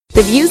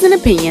The views and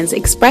opinions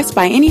expressed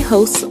by any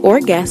hosts or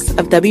guests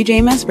of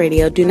WJMS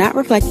Radio do not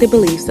reflect the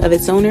beliefs of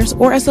its owners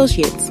or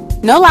associates.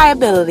 No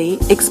liability,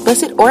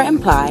 explicit or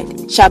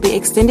implied, shall be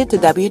extended to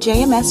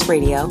WJMS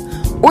Radio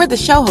or the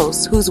show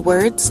hosts whose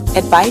words,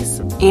 advice,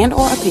 and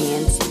or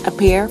opinions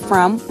appear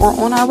from or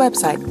on our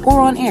website or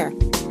on air.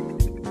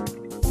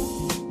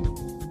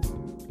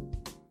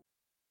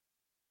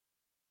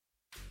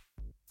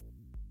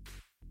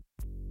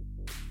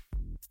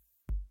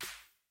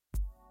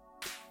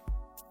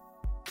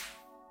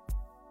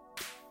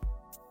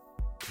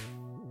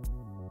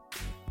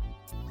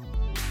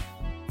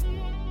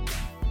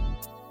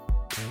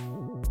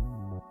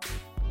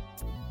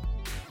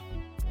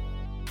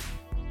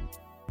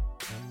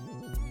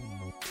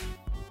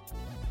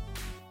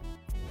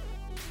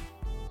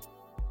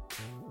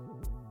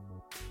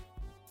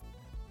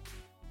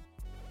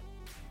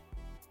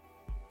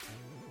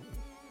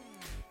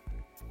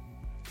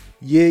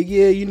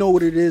 Yeah, you know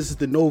what it is. It's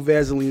the No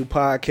Vaseline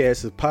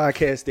Podcast. A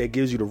podcast that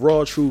gives you the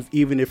raw truth,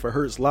 even if it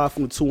hurts. Live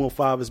from the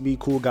 215 is me,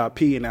 Cool Got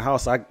P in the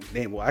house. I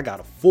got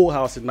a full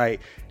house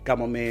tonight. Got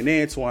my man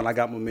Antoine. I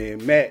got my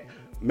man Matt,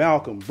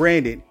 Malcolm,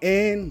 Brandon,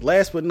 and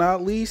last but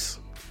not least,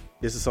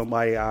 this is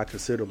somebody I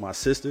consider my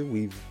sister.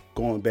 We've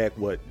gone back,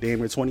 damn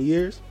near 20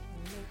 years.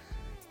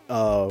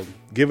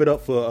 Give it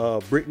up for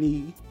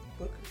Brittany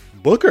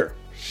Booker.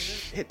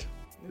 Shit.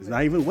 It's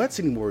not even Wets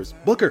anymore. It's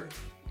Booker.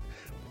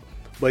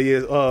 But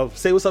yeah,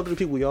 say what's up to the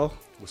people, y'all.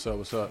 What's up?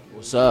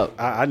 What's up?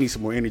 I need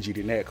some more energy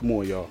than that. Come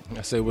on, y'all.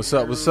 I say what's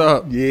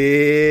up?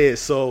 Yeah.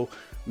 So,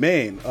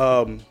 man,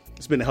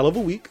 it's been a hell of a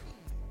week.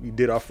 We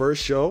did our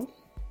first show.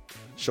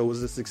 Show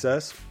was a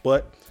success.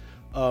 But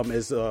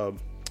as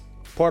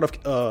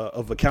part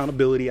of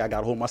accountability, I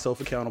got to hold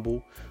myself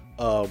accountable.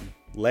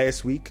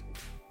 Last week,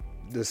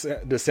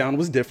 the sound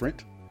was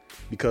different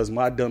because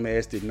my dumb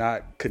ass did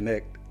not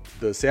connect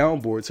the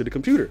soundboard to the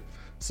computer.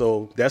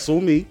 So that's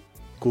on me.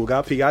 Cool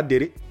Got P, I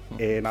did it,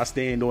 and I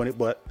stand on it,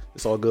 but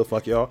it's all good.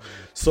 Fuck y'all.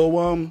 So,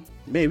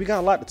 man, we got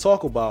a lot to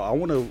talk about. I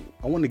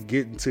want to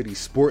get into these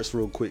sports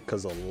real quick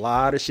because a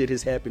lot of shit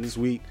has happened this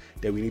week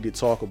that we need to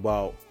talk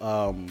about.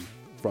 From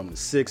the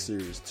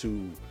Sixers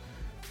to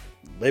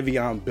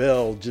Le'Veon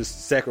Bell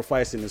just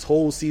sacrificing his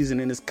whole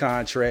season in his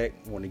contract.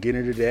 I want to get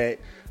into that.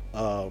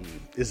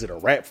 Is it a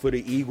wrap for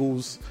the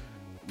Eagles?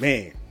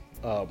 Man,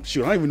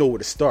 shoot, I don't even know where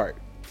to start.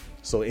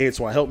 So,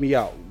 Antoine, help me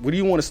out. What do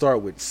you want to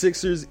start with?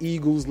 Sixers,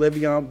 Eagles,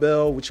 Le'Veon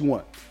Bell? What you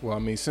want? Well, I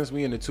mean, since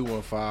we in the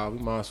 215,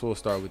 we might as well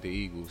start with the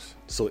Eagles.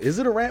 So, is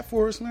it a wrap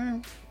for us,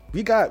 man?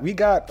 We got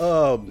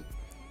the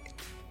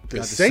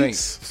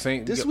Saints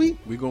this week.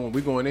 We're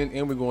going in,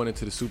 and we're going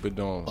into the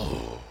Superdome.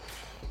 Oh,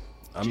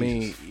 I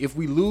mean, if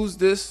we lose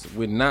this,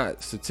 we're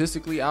not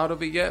statistically out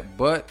of it yet,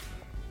 but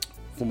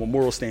from a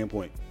moral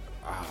standpoint,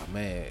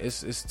 man,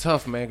 it's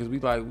tough, man, because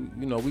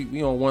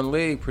we on one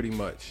leg pretty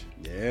much.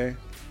 Yeah.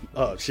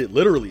 Shit,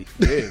 literally.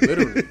 Yeah,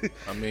 literally.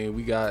 I mean,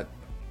 we got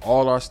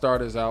all our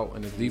starters out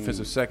in the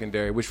defensive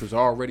secondary, which was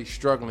already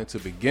struggling to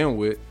begin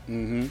with.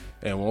 Mm-hmm.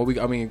 And when we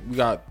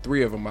got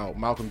three of them out.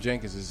 Malcolm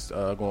Jenkins is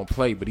going to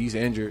play, but he's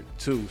injured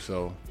too.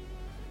 So,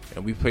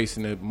 and we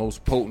facing the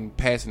most potent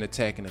passing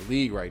attack in the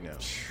league right now.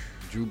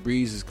 Drew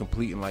Brees is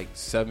completing like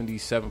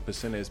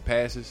 77% of his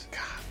passes.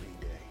 Golly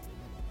dang.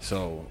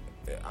 So,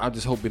 I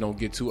just hope it don't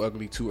get too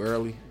ugly too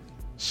early.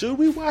 Should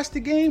we watch the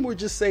game or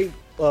just say,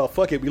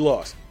 fuck it, we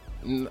lost?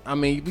 I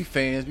mean, we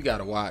fans, we got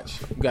to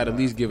watch. We got to at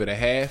least give it a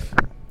half.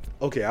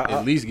 Okay.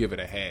 At least give it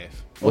a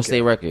half. What's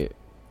their record?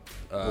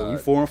 We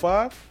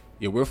 4-5?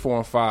 Yeah, we're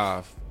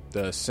 4-5.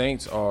 The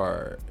Saints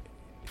are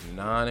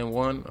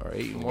 9-1 or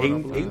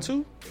 8-1.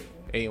 8-2?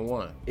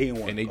 8-1.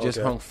 8-1. And they just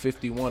hung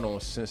 51 on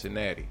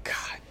Cincinnati.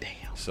 God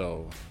damn.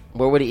 So,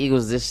 where were the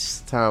Eagles this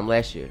time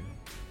last year?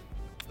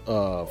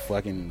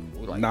 Fucking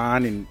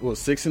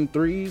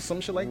 6-3,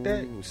 some shit like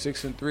that.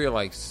 6-3 or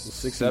like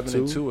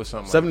 7-2 or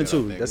something.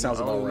 7-2. Like that sounds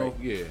about right.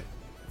 Yeah.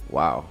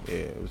 Wow. Yeah,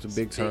 it was a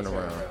big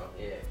turnaround.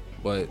 Yeah.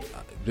 But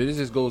this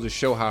just goes to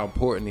show how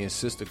important the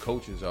assistant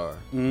coaches are.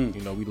 You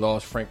know, we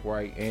lost Frank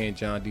Wright and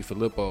John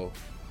DeFilippo,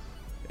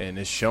 and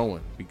it's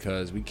showing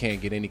because we can't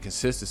get any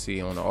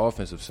consistency on the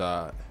offensive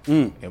side,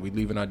 and we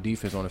leaving our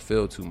defense on the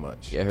field too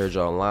much. Yeah, I heard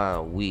y'all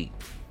line weak.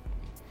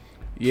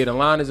 Yeah, the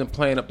line isn't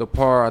playing up to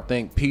par. I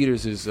think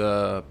Peters is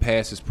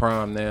past his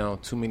prime now.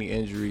 Too many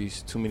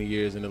injuries, too many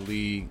years in the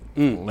league.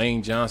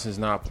 Lane Johnson's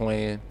not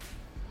playing.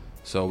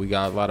 So we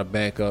got a lot of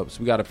backups.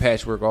 We got a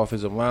patchwork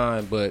offensive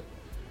line, but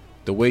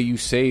the way you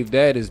save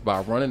that is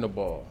by running the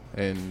ball,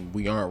 and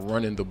we aren't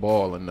running the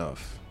ball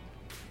enough.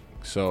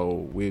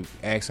 So we're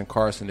asking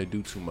Carson to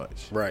do too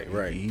much.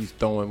 Right. He's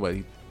throwing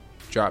he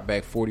dropped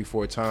back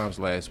 44 times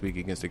last week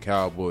against the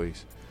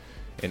Cowboys.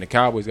 And the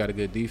Cowboys got a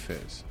good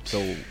defense.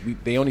 So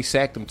they only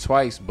sacked him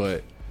twice,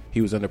 but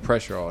he was under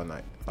pressure all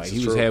night. Like,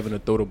 he was having to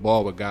throw the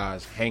ball with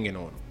guys hanging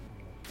on him.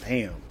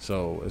 Damn.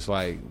 So it's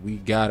like we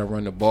got to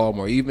run the ball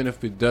more. Even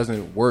if it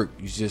doesn't work,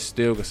 you just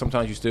still –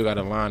 sometimes you still got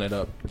to line it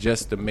up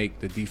just to make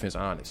the defense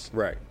honest.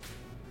 Right.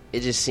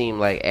 It just seemed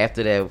like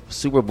after that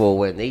Super Bowl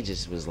win, they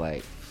just was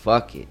like,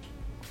 fuck it.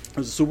 It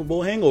was a Super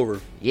Bowl hangover.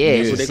 Yeah,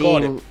 that's what they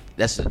called it.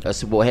 That's a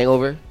Super Bowl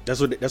hangover. That's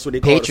what they call it,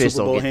 a Patriots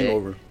Super Bowl don't get that.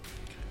 hangover.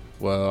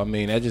 Well, I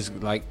mean, that just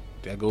like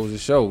that goes to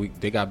show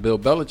they got Bill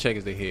Belichick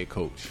as their head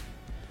coach.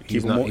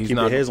 Keep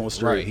their heads on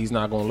straight. Right, he's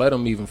not going to let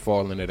them even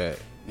fall into that.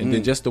 And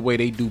then just the way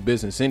they do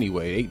business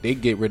anyway, they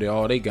get rid of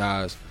all they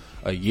guys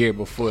a year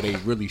before they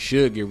really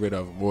should get rid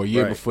of them, or a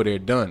year before they're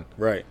done.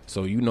 Right.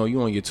 So you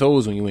on your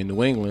toes when you in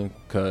New England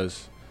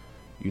because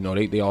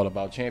they all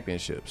about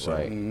championships. So.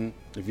 Right.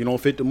 If you don't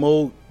fit the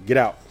mold, get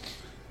out.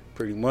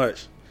 Pretty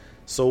much.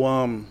 So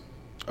all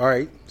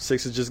right,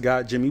 Sixers just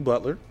got Jimmy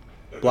Butler.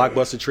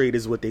 Blockbuster trade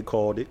is what they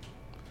called it.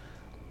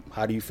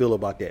 How do you feel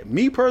about that?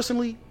 Me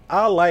personally,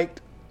 I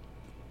liked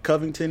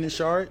Covington in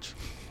charge.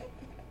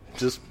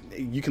 Just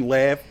you can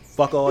laugh,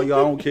 fuck all y'all,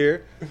 I don't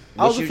care.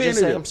 I was a fan of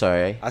them. I'm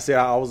sorry. I said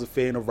I was a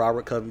fan of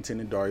Robert Covington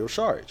and Dario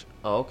Saric.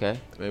 Oh, okay.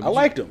 I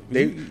liked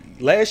them.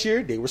 Last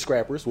year they were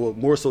scrappers. Well,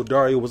 more so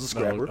Dario was a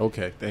scrapper.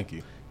 Okay, thank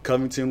you.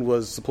 Covington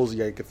was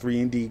supposedly like a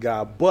 3-and-D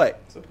guy,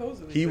 but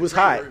Supposedly, he was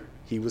hot.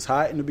 He was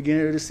hot in the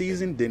beginning of the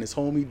season. Then his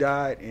homie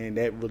died, and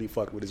that really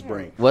fucked with his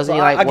brain. Wasn't So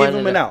he like I give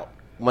him an out?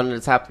 One of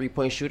the top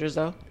 3-point shooters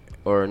though,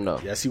 or no?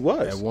 Yes, he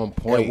was At one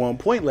point. At one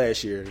point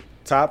last year,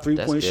 top 3-point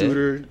That's good.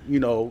 shooter.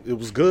 It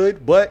was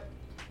good, but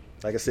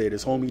like I said,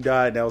 his homie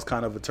died. That was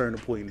kind of a turning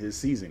point in his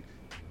season,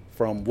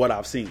 from what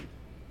I've seen.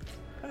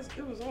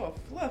 It was all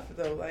fluff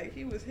though. Like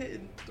he was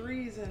hitting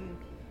threes and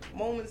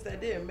moments that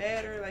didn't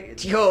matter. Like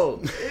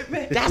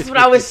That's what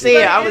I was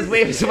saying. I was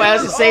waiting for somebody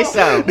else to say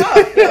something.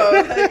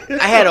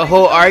 I had a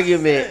whole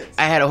argument.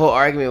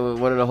 With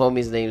one of the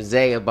homies named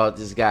Zay about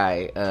this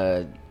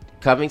guy,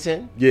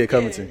 Covington. Yeah,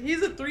 Covington. Yeah,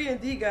 he's a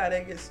 3-and-D guy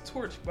that gets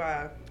torched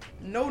by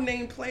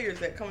no-name players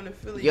that come into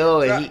Philly.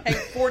 Yo, and he- hang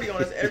 40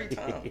 on us every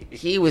time.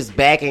 He was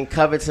backing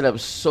Covington up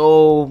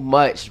so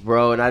much,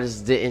 bro, and I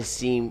didn't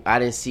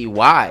see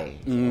why.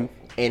 Mm-hmm.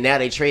 And now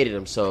they traded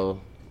him, so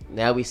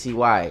now we see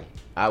why.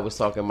 I was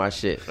talking my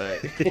shit.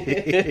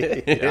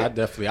 Yeah,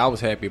 I was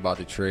happy about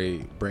the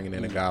trade, bringing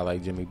in a guy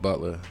like Jimmy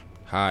Butler,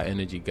 high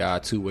energy guy,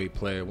 two-way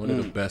player, one of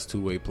the best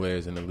two-way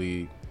players in the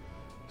league.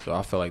 So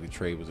I felt like the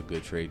trade was a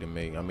good trade to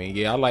make. I mean,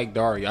 yeah, I like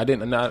Dario.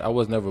 I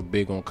was never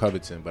big on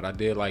Covington, but I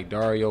did like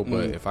Dario.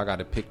 But if I got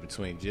to pick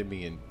between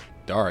Jimmy and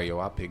Dario,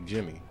 I pick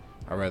Jimmy.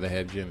 I'd rather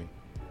have Jimmy.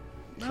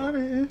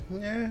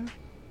 Yeah.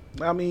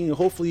 I mean,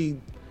 hopefully,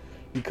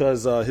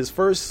 because his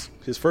first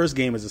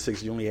game as a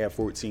Sixer, you only had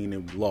 14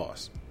 and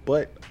lost.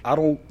 But I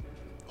don't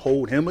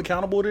hold him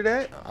accountable to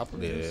that.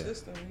 New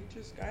system. He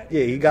just got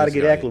Yeah, he got to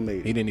get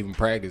acclimated. He didn't even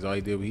practice. All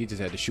he did, he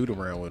just had to shoot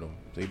around with him.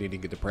 So he didn't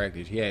even get to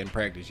practice. He hadn't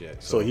practiced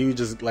yet. So he was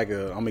just like,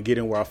 I'm going to get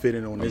in where I fit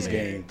in on this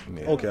game.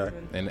 Yeah. Okay.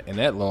 And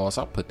that loss,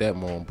 I put that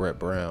more on Brett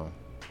Brown.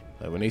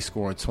 Like when they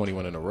scoring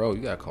 21 in a row,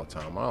 you got to call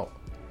timeout.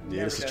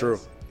 Yeah, this is true.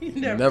 He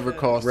Never does.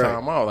 calls Right.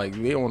 timeout. Like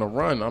they on a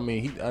run. I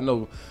mean, I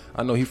know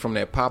he from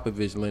that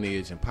Popovich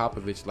lineage, and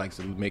Popovich likes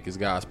to make his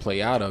guys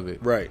play out of it.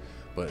 Right.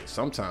 But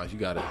sometimes you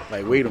gotta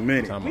Like, wait a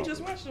minute. Time We out.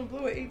 just watched him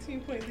blow an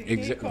 18-point lead. He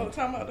Exactly. ain't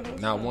called a timeout the whole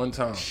Not time. one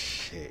time.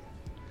 Shit.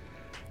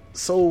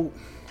 So,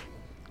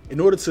 in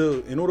order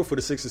for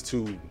the Sixers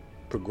to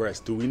progress,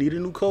 do we need a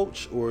new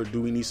coach or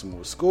do we need some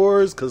more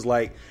scores? Because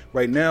like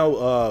right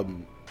now,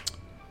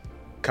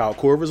 Kyle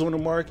Korver's on the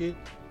market,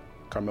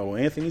 Carmelo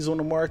Anthony's on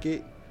the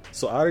market.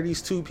 So out of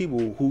these two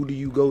people, who do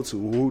you go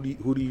to? Who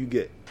do you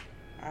get?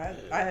 I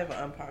have an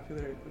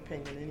unpopular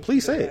opinion. And he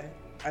Please should say die. it.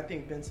 I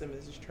think Ben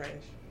Simmons is trash.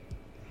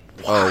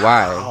 Oh,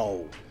 why?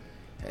 Wow.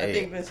 I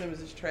think Ben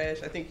Simmons is trash.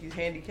 I think he's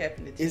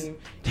handicapping the team.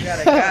 You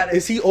got a guy that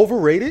Is he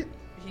overrated?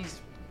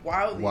 he's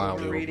wildly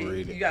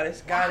overrated. You got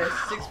this guy that's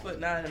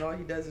 6'9" and all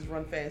he does is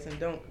run fast and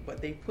dunk.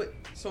 But they put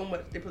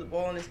the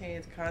ball in his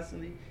hands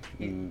constantly.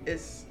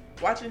 It's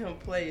watching him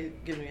play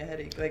it gives me a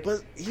headache. Like,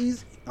 But I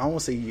don't want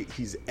to say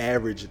he's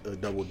averaged a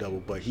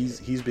double-double, but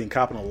he's been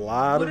copping a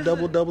lot What of is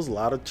double-doubles, a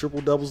lot of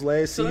triple-doubles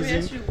last so season. let me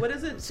ask you, what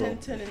does it So-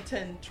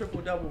 10-10-10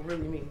 triple-double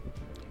really mean?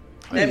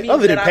 I mean,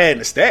 other than padding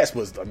the stats,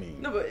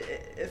 No, but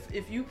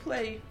if you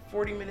play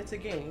 40 minutes a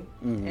game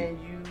Mm-hmm. and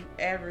you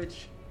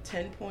average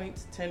 10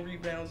 points, 10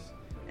 rebounds,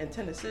 and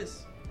 10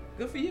 assists,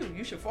 good for you.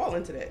 You should fall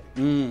into that.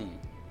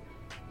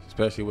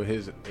 Especially with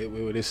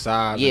his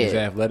size Yeah. and his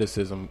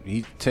athleticism.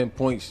 10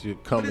 points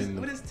should come What is- in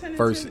what is 10 the and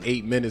first 10?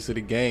 8 minutes of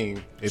the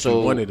game if So-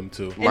 he wanted him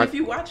to. And if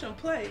you watch him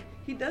play,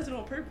 he does it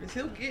on purpose.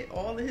 He'll get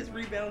all of his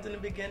rebounds in the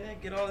beginning,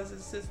 get all his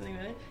assists in the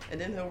beginning,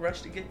 and then he'll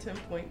rush to get 10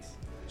 points.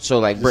 So,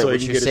 like, Just Brett, so he what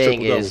can you're get a saying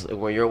triple-double. is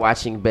when you're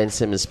watching Ben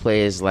Simmons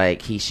play is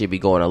like he should be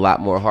going a lot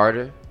more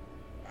harder.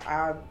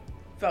 I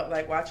felt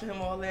like watching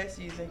him all last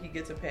season, he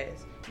gets a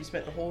pass. You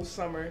spent the whole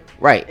summer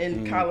Right.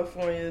 in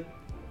California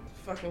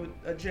fucking with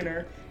a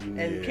Jenner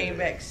and came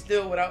back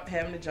still without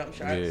having a jump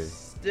shot, Yeah.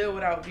 still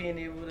without being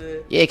able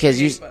to. Yeah,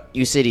 because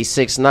you said he's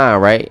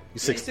 6'9", right?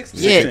 He's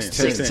Yeah,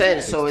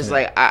 6'10". So it's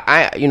like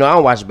I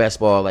don't watch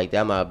basketball like that.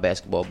 I'm not a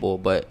basketball bull,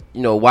 but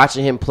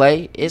watching him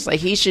play, it's like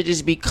he should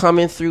just be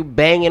coming through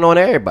banging on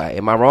everybody.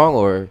 Am I wrong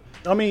or?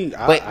 I mean,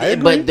 But I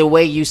agree. but the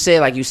way you said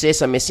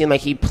something, it seemed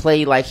like he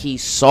played like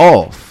he's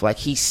soft, like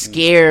he's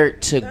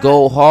scared to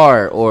go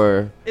hard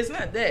or. It's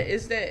not that.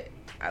 It's that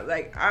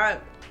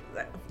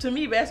to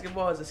me,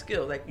 basketball is a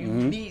skill. Like, you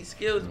need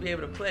skills to be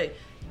able to play.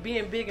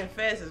 Being big and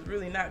fast is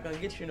really not going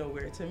to get you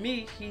nowhere. To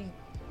me, he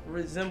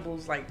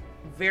resembles, like,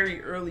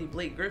 very early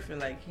Blake Griffin.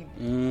 Like, he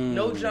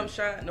no jump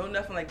shot, no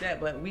nothing like that.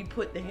 But we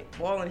put the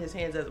ball in his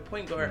hands as a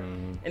point guard.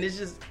 And it's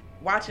just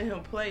watching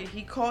him play,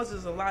 he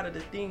causes a lot of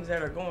the things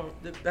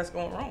that's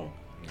going wrong.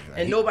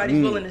 And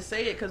nobody's willing to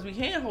say it because we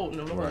hand holding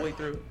them the whole way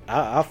through.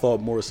 I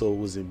thought more so it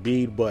was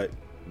Embiid, but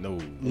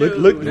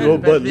listening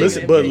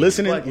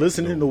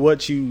to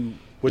what you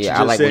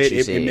just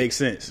said, it makes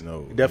sense.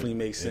 No, it definitely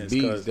makes sense.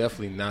 Embiid's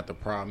definitely not the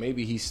problem.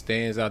 Maybe he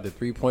stands out the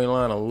 3-point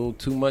line a little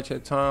too much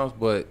at times,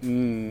 but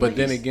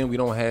then again, we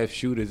don't have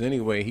shooters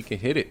anyway. He can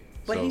hit it.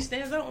 But he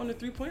stands out on the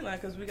 3-point line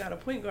because we got a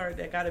point guard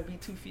that got to be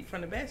 2 feet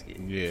from the basket.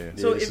 Yeah.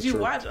 So if you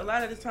watch a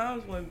lot of the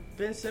times when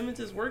Ben Simmons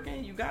is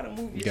working, you got to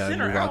move your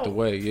center out the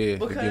way,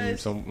 because to give him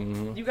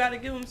some, you got to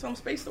give him some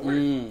space to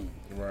work.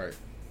 Right.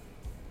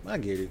 I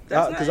get it.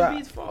 That's not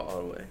Embiid's fault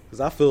all the way.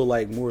 Because I feel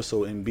like more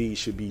so Embiid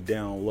should be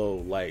down low,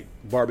 like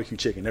barbecue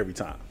chicken every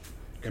time,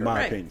 in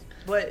my opinion.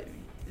 But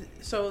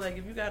so like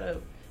if you got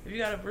a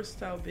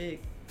versatile big,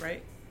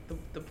 right?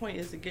 The point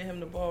is to get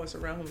him the ball and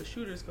surround him with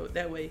shooters.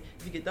 That way,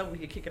 if you get double, we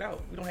can kick it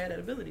out. We don't have that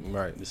ability.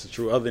 Right. This is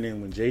true. Other than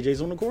when JJ's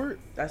on the court,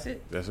 that's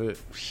it. This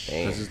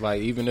is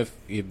like even if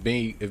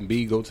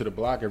B go to the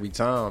block every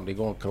time, they're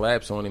gonna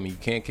collapse on him. And you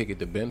can't kick it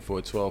to Ben for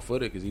a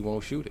 12-footer because he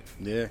won't shoot it.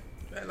 Yeah.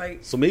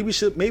 Like so, maybe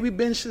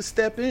Ben should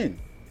step in.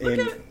 Look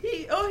at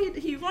he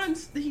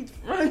runs.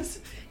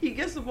 He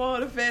gets the ball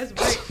at a fast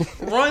break,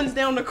 runs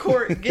down the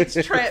court, gets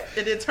trapped,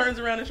 and then turns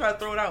around and tries to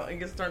throw it out and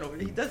gets a turnover.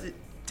 He does it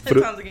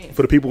 10 times a game.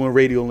 For the people in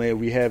radio land,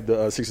 we have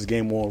the Sixers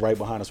game on right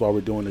behind us while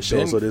we're doing the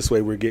show. So this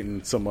way we're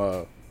getting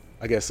some,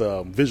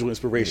 visual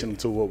inspiration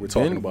to what we're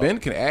talking about. Ben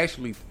can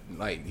actually,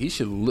 like, he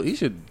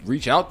should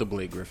reach out to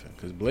Blake Griffin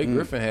because Blake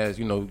Griffin has,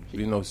 he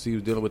was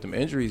dealing with them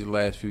injuries the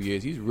last few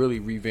years. He's really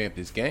revamped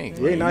his game.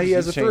 Yeah, now he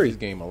has a changed three. His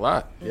game a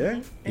lot.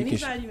 Yeah, and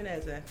he's not even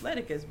as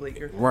athletic as Blake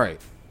Griffin. Right.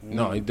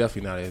 No, he's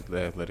definitely not as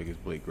athletic as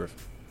Blake Griffin.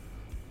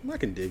 I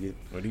can dig it,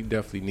 but he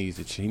definitely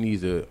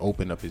needs to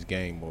open up his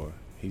game more.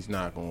 He's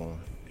not going.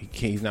 He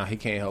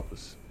can't help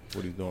us.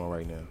 What he's doing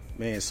right now,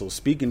 man. So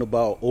speaking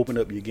about open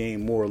up your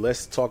game more,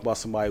 let's talk about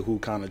somebody who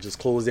kind of just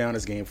closed down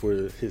his game for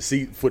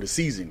the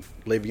season.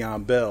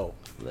 Le'Veon Bell,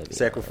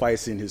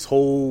 sacrificing his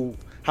whole.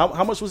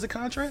 How much was the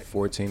contract?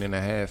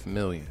 $14.5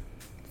 million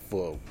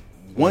for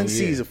one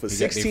season for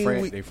 16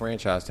 weeks. They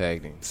franchise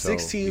tagged him.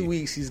 16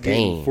 weeks. He's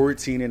getting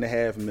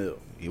 $14.5 million.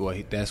 Well,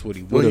 that's what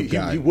he would have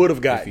got. He would have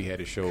got if he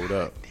had showed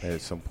up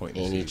at some point.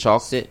 And he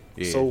chalked it.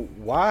 Yeah. So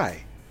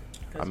why?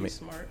 Because he's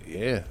smart.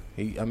 Yeah.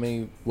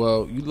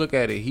 Well, you look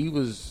at it. He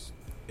was,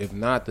 if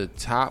not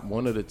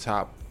one of the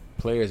top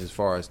players as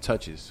far as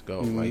touches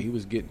go. Like he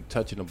was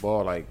touching the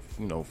ball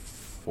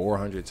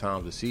 400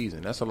 times a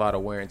season. That's a lot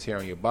of wear and tear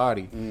on your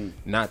body.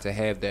 Not to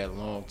have that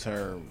long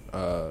term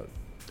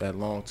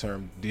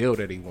deal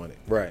that he wanted.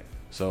 Right.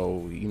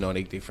 So I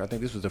think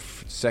this was the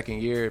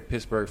second year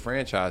Pittsburgh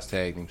franchise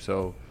tagged him.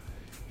 So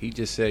he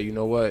just said, you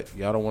know what,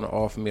 y'all don't want to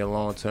offer me a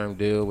long term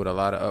deal with a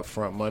lot of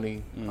upfront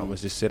money. I'm gonna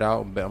just sit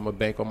out and I'm gonna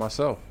bank on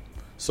myself.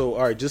 So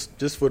all right,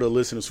 just for the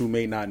listeners who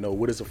may not know,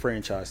 what is a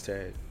franchise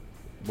tag?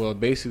 Well,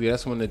 basically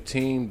that's when the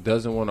team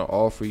doesn't want to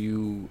offer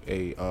you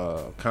a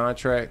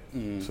contract,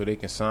 so they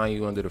can sign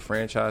you under the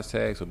franchise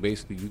tag. So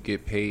basically, you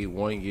get paid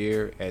 1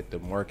 year at the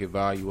market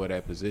value of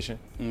that position.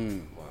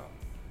 Wow.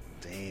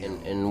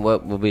 Damn. And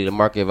what would be the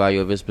market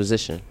value of his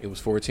position? It was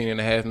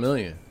 $14.5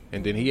 million,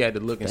 and then he had to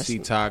look and see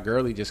Todd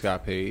Gurley just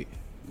got paid.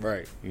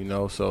 Right.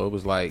 So it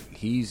was like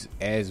he's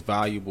as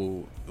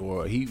valuable,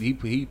 or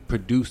he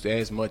produced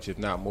as much, if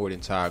not more,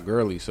 than Todd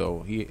Gurley.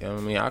 So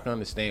I can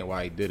understand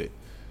why he did it.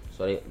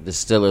 So the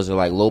Steelers are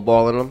like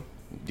lowballing him?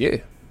 Yeah.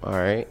 All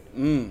right.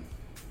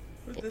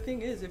 But the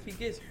thing is, if he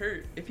gets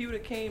hurt, if he would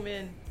have came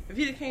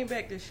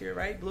back this year,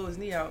 right, blow his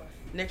knee out,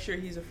 next year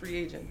he's a free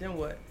agent, then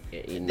what?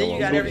 Then you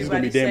got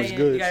everybody saying he's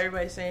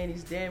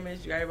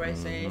damaged. You got everybody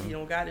saying he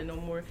don't got it no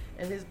more.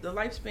 And the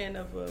lifespan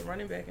of a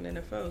running back in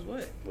the NFL is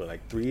what? Well,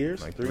 like 3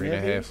 years, like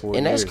 3.5, 4 years.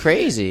 And that's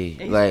crazy.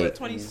 And he's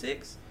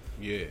 26.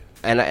 Yeah.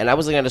 And I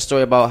was looking at a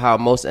story about how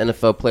most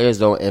NFL players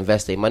don't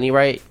invest their money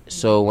right.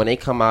 So when they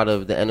come out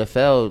of the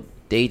NFL,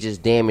 they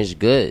just damage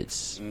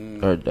goods.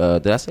 Or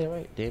did I say it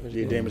right?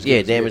 Damaged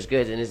goods. Damaged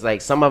goods. And it's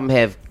like some of them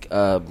have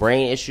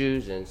brain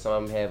issues and some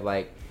of them have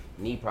like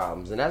knee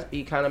problems, and that's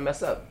be kind of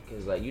messed up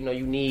because they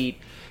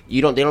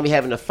don't be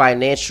having the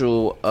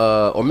financial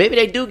or maybe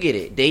they do get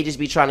it. They just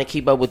be trying to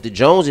keep up with the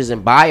Joneses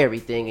and buy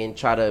everything and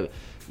try to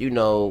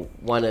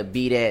want to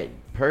be that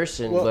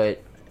person. Well,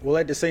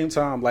 at the same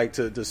time, like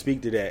to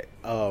speak to that,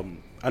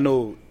 I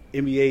know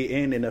NBA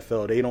and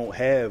NFL, they don't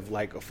have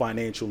like a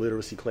financial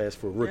literacy class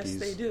for rookies.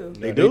 Yes, they do.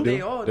 They do?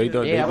 They all do.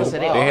 Yeah,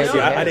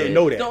 I didn't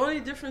know that. The only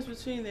difference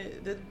between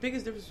the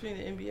biggest difference between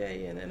the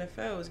NBA and the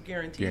NFL is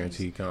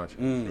guaranteed contract.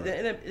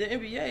 The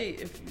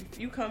NBA, if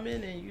you come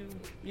in and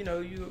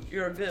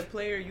you're a good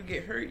player, you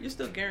get hurt, you're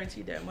still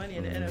guaranteed that money.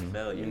 In the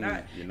NFL, you're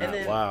not. And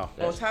then wow.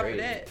 On top of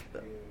that,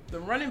 the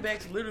running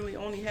backs literally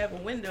only have a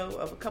window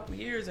of a couple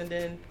years, and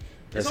then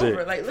It's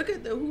over. Like, look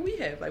at who we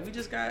have. Like, we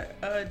just got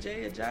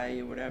Jay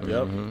Ajayi or whatever.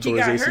 Yep. He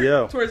got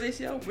hurt towards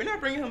ACL. We're not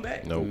bringing him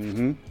back. Nope.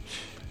 Mm-hmm.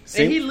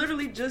 And he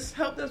literally just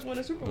helped us win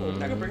a Super Bowl. We're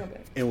not gonna bring him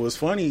back. And what's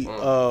funny,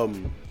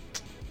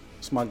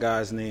 what's my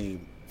guy's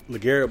name?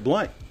 LeGarrette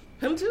Blount.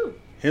 Him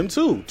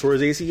too.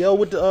 Towards ACL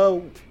with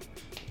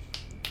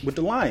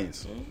the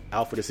Lions,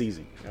 out for the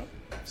season. Yep.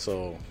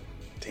 So,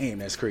 damn,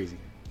 that's crazy.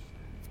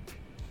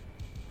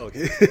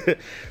 Okay,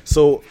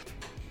 so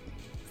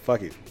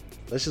fuck it.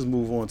 Let's just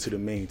move on to the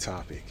main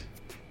topic.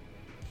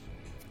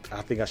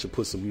 I think I should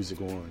put some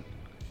music on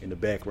in the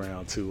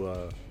background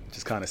to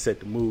just kind of set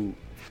the mood.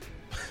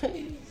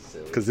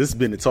 Because this has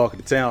been the talk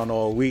of the town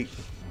all week.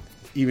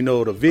 Even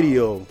though the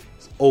video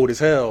is old as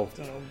hell.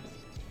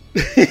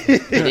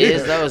 It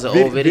is? That was an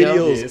old video?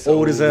 Video's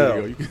old as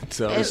hell. You can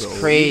tell that's it's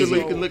crazy.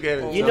 You can look at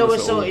it. You know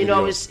what's so,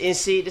 and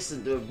see, this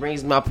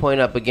brings my point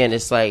up again.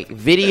 It's like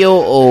video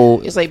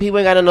old. It's like people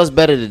ain't got nothing else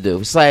better to do.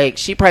 It's like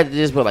she probably did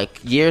this, but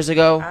like years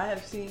ago. I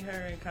have seen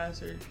her in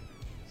concert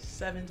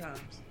 7 times.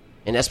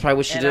 And that's probably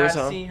what she did. And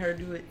I've seen her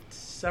do it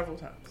several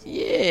times.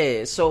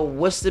 Yeah. So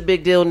what's the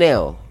big deal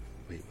now?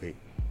 Wait.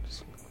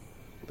 Just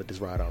let this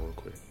ride out real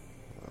quick.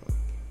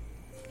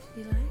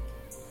 You like?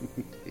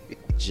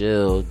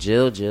 Jill.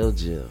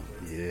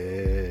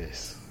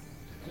 Yes.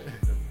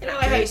 And I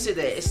like how you said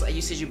that. It's like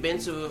you said you've been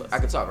to. I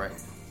can talk, right?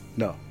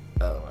 No.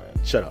 Oh, all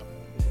right. Shut up.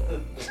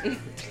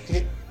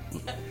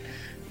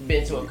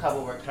 Been to a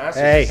couple of her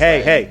concerts.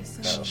 Hey.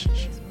 Shh.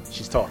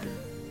 She's talking.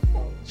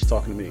 She's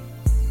talking to me.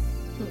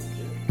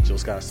 Jill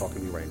Scott's talking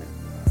to me right now.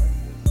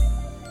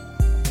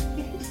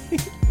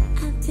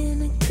 I've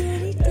been a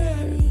goody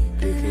daddy,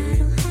 but I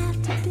don't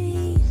have to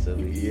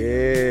be.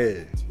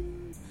 Yeah.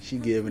 She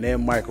giving that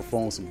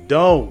microphone some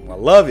dome. I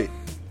love it.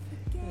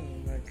 Oh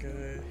my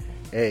god.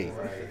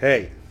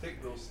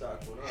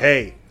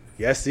 Hey.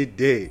 Yes, it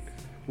did.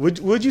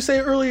 Would you say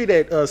earlier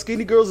that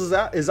Skinny Girls is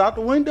out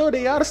the window?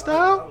 They out of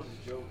style?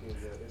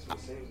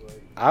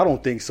 I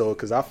don't think so,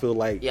 because I feel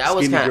like I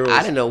was kind of.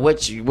 I didn't know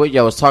what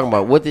y'all was talking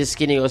about. What did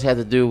Skinny Girls have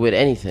to do with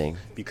anything?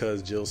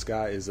 Because Jill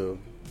Scott is a,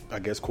 I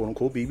guess, quote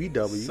unquote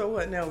BBW. So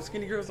what now?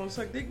 Skinny girls don't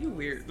suck dick? You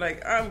weird.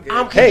 Like, I'm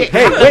good. Hey,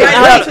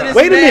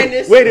 wait a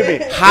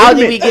minute. How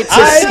did we get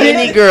to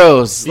Skinny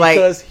Girls?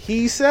 Because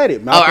he said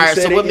it. All right.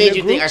 So what made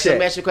you think? So let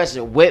me ask you a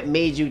question. What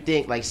made you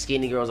think like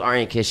Skinny Girls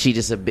aren't? Because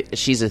she's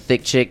a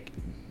thick chick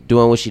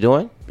doing what she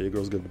doing? Big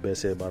girls give the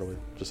best head, by the way.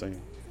 Just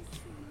saying.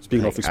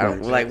 Speaking of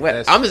experience. Like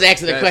what? I'm just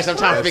asking the question. I'm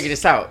trying to figure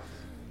this out.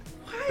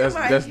 That's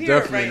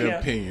definitely an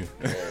opinion.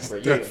 All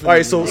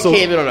right, so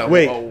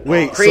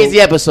wait. Crazy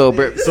episode,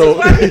 Britt. So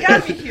why we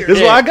got me here. This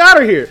is why I got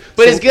her here.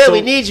 But it's good.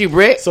 We need you,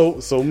 Britt.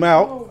 So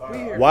Mal,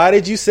 why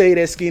did you say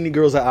that Skinny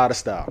Girls are out of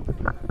style?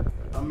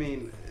 I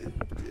mean,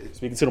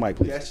 speaking to the mic,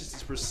 please. That's just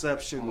this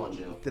perception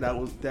that I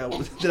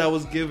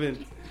was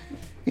given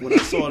when I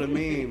saw the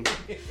meme.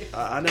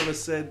 I never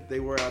said they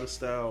were out of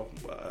style.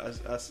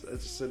 I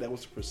said that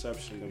was a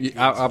perception.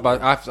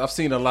 I've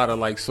seen a lot of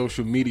like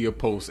social media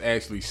posts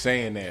actually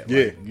saying that.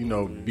 Yeah.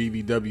 Like,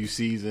 BBW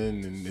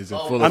season and is in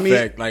full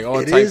effect. Like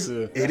all types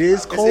of. It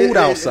is cold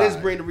outside. It is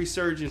bringing the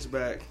resurgence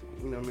back.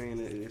 You know what I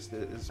mean? It's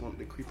the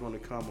creep on the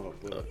come up.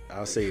 But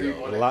I'll say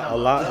a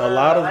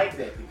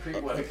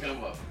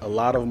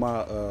lot of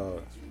my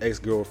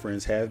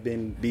ex-girlfriends have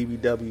been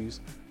BBWs.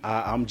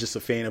 I'm just a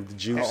fan of the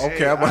juice.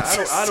 Okay,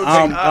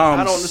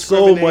 I'm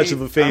so much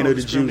of a fan of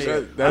the juice.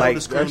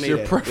 That's your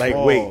preference. Like,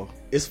 wait,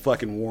 it's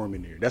fucking warm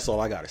in there. That's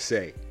all I gotta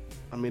say.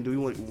 I mean, do we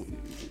want?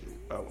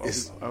 Are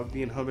we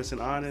being hummus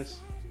and honest?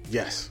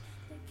 Yes.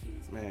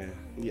 Man,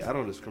 yeah, I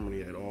don't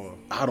discriminate at all.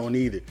 I don't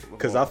either,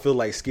 because I feel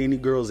like Skinny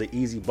Girls are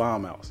easy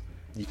bomb outs.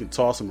 You can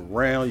toss them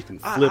around, you can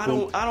flip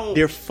them.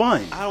 They're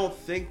fun. I don't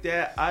think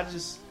that. I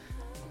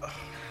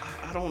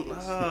don't.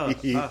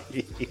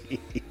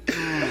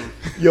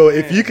 Yo,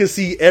 if you can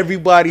see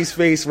everybody's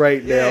face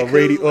right now,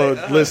 radio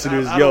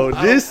listeners,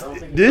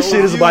 this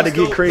shit is about to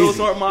get crazy. Those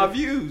aren't my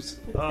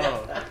views.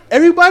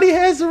 Everybody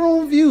has their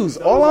own views.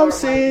 All I'm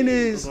saying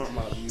is,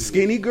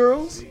 Skinny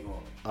Girls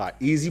are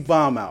easy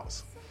bomb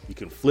outs. You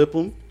can flip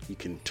them. You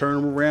can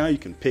turn them around. You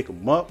can pick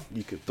them up.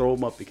 You can throw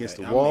them up against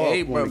the wall.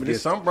 Hey, bro,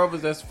 there's some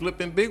brothers that's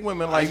flipping big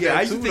women like that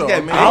I used too. to think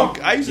that.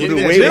 I used to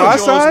think that my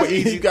size.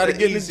 You got to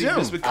get in the gym.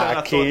 Just because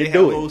I can't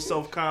do it. Low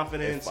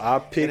self-confidence.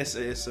 And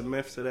it's a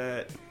myth to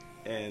that.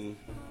 And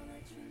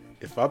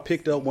if I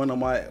picked up one of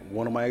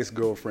my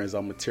ex-girlfriends,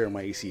 I'm gonna tear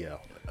my ACL.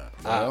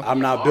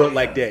 I'm not built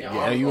like that yet.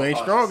 Yeah, you ain't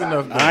strong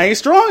enough. Though. I ain't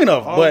strong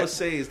enough. All but I'm gonna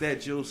say is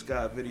that Jill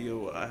Scott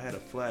video, I had a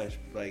flash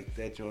like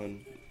that.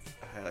 John,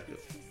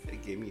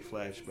 it gave me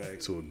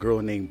flashbacks to a girl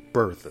named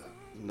Bertha.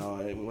 No,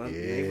 it wasn't.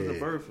 It was a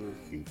Bertha.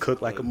 You can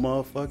cook like a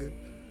motherfucker.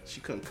 She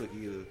couldn't cook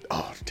either.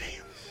 Oh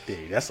damn,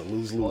 dude, that's a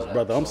lose-lose,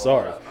 brother. I'm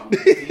sorry.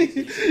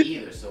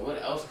 Either. So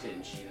what else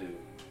couldn't she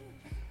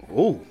do?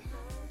 Ooh,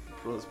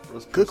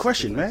 good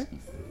question, man.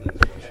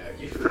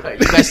 You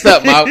messed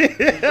up, Mom.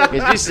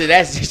 You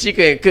said she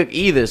couldn't cook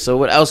either. So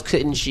what else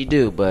couldn't she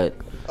do? But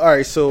all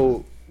right,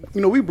 so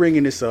we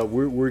bringing this up.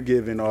 We're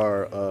giving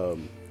our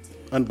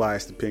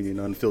unbiased opinion,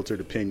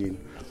 unfiltered opinion.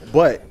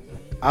 But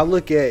I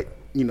look at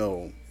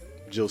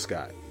Jill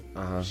Scott.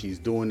 She's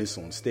doing this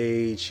on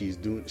stage. She's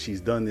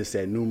done this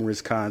at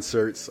numerous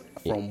concerts,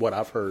 from what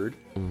I've heard.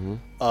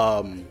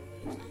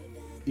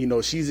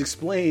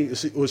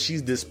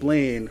 She's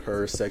displaying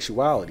her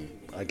sexuality,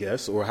 I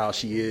guess, or how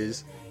she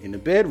is in the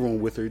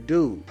bedroom with her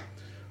dude.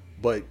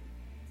 But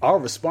our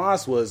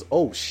response was,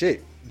 "Oh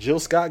shit, Jill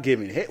Scott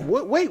giving head.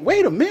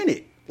 Wait a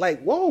minute,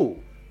 like, whoa,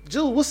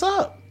 Jill, what's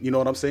up?" You know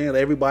what I'm saying?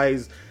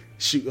 Everybody's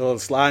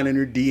sliding in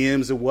her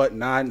DMs and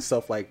whatnot and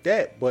stuff like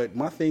that. But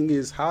my thing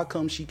is, how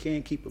come she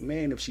can't keep a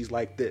man if she's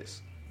like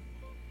this?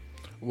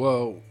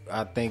 Well,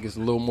 I think it's a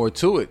little more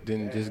to it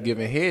than just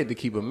giving head to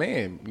keep a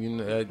man.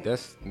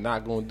 That's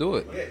not going to do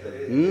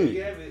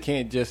it.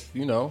 Can't just,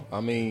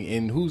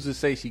 and who's to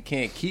say she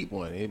can't keep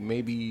one? It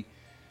maybe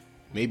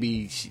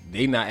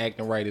they not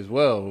acting right as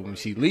well when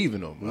she's leaving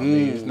them. I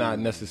mean, it's not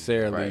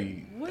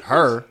necessarily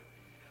her.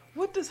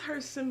 What does her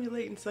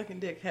simulating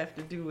sucking dick have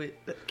to do with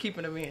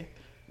keeping a man?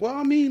 Well,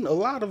 I mean, a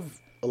lot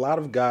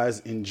of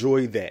guys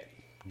enjoy that,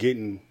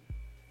 getting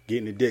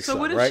the dick sucked,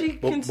 right? So what if she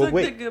can suck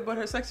dick good, but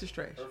her sex is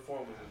trash?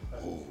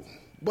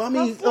 But I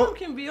mean, her form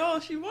can be all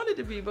she wanted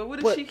to be, but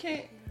what if she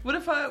can't? What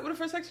if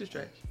her sex is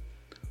trash?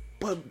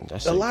 But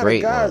that's a lot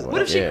of guys.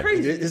 What if she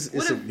crazy? It's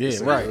a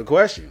good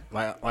question.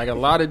 Like a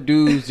lot of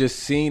dudes just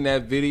seen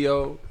that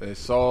video and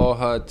saw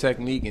her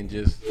technique and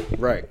just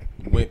went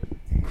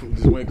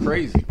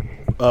crazy.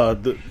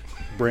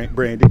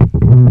 Brandy.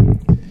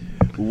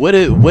 What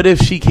if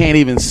she can't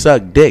even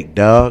suck dick,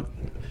 dog?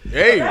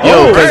 Hey,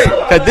 yo,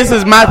 cause this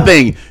is my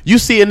thing. You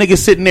see a nigga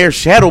sitting there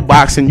shadow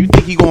boxing, you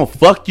think he gonna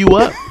fuck you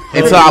up?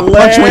 Until I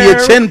punch you in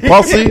your chin,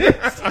 pussy.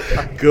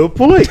 Good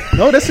point.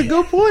 No, that's a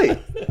good point.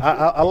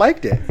 I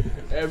like that.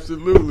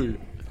 Absolutely.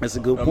 That's a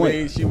good point. I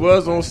mean, she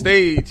was on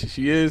stage.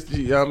 She is.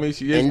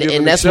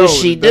 And that's what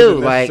she do.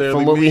 Like,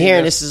 from what we're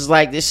hearing, this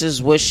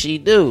is what she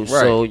do. Right.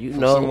 So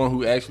someone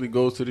who actually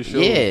goes to the show.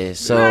 Yeah.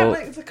 So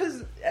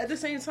because at the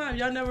same time,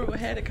 y'all never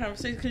had a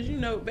conversation.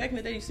 Because back in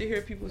the day, you used to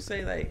hear people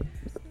say like,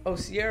 "Oh,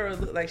 Sierra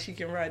look like she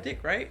can ride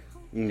dick," right?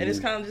 And it's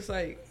kind of just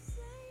like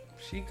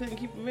she couldn't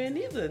keep a man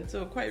either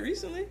until quite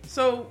recently.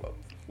 So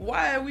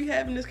why are we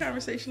having this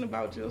conversation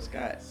about Jill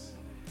Scott?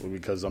 Well,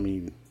 because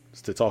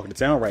it's the talk of the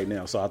town right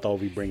now, so I thought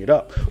we'd bring it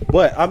up.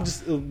 But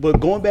but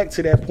going back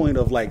to that point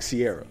of like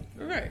Sierra,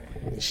 right?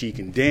 She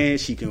can dance,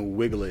 she can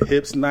wiggle her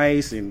hips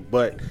nice,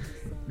 but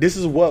this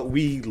is what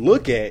we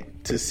look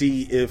at to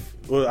see if,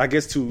 well, I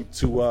guess to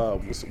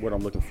what's what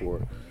I'm looking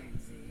for,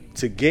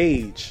 to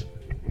gauge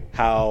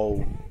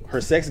how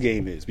her sex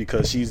game is,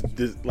 because she's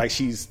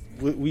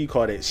what do you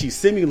call that? She's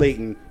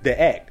simulating the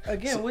act.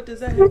 Again, so, what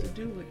does that have to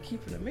do with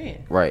keeping a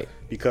man? Right.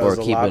 Because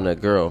or keeping a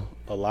girl.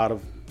 A lot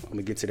of, I'm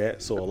gonna get to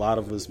that. So a lot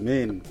of us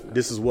men,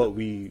 this is what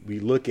we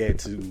look at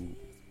to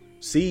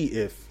see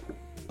if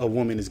a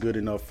woman is good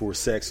enough for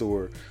sex,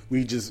 or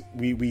we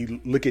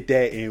look at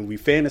that and we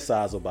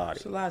fantasize about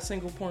it. There's a lot of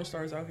single porn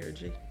stars out here,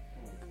 G.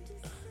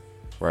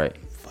 Right.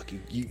 Fuck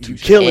you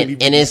killing me.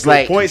 And it's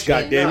like points,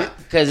 goddammit.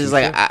 Because it's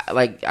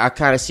I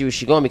kind of see where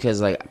she's going, because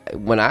like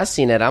when I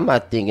seen that, I'm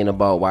not thinking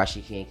about why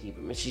she can't keep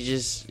him. She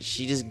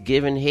just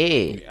giving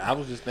head. I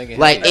was just thinking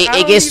like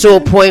it gets to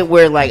a point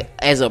where like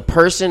as a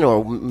person,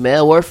 or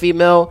male or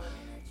female,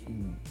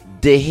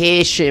 the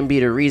head shouldn't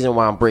be the reason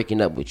why I'm breaking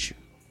up with you.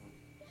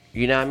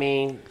 You know what I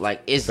mean?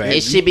 Like it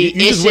should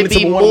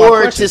be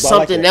more to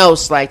something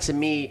else. Like, to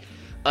me,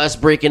 us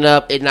breaking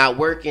up, it not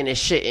working and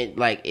shit, and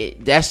like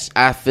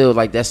I feel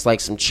like that's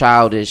like some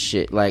childish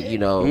shit. Like,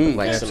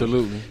 like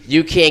absolutely,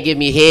 you can't give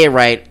me head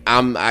right.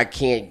 I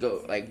can't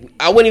go. Like,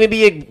 I wouldn't even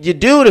be your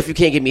dude if you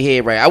can't give me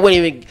head right. I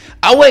wouldn't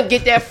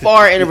get that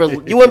far in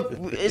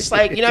it's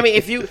like, you know what I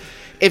mean?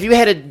 If you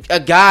had a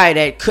guy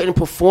that couldn't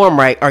perform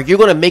right, are you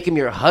gonna make him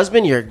your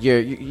husband? You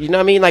know what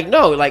I mean? Like,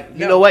 no. Like,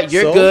 you know what?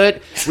 You're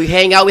good. We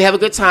hang out. We have a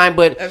good time.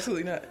 But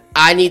absolutely not.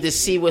 I need to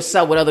see what's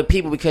up with other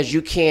people, because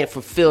you can't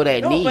fulfill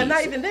that need. But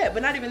not even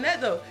that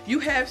though.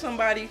 You have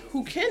somebody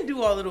who can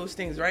do all of those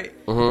things, right?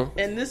 Mm-hmm.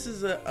 And this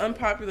is an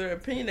unpopular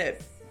opinion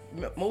that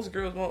most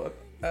girls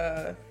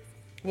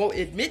won't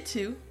admit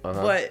to.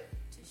 Uh-huh. But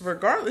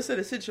regardless of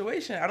the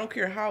situation, I don't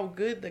care how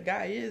good the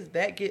guy is,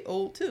 that get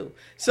old too.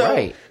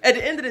 So At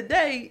the end of the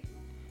day,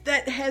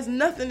 that has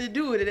nothing to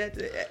do with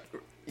it.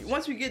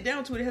 Once we get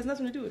down to it, it has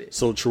nothing to do with it.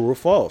 So, true or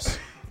false?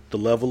 The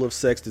level of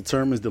sex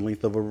determines the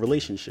length of a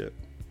relationship.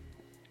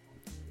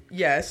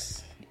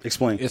 Yes.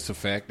 Explain. It's a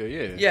factor,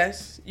 yeah.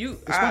 Yes.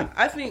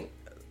 I think,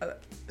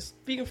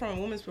 speaking from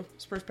a woman's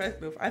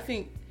perspective, I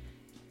think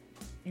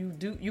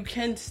you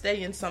can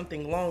stay in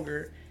something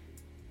longer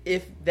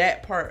if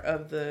that part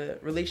of the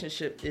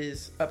relationship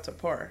is up to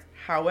par.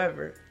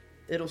 However,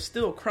 it'll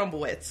still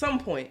crumble at some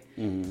point.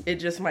 Mm-hmm. It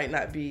just might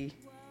not be.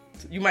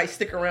 You might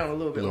stick around a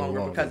little bit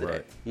longer because of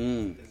that.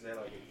 Is that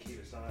like a key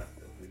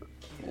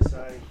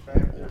deciding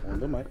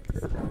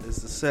factor? Is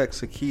the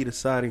sex a key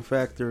deciding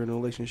factor in a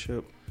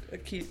relationship?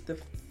 The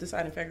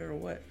deciding factor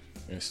of what?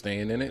 And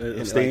staying in it?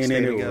 And staying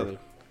in it together.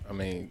 I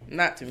mean,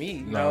 not to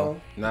me. No,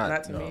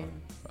 not to no. me.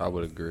 I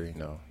would agree.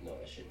 No,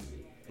 it shouldn't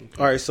be.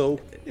 All right, so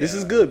this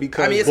is good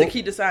because I mean, it's a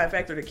key deciding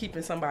factor to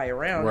keeping somebody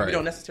around. Right. You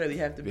don't necessarily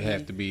have to be. You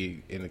have to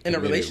be in a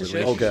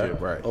relationship. Okay.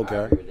 Right.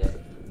 Okay.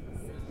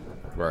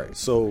 Right.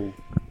 So,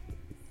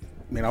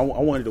 man, I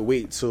wanted to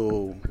wait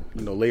till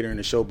later in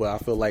the show, but I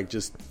feel like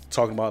just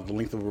talking about the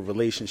length of a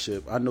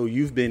relationship. I know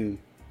you've been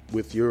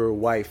with your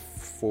wife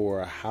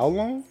for how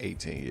long?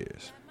 18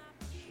 years.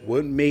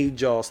 What made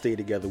y'all stay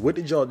together? What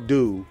did y'all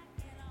do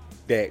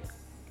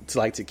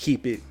to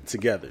keep it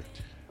together?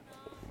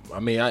 I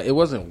mean, it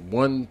wasn't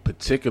one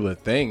particular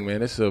thing,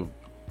 man. It's a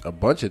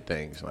bunch of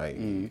things. Like,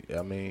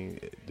 I mean,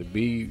 to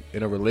be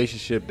in a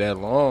relationship that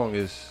long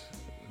is,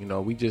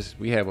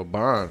 we have a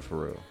bond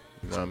for real.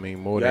 You know what I mean?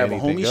 More You than have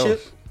a anything homieship?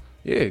 else.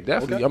 Yeah,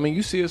 definitely. Okay. I mean,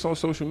 you see us on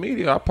social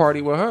media. I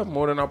party with her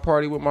more than I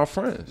party with my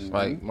friends,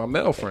 like my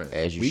male friends.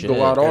 As you we should.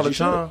 go out all As the you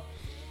should. time,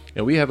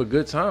 and we have a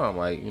good time.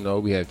 Like,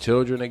 we have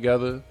children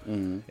together,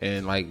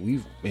 and like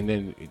we've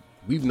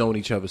known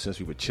each other since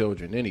we were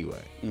children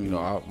anyway.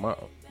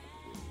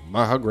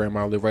 Her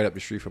grandma lived right up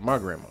the street from my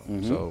grandma,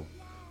 so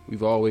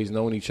we've always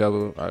known each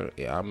other.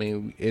 I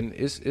mean, and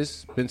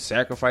it's been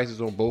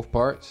sacrifices on both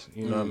parts.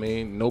 You know what I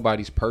mean?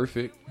 Nobody's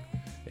perfect,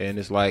 and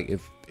it's like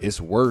if it's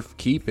worth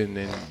keeping,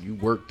 then you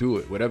work through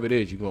it. Whatever it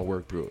is, you're gonna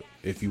work through it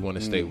if you want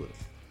to stay with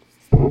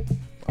it.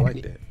 I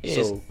like that.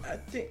 So I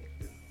think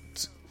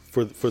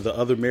for the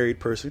other married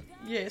person,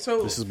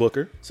 So this is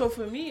Booker. So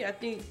for me, I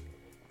think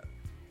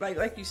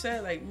like you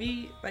said, like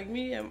me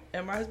and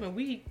my husband,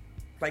 we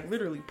like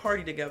literally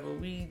party together.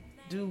 We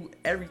do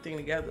everything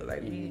together.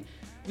 Like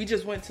we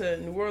just went to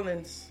New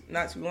Orleans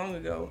not too long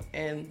ago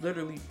and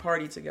literally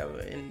partied together.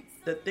 And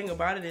the thing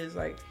about it is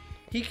like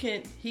he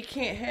can't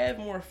have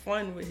more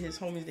fun with his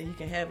homies than he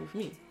can have with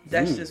me.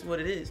 That's just what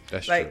it is.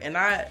 That's like, true. and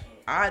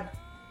I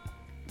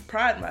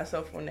pride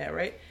myself on that,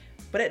 right?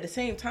 But at the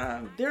same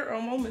time, there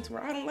are moments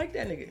where I don't like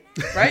that nigga,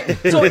 right?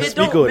 So it Speak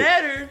don't on it.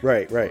 matter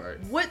Right.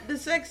 what the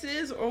sex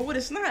is or what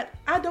it's not.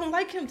 I don't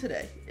like him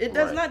today. It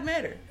does not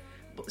matter.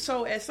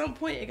 So at some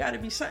point, it got to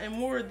be something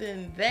more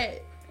than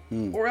that,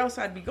 or else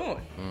I'd be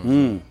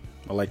going.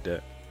 I like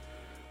that.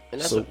 And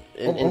that's So- go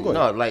ahead.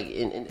 no, like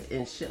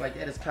and shit like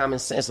that is common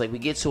sense. Like we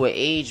get to an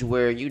age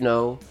where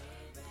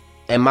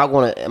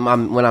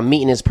when I'm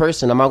meeting this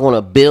person, am I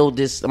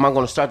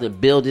gonna start to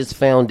build this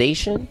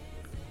foundation,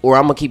 or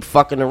I'm gonna keep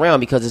fucking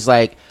around? Because it's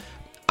like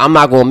I'm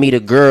not gonna meet a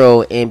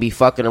girl and be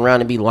fucking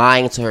around and be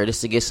lying to her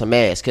just to get some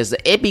ass. Because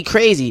it'd be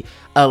crazy.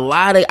 I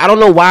don't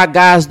know why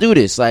guys do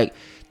this. Like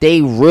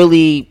they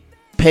really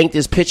paint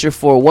this picture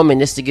for a woman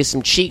just to get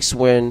some cheeks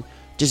when.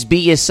 Just be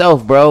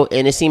yourself, bro.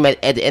 And it seemed at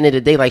the end of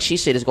the day, like she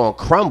said, it's going to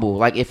crumble.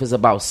 Like if it's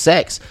about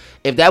sex.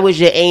 If that was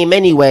your aim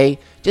anyway,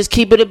 just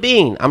keep it a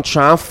bean. I'm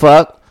trying to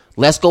fuck.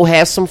 Let's go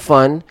have some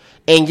fun.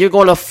 And you're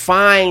going to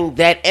find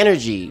that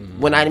energy.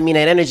 When I mean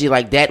that energy,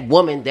 like that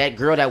woman, that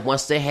girl that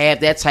wants to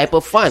have that type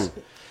of fun.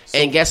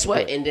 And guess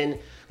what? And then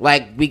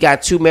like we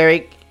got two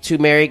married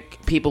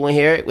people in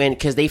here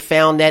because they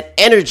found that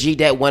energy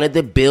that wanted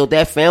to build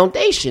that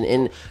foundation.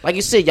 And like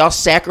you said, y'all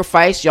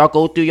sacrifice, y'all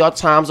go through your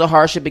times of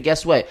hardship, but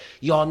guess what?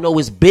 Y'all know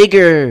it's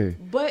bigger.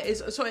 But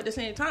it's so at the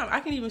same time, I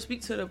can even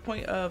speak to the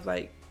point of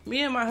like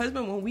me and my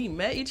husband when we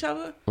met each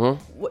other,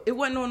 it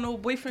wasn't on no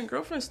boyfriend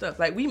girlfriend stuff.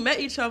 Like we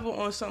met each other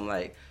on some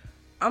like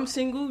I'm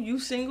single, you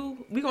single,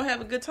 we gonna have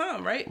a good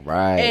time, right?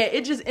 Right. And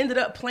it just ended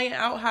up playing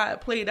out how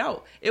it played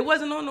out. It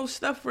wasn't on no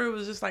stuff where it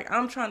was just like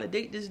I'm trying to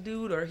date this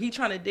dude or he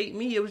trying to date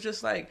me. It was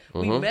just like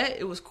we met,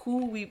 it was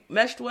cool, we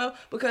meshed well.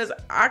 Because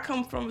I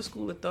come from a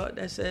school of thought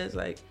that says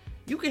like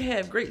you can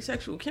have great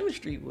sexual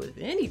chemistry with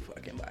any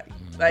fucking body.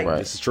 Like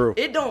This is true.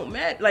 It don't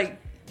matter.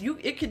 Like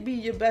it could be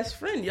your best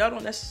friend. Y'all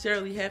don't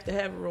necessarily have to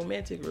have a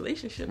romantic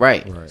relationship.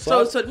 Right.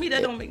 So to me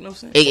that don't make no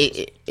sense.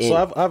 So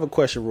I have a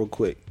question real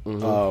quick.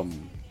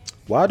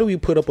 Why do we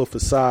put up a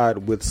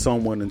facade with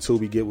someone until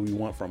we get what we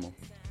want from them?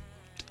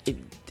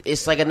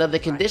 It's like another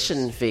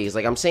conditioning phase.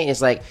 Like I'm saying,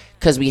 it's like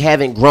because we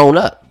haven't grown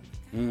up.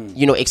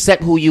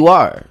 Accept who you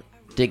are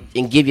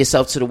and give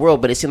yourself to the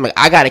world. But it seems like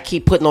I got to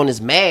keep putting on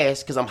this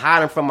mask because I'm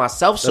hiding from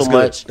myself so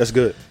much. That's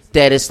good.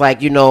 That it's like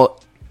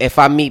if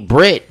I meet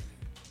Brit,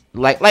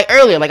 like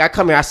earlier, like I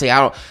come here, I say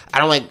I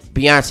don't like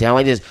Beyonce, I don't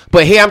like this.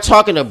 But here I'm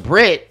talking to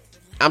Brit.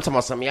 I'm talking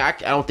about something. I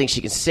don't think she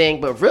can sing,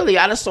 but really,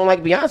 I just don't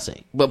like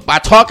Beyonce. But by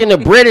talking to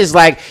Brit, is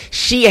like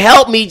she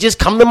helped me just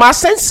come to my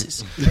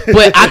senses.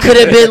 But I could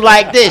have been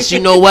like this. You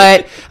know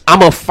what? I'm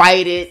gonna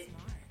fight it.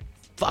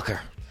 Fuck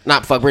her.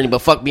 Not fuck Britney, but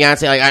fuck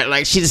Beyonce.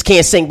 Like she just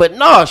can't sing. But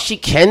no, she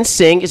can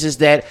sing. It's just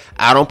that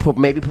I don't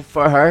maybe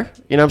prefer her.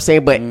 You know what I'm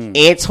saying? But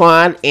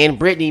Antoine and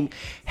Britney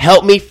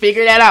helped me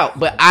figure that out.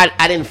 But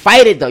I didn't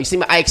fight it though. You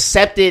see, I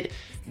accepted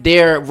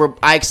their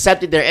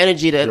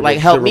energy to like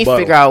help me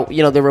figure out the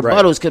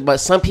rebuttals. Right. But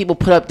some people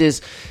put up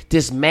this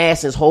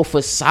mask, this whole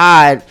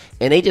facade,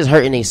 and they just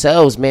hurting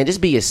themselves. Man,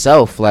 just be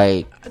yourself.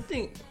 Like I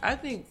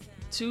think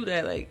too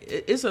that like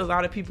it's a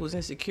lot of people's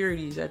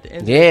insecurities at the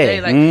end of the day.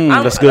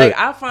 Like that's good. Like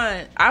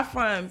I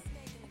find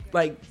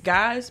like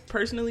guys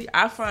personally,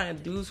 I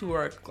find dudes who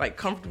are like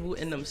comfortable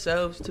in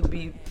themselves to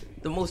be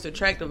the most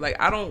attractive. Like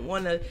I don't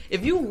want to.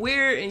 If you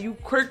weird and you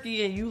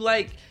quirky and you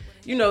like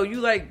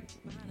you like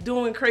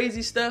doing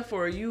crazy stuff,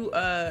 or you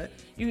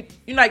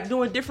like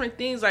doing different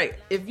things. Like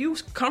if you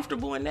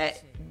comfortable in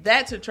that,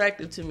 that's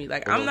attractive to me.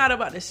 Like I'm not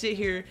about to sit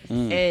here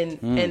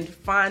and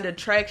find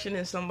attraction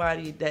in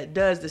somebody that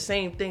does the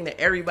same thing that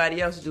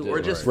everybody else do, or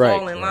just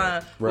fall in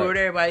line with what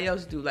everybody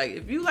else do. Like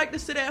if you like to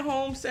sit at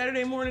home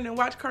Saturday morning and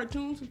watch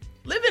cartoons,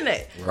 live in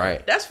that.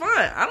 Right. That's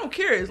fine. I don't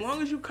care as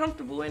long as you're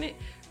comfortable in it.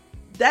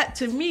 That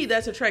to me,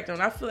 that's attractive.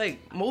 And I feel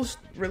like most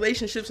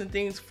relationships and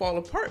things fall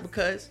apart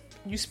because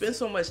you spend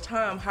so much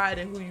time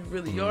hiding who you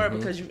really are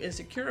because you're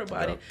insecure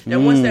about it. That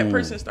once that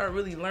person start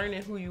really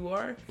learning who you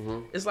are,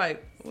 it's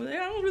like, well, I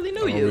don't really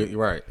know you.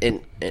 Right.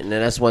 And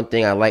that's one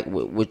thing I like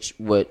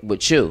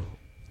with you,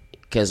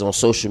 because on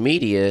social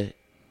media,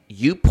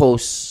 you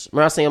post.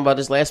 Remember I was saying about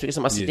this last week or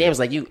something? I said, damn, it's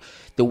like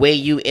the way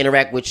you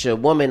interact with your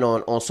woman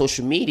on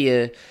social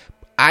media.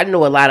 I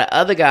know a lot of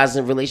other guys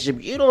in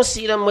relationships. You don't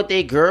see them with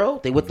their girl.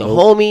 They with the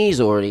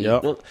homies or they.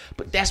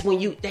 But that's when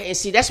and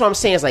see. That's what I'm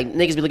saying. It's like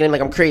niggas be looking at me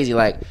like I'm crazy.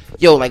 Like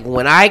yo, like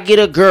when I get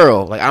a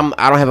girl, like I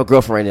don't have a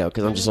girlfriend right now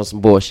because I'm just on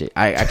some bullshit.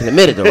 I can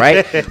admit it though,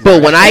 right?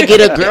 But when I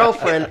get a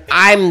girlfriend,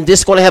 I'm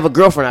just gonna have a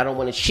girlfriend. I don't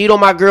want to cheat on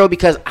my girl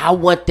because I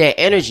want that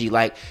energy.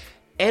 Like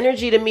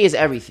energy to me is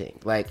everything.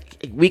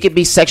 Like we could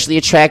be sexually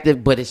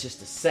attractive, but it's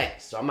just the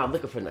sex. So I'm not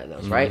looking for nothing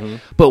else, right?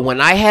 But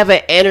when I have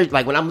an energy,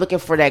 like when I'm looking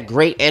for that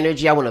great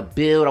energy, I want to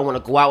build. I want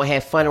to go out and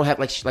have fun. I don't have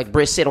like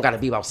Britt said, don't got to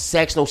be about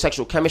sex, no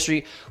sexual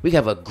chemistry. We can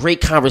have a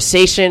great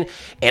conversation,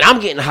 and I'm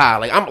getting high.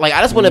 Like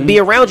I just want to be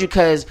around you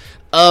because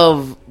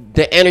of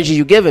the energy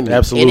you're giving me.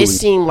 Absolutely. And it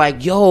seemed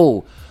like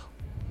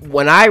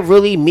when I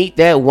really meet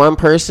that one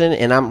person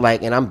and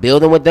I'm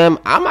building with them,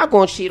 I'm not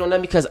going to cheat on them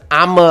because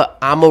I'm a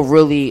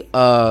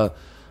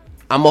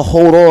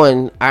hold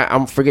on.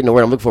 I'm forgetting the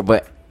word I'm looking for,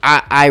 but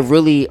I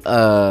really,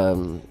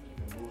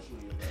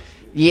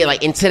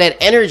 like into that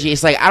energy.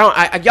 It's like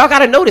y'all got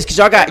to know this because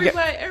y'all got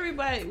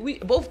everybody.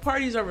 Both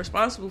parties are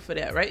responsible for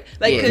that, right?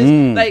 Like, cause,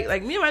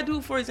 like me and my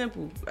dude, for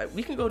example, like,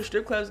 we can go to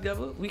strip clubs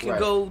together. We can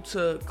go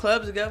to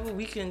clubs together.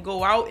 We can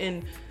go out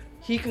and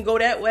he can go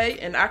that way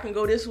and I can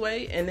go this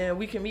way, and then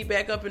we can meet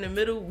back up in the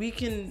middle. We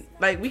can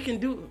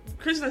do.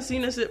 Chris has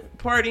seen us at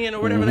partying or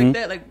whatever like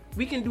that. Like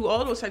we can do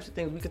all those types of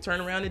things. We could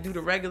turn around and do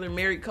the regular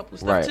married couple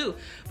stuff too.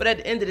 But at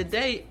the end of the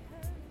day,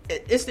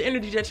 it's the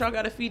energy that y'all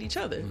got to feed each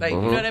other. Like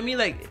you know what I mean?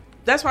 Like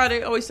that's why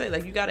they always say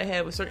like you got to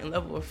have a certain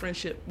level of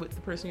friendship with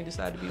the person you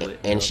decide to be with.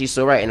 And she's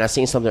so right. And I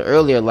seen something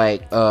earlier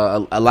like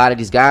a lot of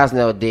these guys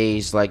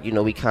nowadays, like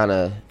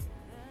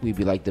we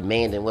be like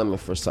demanding women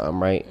for something,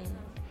 right?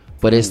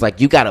 But it's like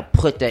you gotta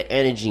put that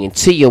energy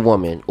into your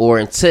woman or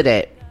into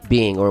that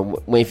being.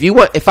 Or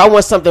if I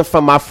want something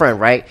from my friend,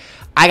 right?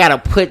 I gotta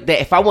put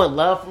that. If I want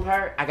love from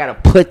her, I gotta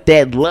put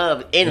that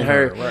love in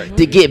her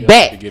to get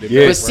back.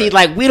 But see,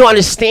 like we don't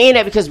understand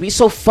that because we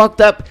so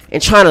fucked up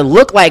and trying to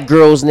look like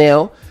girls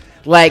now.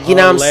 Like you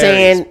know what I'm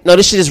saying? No,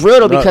 this shit is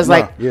real though because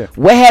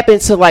what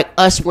happened to like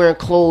us wearing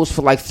clothes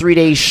for like 3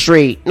 days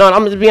straight? No,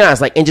 I'm gonna be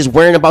honest. Like and just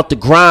worrying about the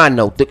grind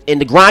though. And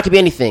the grind could be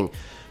anything.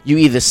 You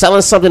either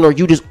selling something or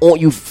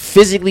you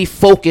physically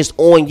focused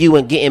on you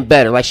and getting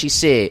better. Like she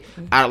said,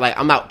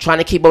 I'm not trying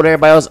to keep up with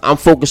everybody else. I'm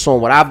focused on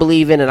what I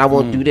believe in and I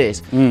want to do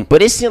this.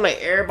 But it seemed like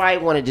everybody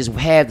want to just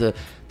have the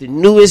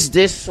newest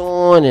this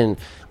on and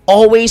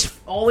always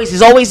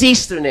it's always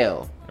Easter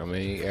now. I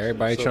mean,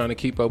 everybody trying to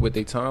keep up with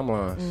their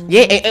timelines.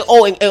 Yeah,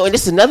 and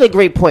this is another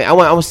great point. I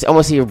want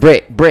to see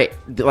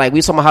Britt. Like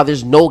we talking about how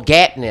there's no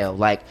gap now.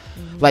 Like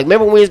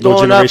remember when we was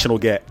growing up? No generational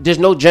gap. There's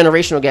no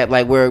generational gap.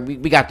 Like where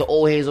we got the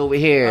old heads over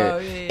here,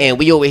 and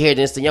we over here,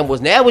 then it's the young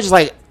boys. Now we're just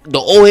like the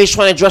old heads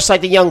trying to dress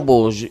like the young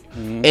boys,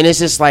 and it's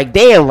just like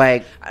damn.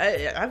 Like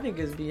I think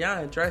it's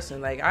beyond dressing.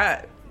 Like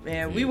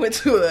we went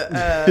to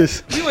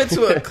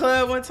a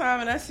club one time,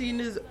 and I seen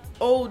this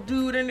old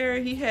dude in there.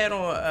 He had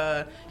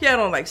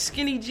on like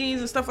skinny jeans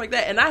and stuff like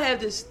that. And I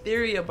have this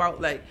theory about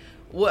like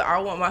what I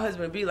want my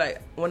husband to be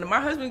like. When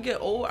my husband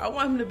get old, I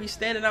want him to be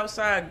standing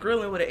outside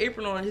grilling with an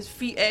apron on, his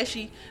feet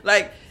ashy.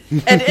 Like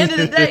at the end of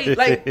the day,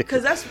 like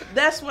because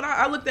that's what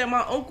I looked at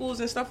my uncles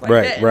and stuff like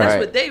that, and that's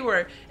what they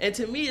were. And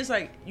to me, it's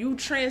like you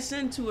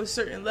transcend to a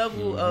certain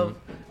level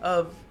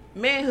of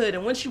manhood,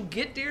 and once you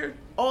get there,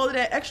 all of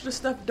that extra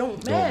stuff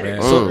don't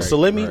matter. So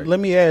let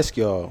me ask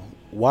y'all.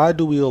 Why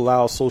do we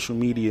allow social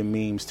media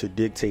memes to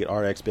dictate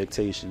our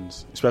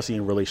expectations, especially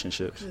in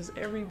relationships? Because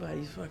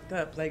everybody's fucked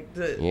up. Like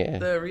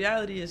the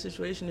reality of the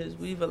situation is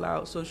we've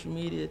allowed social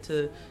media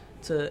to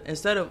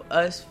instead of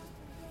us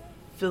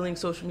filling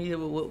social media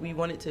with what we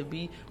want it to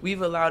be,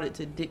 we've allowed it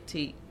to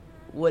dictate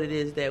what it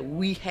is that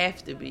we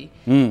have to be.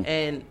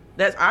 And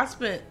I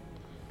spent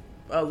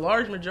a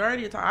large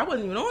majority of time, I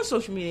wasn't even on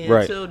social media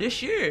until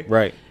this year.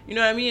 Right. You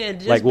know what I mean? And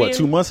just like what,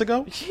 2 months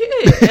ago?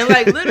 Yeah. And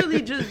like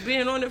literally just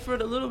being on it for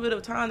the little bit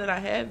of time that I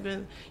have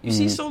been, you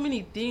see so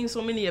many things,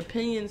 so many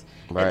opinions,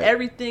 and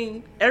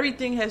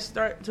everything has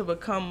started to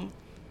become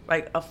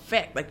like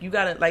affect. Like you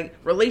gotta like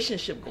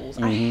relationship goals.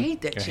 I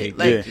hate that shit.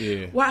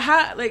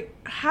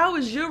 How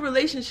is your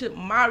relationship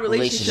my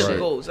relationship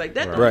goals? Like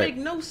that don't make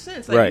no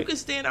sense. Like you can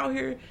stand out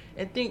here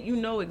and think you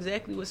know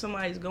exactly what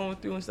somebody's going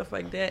through and stuff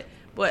like that.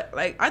 But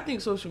like I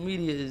think social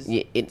media is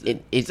it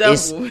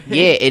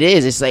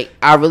is. It's like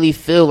I really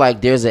feel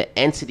like there's an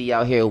entity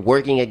out here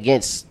working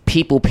against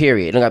people.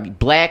 Period. It don't gotta be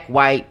black,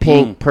 white,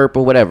 pink,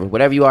 purple,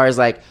 whatever you are. Is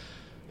like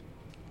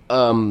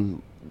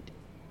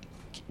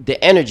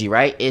the energy,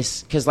 right?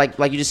 It's because like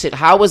you just said,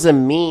 how is a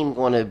meme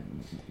going to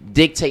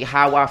dictate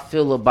how I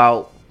feel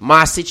about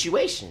my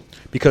situation?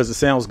 Because it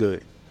sounds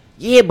good.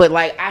 Yeah, but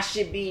like I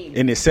should be,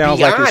 and it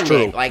sounds like it's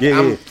true. Like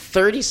I'm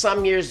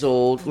 30-some years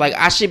old. Like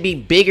I should be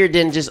bigger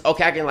than just I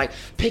can like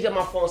pick up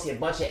my phone, see a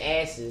bunch of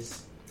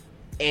asses,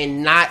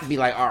 and not be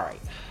like, all right.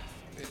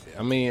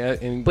 I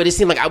mean, but it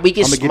seems like we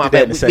get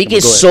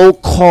so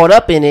caught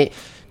up in it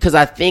because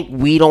I think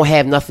we don't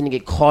have nothing to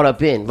get caught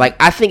up in. Like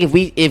I think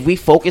if we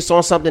focus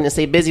on something and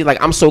stay busy,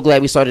 like I'm so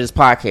glad we started this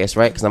podcast,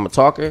 right? Because I'm a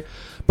talker.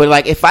 But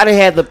like if I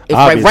didn't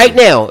have right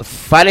now,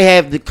 if I didn't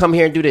have to come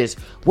here and do this,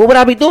 what would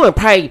I be doing?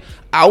 Probably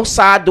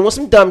outside doing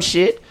some dumb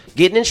shit,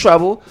 getting in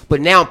trouble. But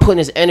now I'm putting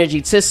this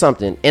energy to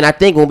something. And I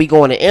think when we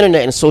go on the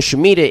internet and social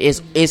media,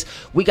 is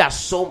we got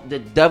so the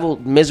devil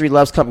misery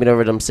loves company.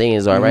 Whatever them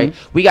sayings are, right?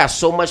 We got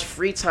so much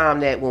free time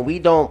that when we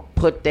don't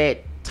put that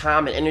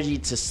time and energy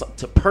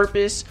to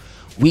purpose,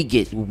 we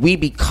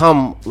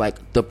become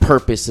like the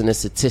purpose and the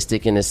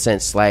statistic in a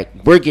sense.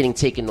 Like we're getting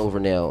taken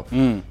over now.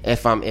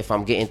 If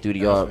I'm getting through the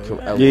yard,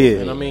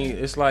 and I mean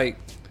it's like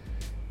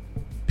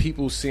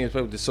people seeing,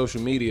 especially with the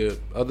social media,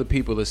 other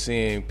people are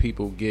seeing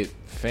people get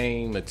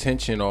fame,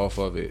 attention off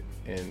of it,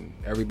 and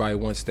everybody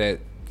wants that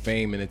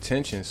fame and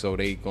attention, so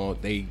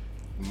they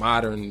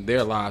modern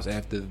their lives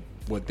after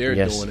what they're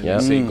doing and they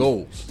say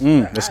goals.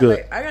 That's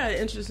good. I got an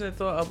interesting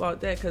thought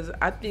about that because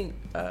I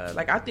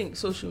think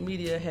social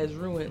media has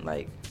ruined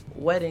like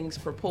weddings,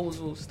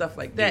 proposals, stuff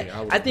like that.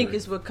 Yeah, I think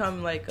it's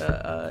become like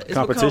it's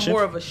competition? become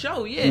more of a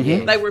show.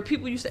 Like where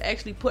people used to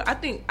actually put.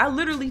 I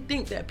literally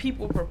think that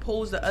people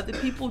propose to other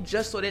people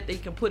just so that they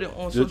can put it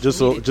on social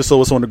media. Just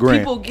so it's on the gram.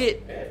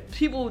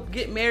 People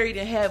get married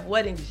and have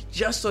weddings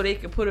just so they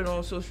can put it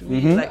on social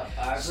media.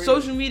 Like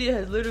social media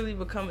has literally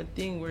become a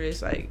thing where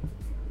it's like.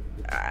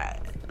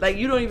 Like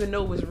you don't even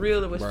know what's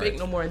real or what's fake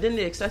no more, and then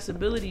the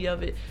accessibility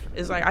of it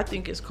is like I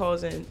think it's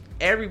causing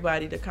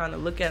everybody to kind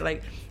of look at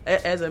like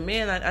as a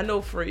man. I know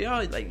for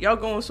y'all, like y'all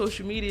go on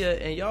social media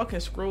and y'all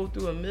can scroll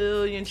through a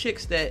million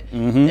chicks that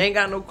ain't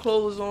got no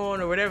clothes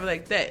on or whatever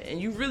like that,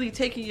 and you really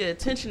taking your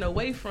attention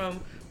away from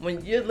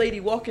when your lady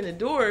walk in the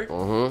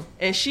door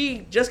and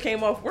she just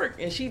came off work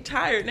and she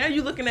tired. Now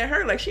you looking at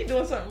her like she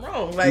doing something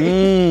wrong.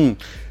 Like,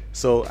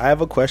 so I have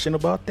a question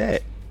about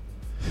that,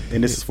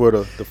 and this is for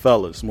the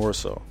fellas more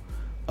so.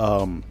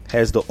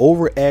 Has the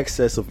over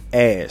access of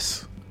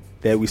ass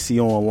that we see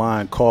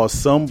online caused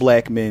some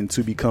black men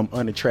to become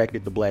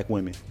unattracted to black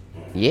women?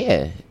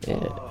 Yeah.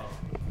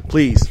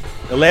 Please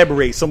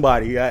elaborate.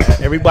 Somebody.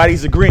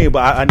 Everybody's agreeing,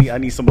 but I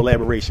need some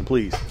elaboration,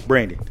 please.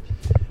 Brandon.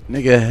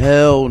 Nigga,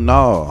 hell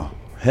no.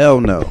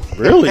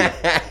 Really?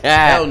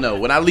 Hell no.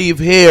 When I leave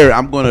here,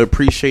 I'm going to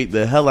appreciate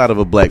the hell out of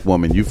a black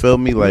woman. You feel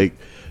me? Like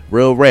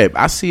real rap.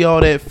 I see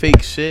all that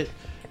fake shit.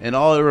 And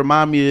all it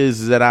remind me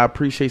is that I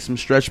appreciate some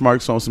stretch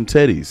marks on some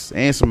titties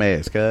and some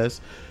ass,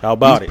 cuz. How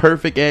about these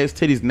perfect ass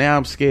titties? Now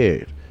I'm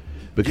scared.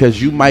 Because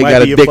you might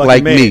got a dick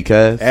like man. Me,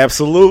 cuz.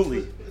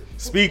 Absolutely.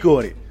 Speak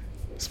on it.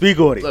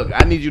 Look,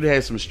 I need you to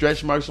have some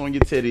stretch marks on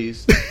your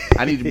titties.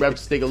 I need your breath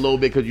to stink a little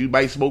bit because you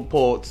might smoke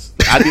ports.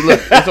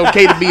 Look, it's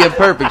okay to be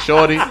imperfect,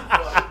 shorty.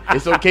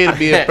 It's okay to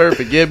be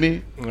imperfect, get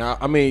me?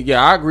 I mean,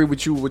 I agree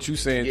with you what you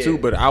saying too,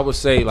 but I would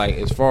say like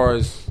as far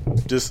as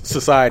just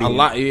society, a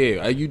lot,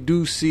 you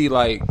do see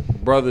like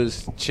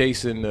brothers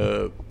chasing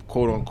the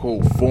quote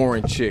unquote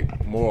foreign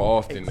chick more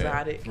often.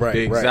 Exotic,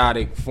 the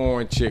exotic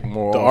foreign chick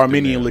more. The often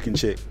Armenian looking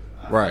chick,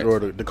 right, or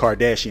the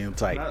Kardashian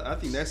type. I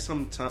think that's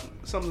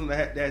something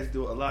that has to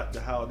do a lot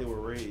to how they were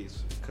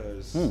raised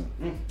because.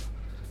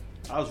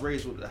 I was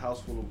raised with a house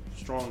full of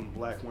strong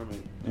black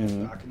women.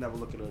 And I could never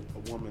look at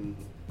a woman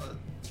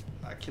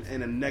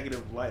in a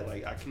negative light.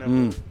 Like I can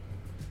never.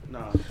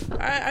 Nah.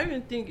 I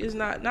even think it's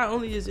not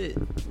only is it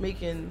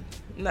making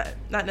not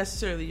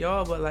necessarily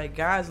y'all, but like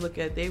guys look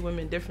at they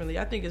women differently.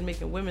 I think it's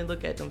making women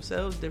look at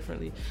themselves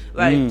differently.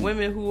 Like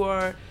women who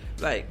are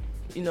like.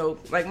 You know,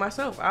 like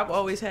myself, I've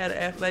always had an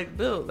athletic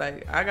build.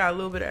 Like I got a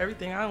little bit of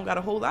everything. I don't got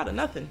a whole lot of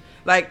nothing.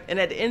 Like, and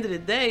at the end of the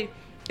day,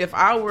 if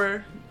I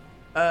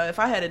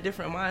had a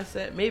different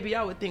mindset, maybe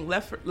I would think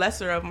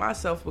lesser of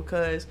myself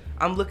because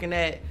I'm looking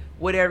at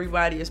what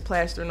everybody is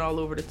plastering all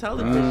over the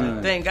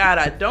television. Thank God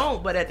I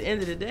don't, but at the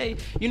end of the day,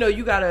 you know,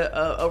 you got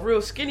a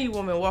real skinny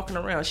woman walking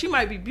around. She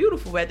might be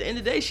beautiful, but at the end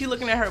of the day, she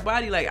looking at her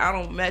body like I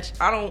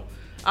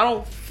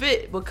don't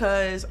fit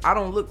because I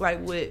don't look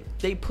like what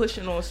they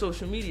pushing on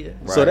social media.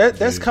 Right. So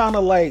that's kind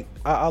of like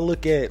I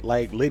look at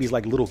like ladies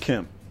like Lil'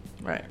 Kim,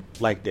 right?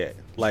 Like that.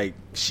 Like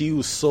she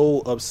was so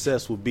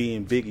obsessed with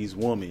being Biggie's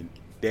woman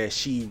that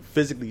she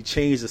physically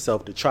changed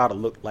herself to try to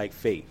look like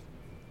Faith.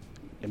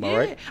 Am I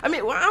right? I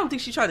mean, well, I don't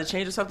think she tried to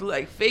change herself to look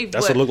like Faith.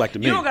 That's what it looked like to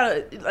me. You don't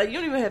gotta, like, you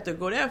don't even have to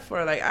go that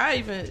far. Like,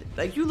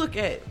 you look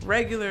at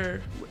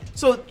regular.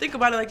 So think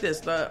about it like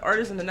this: the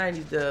artists in the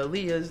 '90s, the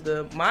Leahs,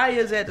 the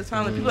Mayas at the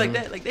time, like people like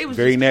that, like they was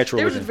very natural.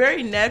 They were just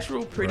very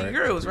natural, pretty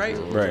girls, right?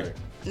 Right.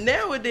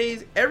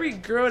 Nowadays, every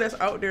girl that's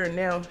out there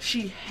now,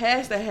 she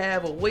has to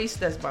have a waist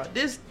that's about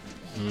this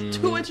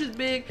 2 inches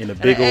big and a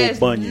big old ass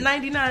bunion,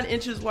 99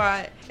 inches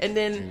wide, and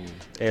then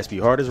ass be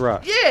hard as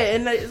rock. Yeah,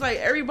 and it's like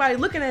everybody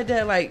looking at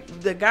that, like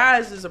the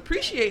guys is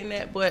appreciating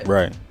that, but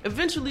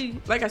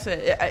eventually, like I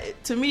said,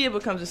 to me it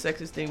becomes a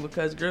sexist thing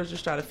because girls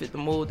just try to fit the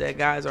mold that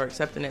guys are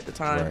accepting at the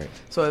time. Right.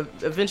 So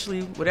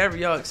eventually, whatever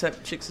y'all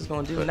accept, chicks is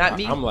gonna do. Not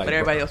me, but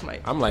everybody else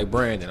might. I'm like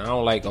Brandon. I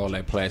don't like all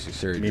that plastic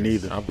surgery. Me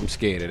neither. I'm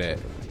scared of that.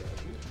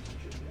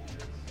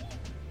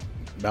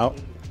 Now,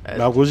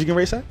 what was you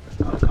gonna say?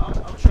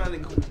 I'm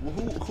trying to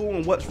who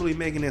and what's really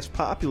making this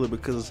popular,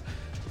 because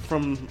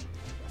from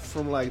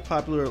like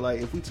popular,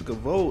 like if we took a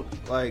vote,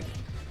 like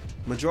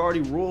majority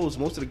rules,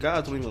 most of the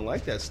guys don't even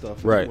like that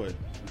stuff. Right. Anyway.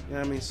 You know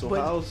what I mean? So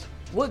but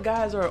what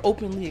guys are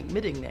openly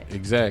admitting that?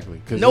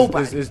 Exactly. Because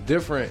nobody. It's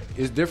different.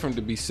 It's different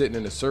to be sitting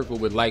in a circle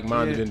with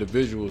like-minded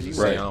individuals and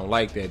say I don't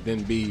like that,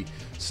 than be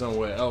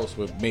somewhere else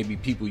with maybe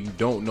people you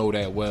don't know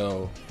that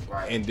well.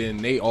 Right. And then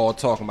they all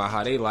talking about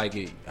how they like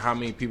it. How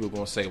many people are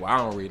gonna say, "Well, I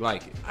don't really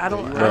like it." I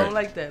don't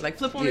like that. Like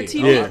flip on the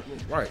TV. Yeah.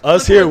 Right.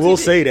 Us here will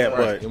say that,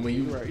 but and when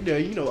you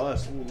you know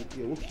us,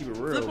 we'll keep it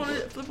real.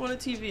 Flip on the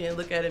TV and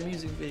look at a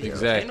music video.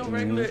 Exactly.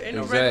 Ain't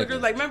no regular.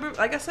 Like remember,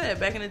 like I said,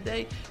 back in the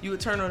day, you would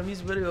turn on a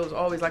music video. It was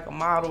always like a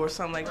model or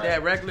something like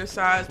that, regular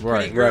size,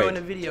 pretty girl in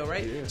the video,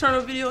 right? Yeah. Turn on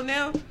a video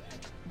now.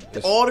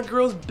 All the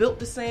girls built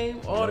the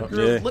same. All the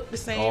girls look the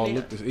same. All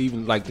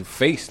even like the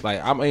face.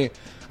 Like I mean,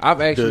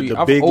 I've actually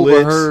I've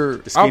overheard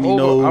lips, I've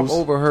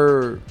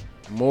overheard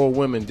more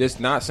women. Just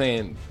not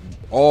saying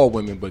all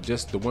women, but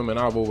just the women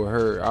I've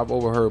overheard. I've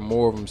overheard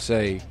more of them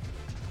say,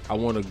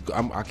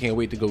 I can't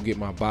wait to go get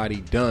my body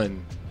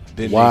done."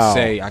 Then they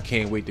say, "I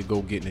can't wait to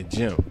go get in the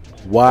gym."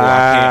 Wow!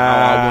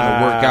 I want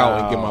to work out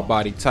and get my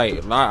body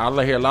tight.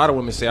 I hear a lot of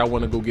women say, "I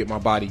want to go get my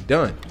body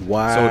done."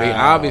 Wow! So they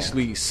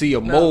obviously see a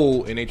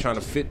mold and they trying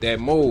to fit that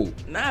mold.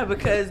 Nah,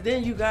 because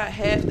then you got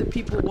half the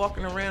people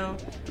walking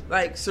around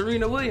like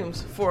Serena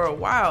Williams for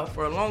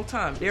a long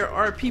time. There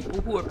are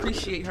people who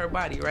appreciate her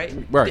body,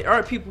 right? There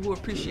are people who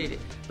appreciate it,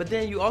 but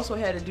then you also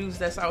had the dudes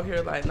that's out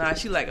here like, "Nah,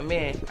 she like a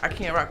man. I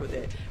can't rock with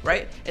that,"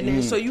 right? And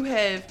then so you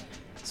have.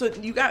 So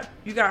you got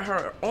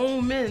her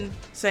own men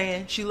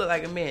saying she look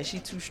like a man, she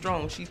too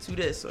strong, she too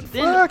this. So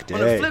then on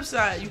the flip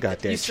side, you got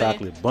that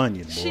chocolate saying,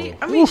 bunion, boy.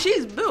 I mean,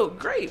 she's built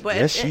great, but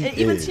yes, and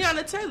even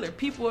Tiana Taylor,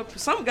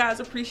 some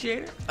guys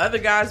appreciate her, other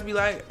guys be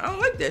like, I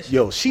don't like that shit.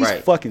 Yo, she's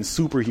fucking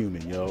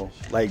superhuman, yo.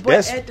 Like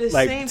but that's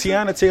like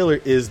Tiana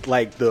Taylor is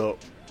like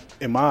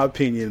in my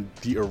opinion,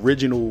 the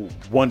original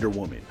Wonder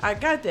Woman. I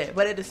got that,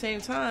 but at the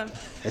same time,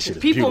 that shit is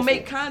people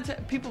beautiful.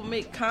 People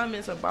make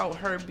comments about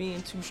her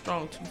being too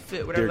strong, too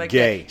fit, whatever. They're like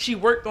gay. That. She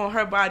worked on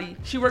her body.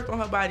 She worked on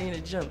her body in the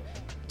gym.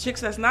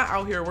 Chicks that's not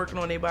out here working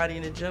on their body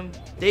in the gym,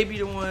 they be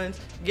the ones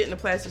getting the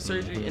plastic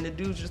surgery, and the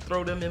dudes just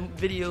throw them in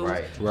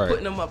videos,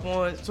 putting them up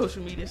on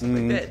social media, stuff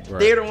like that. Right.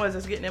 They're the ones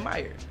that's getting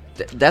admired.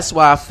 That's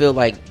why I feel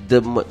like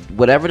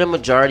whatever the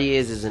majority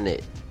isn't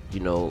it. You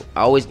know,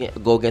 I always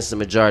go against the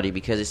majority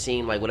because it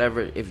seems like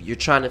if you're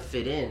trying to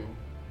fit in,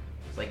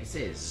 it's like it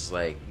says, it's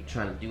like you're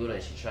trying to do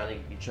it,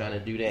 you're trying to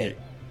do that. Yeah.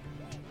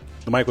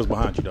 The mic was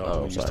behind you, dog.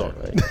 Oh, I'm sorry,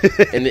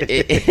 right. And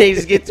it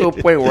just get to a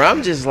point where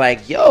I'm just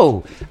like,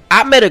 yo,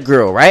 I met a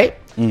girl, right?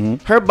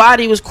 Mm-hmm. Her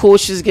body was cool.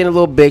 She's getting a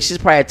little big. She's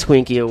probably a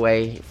Twinkie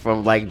away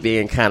from like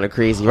being kind of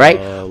crazy, right?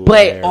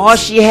 But all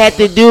she had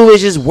to do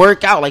was just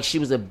work out. Like she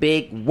was a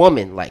big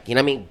woman, like, you know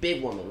what I mean?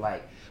 Big woman,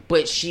 like.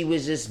 But she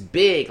was just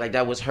big. Like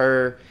that was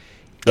her.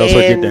 That was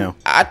her get down.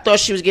 I thought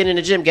she was getting in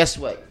the gym. Guess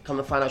what? Come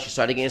to find out she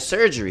started getting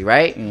surgery,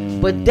 right?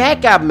 But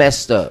that got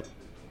messed up.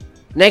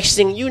 Next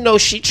thing you know,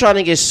 she trying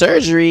to get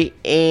surgery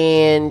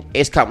and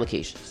it's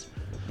complications.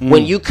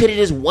 When you could have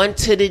just went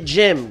to the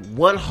gym,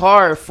 went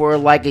hard for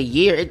like a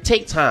year, it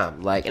take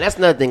time. Like, and that's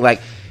another thing.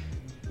 Like,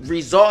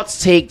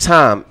 results take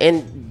time,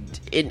 and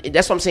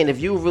that's what I'm saying. If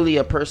you're really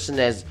a person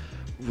that's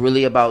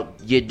really about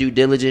your due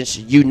diligence,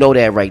 you know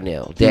that right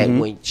now. That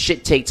when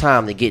shit take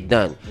time to get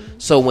done.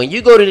 So when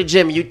you go to the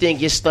gym and you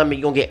think your stomach,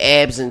 you're gonna get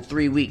abs in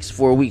 3 weeks,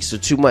 4 weeks, or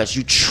too much,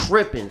 you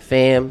tripping,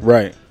 fam.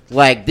 Right.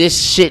 Like,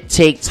 this shit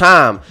take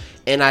time.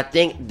 And I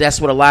think that's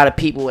what a lot of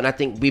people, and I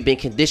think we've been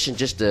conditioned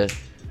just to,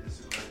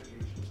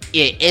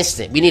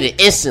 instant. We need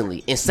it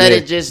instantly instead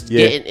of just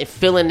getting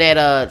feeling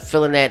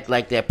that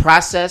like that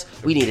process.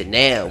 We need it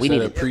now. We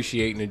need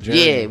appreciating the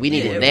journey. Yeah, we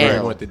need it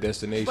now. We want the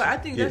destination. But I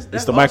think that's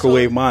it's the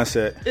microwave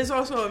mindset. It's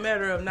also a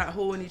matter of not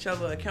holding each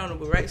other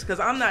accountable, right? Because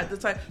I'm not the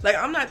type, like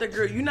I'm not the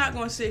girl. You're not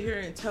gonna sit here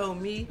and tell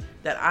me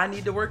that I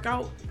need to work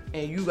out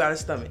and you got a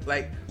stomach.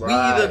 Like we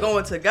either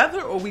going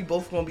together or we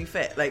both gonna be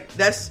fat. Like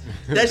that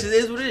just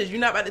is what it is. You're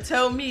not about to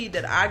tell me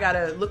that I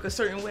gotta look a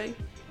certain way.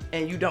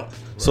 And you don't.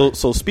 So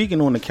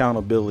speaking on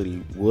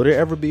accountability, will there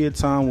ever be a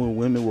time when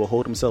women will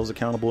hold themselves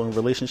accountable in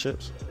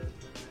relationships?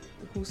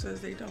 Who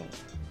says they don't?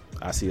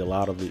 I see a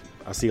lot of it.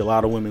 I see a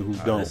lot of women who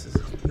don't.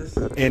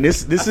 And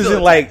this I feel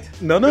isn't like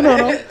attacked. no.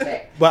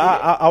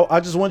 But I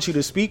just want you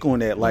to speak on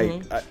that.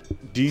 Like,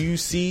 do you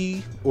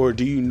see or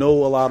do you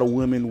know a lot of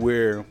women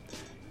where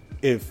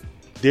if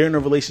they're in a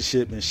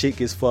relationship and shit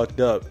gets fucked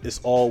up,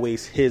 it's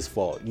always his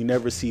fault? You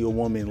never see a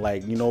woman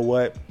like, you know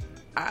what?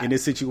 In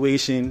this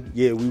situation,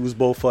 yeah, we was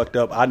both fucked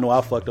up. I know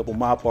I fucked up on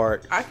my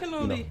part. I can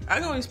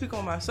only speak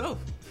on myself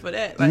for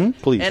that.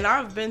 Like, please. And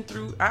I've been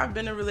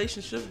in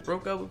relationships,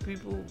 broke up with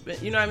people.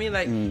 You know what I mean?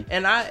 Like,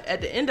 and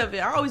at the end of it,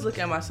 I always look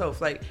at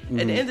myself. Like,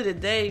 at the end of the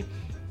day,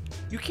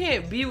 you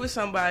can't be with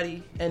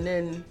somebody and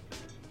then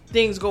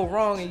things go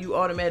wrong and you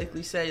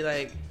automatically say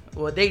like,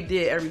 well, they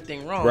did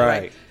everything wrong.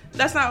 Right. Like,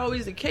 that's not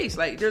always the case.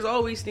 Like, there's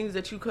always things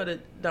that you could have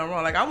done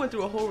wrong. Like, I went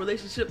through a whole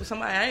relationship with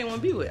somebody I didn't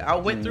want to be with. I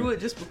went through it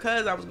just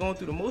because I was going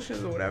through the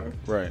motions or whatever.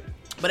 Right.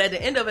 But at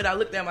the end of it, I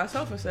looked at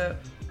myself and said,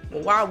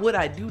 well, why would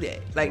I do that?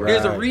 Like,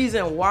 there's a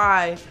reason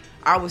why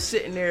I was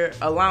sitting there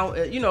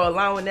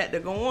allowing that to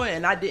go on,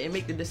 and I didn't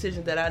make the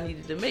decision that I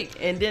needed to make.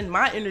 And then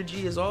my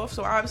energy is off,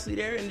 so obviously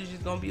their energy is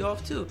going to be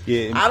off too.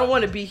 Yeah. I don't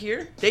want to be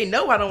here. They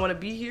know I don't want to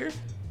be here.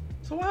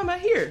 So why am I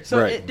here?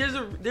 So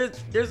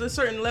there's a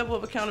certain level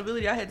of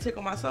accountability I had to take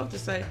on myself to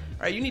say, all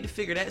right, you need to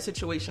figure that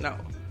situation out.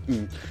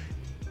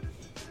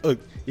 Look,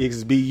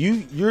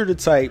 XB, you're the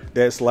type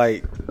that's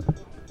like,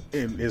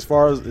 and as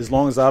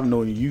long as I've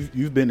known you,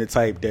 you've been the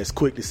type that's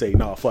quick to say,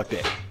 no, fuck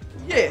that.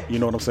 Yeah. You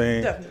know what I'm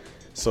saying? Definitely.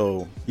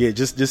 So yeah,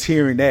 just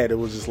hearing that, it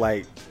was just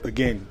like,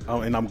 again,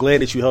 and I'm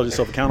glad that you held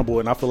yourself accountable.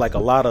 And I feel like a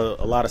lot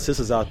of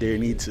sisters out there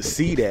need to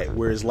see that,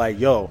 where it's like,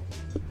 yo,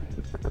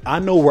 I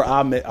know where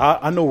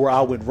I know where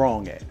I went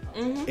wrong at.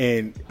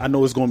 And I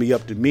know it's going to be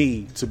up to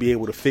me to be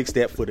able to fix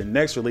that for the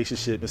next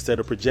relationship instead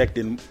of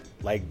projecting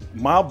like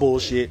my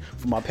bullshit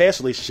from my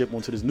past relationship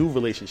onto this new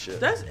relationship.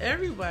 That's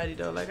everybody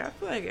though. Like, I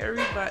feel like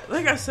everybody,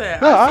 like I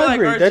said, No, I feel I like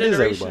agree. our That is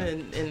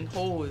generation in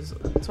whole is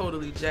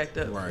totally jacked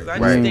up. Right. I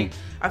just think,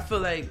 I feel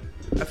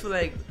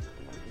like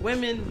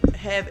women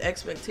have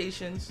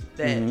expectations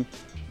that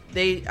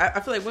I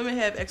feel like women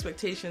have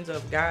expectations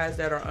of guys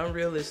that are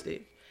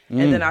unrealistic.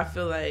 And then I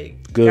feel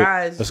like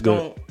guys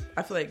don't.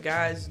 I feel like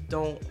guys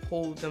don't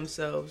hold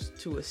themselves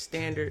to a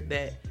standard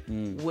that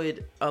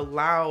would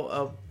allow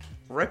a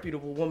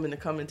reputable woman to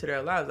come into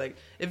their lives. Like,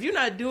 if you're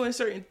not doing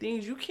certain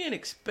things, you can't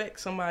expect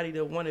somebody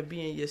to want to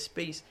be in your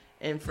space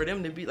and for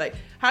them to be like,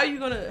 how you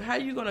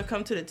gonna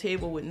come to the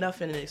table with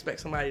nothing and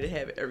expect somebody to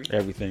have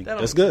everything?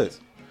 That's good.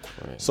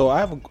 Right. So I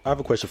have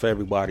a question for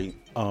everybody.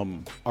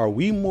 Are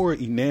we more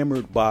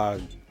enamored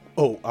by?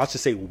 I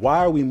should say, why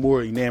are we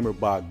more enamored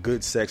by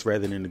good sex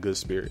rather than the good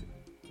spirit?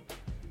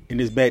 And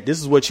this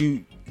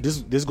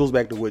goes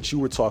back to what you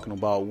were talking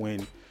about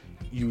when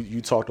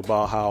you talked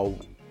about how,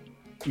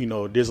 you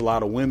know, there's a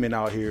lot of women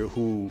out here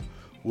who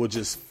will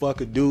just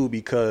fuck a dude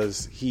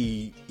because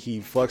he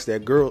fucks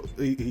that girl,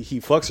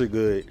 he fucks her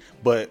good,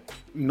 but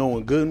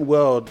knowing good and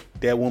well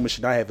that woman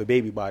should not have a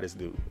baby by this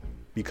dude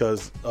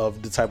because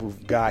of the type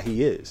of guy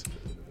he is.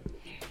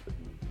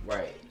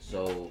 Right.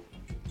 So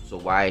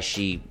why is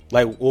she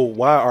like? Well,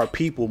 why are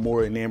people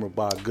more enamored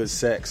by good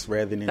sex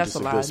rather than just a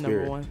good spirit?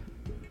 Number one.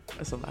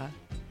 That's a lie.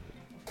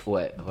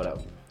 What? Hold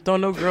up.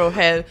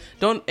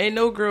 Ain't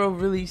no girl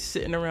really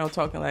sitting around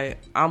talking like,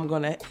 I'm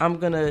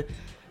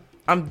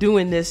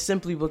doing this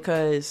simply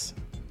because,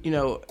 you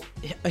know,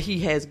 he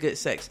has good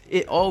sex.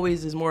 It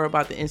always is more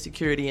about the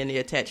insecurity and the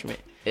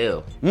attachment.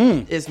 Ew.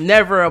 It's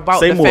never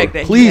about say the more. fact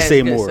that Please he has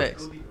say good more.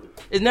 sex.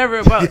 It's never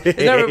about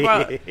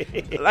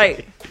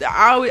like,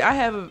 I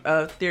have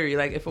a theory,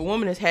 like, if a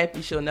woman is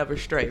happy, she'll never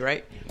stray,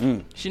 right?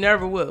 She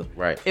never will.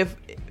 Right.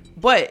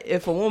 But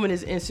if a woman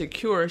is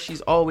insecure, she's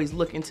always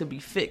looking to be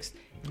fixed.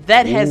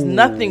 That has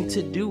nothing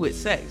to do with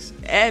sex.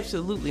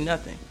 Absolutely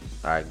nothing.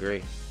 I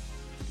agree.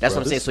 That's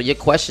what I'm saying. So your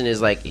question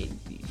is like,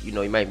 you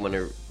know, you might want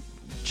to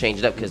change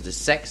it up because the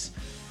sex,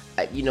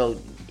 you know,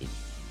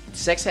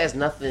 sex has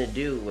nothing to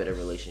do with a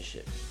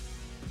relationship.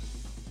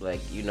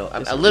 Like, you know,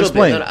 a little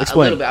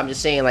bit. I'm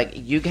just saying, like,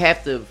 you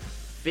have to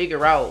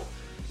figure out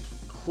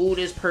who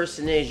this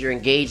person is you're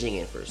engaging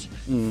in first.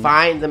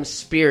 Find them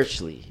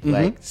spiritually.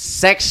 Like,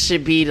 sex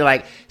should be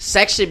like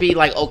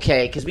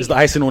okay, because it's the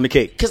icing on the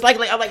cake. Because like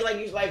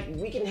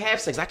we can have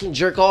sex. I can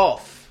jerk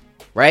off,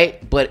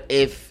 right? But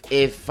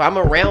if I'm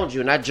around you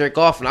and I jerk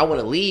off and I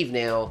want to leave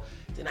now,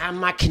 then I'm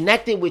not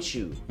connected with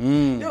you.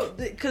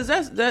 Because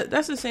that's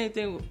the same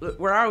thing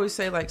where I always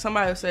say, like,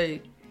 somebody will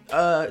say,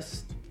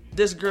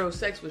 this girl's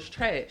sex was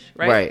trash,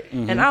 right? Right.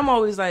 And I'm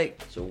always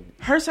like, so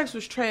her sex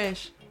was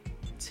trash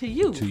to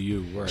you,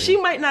 right? She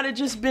might not have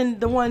just been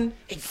the one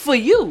for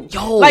you.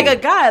 Yo. Like a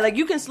guy, like,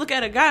 you can look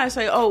at a guy and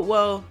say, oh,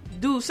 well,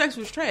 dude, sex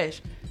was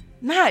trash.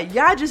 Nah,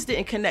 y'all just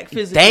didn't connect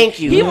physically. Thank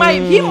you. He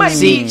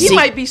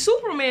might be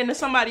Superman to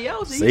somebody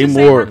else. Say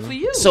more. For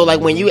you. So, like,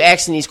 when you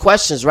asking these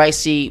questions, right?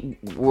 See,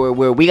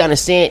 where we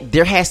understand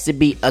there has to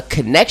be a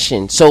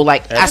connection. So,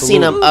 like,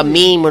 absolutely. I seen a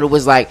meme where it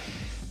was like,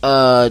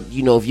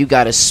 you know, if you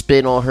got to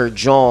spit on her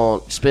jaw,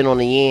 spit on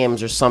the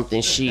yams or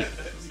something, she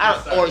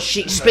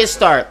spit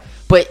start.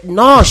 But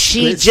no,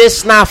 she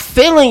just not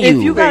feeling you. If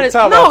you got it,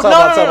 Wait,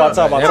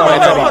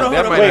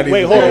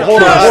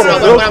 hold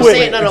on, real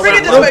quick.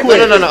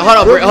 Hold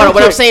on.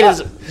 What I'm saying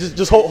is,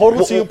 just hold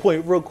on to your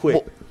point real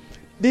quick.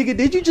 Nigga,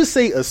 did you just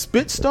say a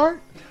spit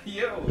start?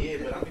 Yo, yeah,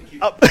 but I'm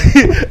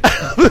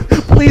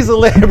Please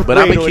elaborate. But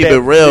I'm gonna keep it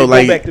real.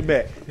 Like, back to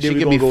back. She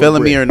can be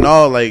feeling me or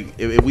no. Like,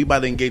 if we about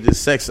to engage in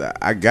sex,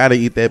 I gotta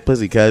eat that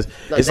pussy because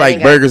it's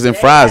like burgers and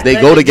fries. They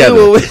go together.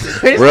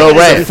 Real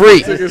rap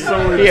freak.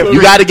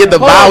 You got to get the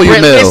volume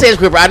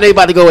in. I know you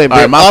about to go in.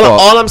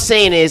 All I'm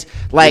saying is,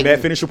 like,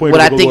 finish your point.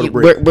 What I think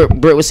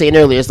Britt was saying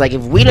earlier is like,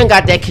 if we done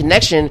got that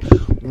connection,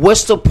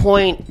 what's the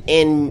point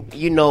in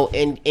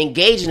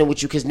engaging it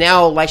with you? Because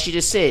now, like she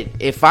just said,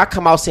 if I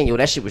come out saying, yo,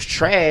 that shit was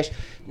trash.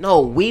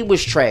 No, we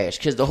was trash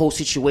because the whole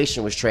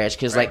situation was trash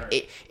because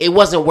it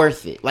wasn't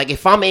worth it. Like,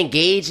 if I'm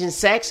engaged in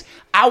sex,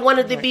 I want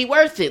it to be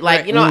worth it.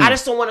 Like, I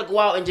just don't want to go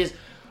out and just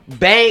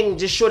bang,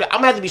 just short. I'm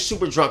gonna have to be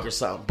super drunk or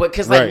something. But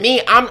because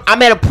me,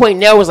 I'm at a point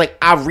now where it's like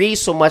I read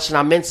so much and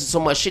I'm into so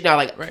much shit now.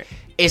 Like,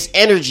 it's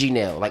energy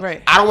now.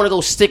 Like, I don't want to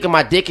go sticking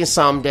my dick in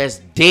something that's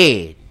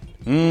dead.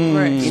 Right.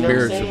 You know what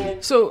I'm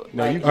saying? So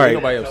no, you all right.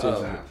 Nobody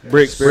upstairs.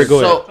 Brick, go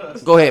ahead.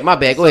 So go ahead. My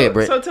bad. Go ahead,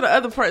 Brick. So to the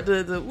other part,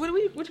 the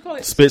what you call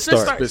it? Spit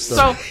start.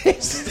 So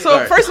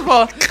first of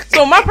all,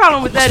 so my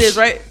problem with that is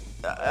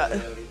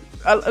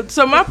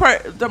so my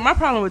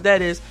problem with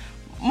that is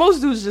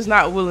most dudes just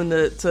not willing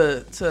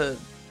to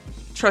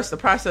trust the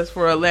process,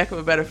 for a lack of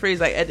a better phrase.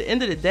 Like, at the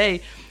end of the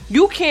day,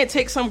 you can't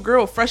take some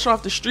girl fresh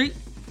off the street,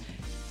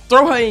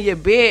 throw her in your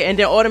bed, and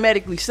then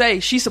automatically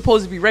say she's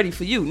supposed to be ready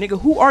for you. Nigga,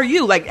 who are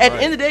you? Like, at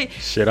the end of the day,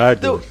 shit, I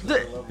do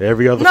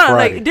every other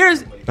Friday. Like,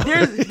 there's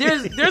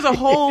a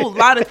whole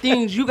lot of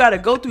things you gotta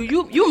go through.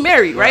 You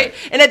married, right?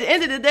 And at the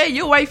end of the day,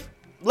 your wife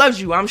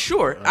loves you, I'm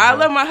sure. I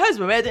love my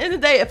husband. But at the end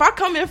of the day, if I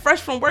come in fresh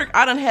from work,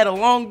 I done had a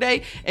long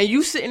day, and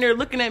you sitting there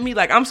looking at me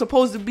like I'm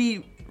supposed to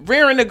be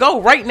raring to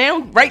go right now,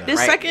 right this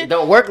second. It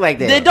don't work like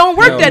that. It don't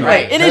work that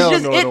way. It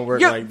don't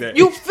work like that.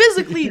 You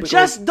physically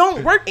just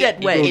don't work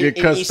that way. You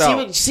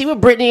see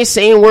what Brittany is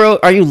saying, world?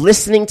 Are you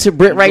listening to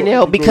Britt right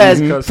now?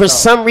 Because for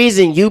some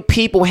reason, you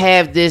people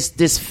have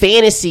this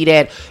fantasy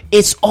that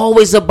it's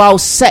always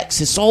about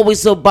sex. It's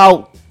always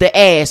about the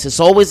ass. It's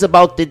always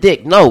about the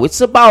dick. No,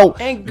 it's about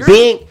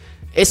being...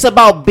 It's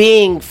about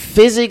being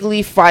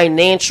physically,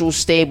 financial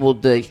stable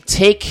to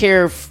take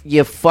care of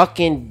your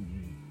fucking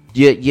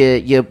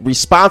your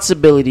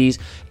responsibilities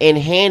and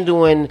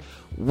handling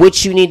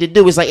what you need to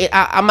do. It's like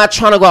I'm not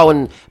trying to go out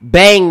and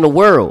bang the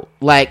world.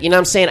 Like, you know what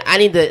I'm saying? I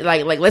need to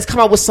like let's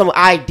come up with some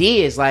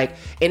ideas. Like,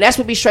 and that's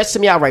what be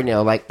stressing me out right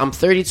now. Like, I'm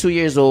 32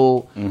 years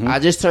old. I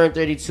just turned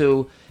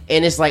 32,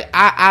 and it's like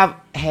I've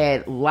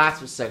had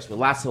lots of sex with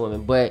lots of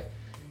women, but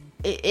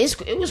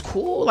it was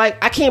cool.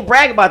 Like, I can't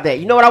brag about that.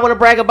 You know what I want to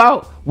brag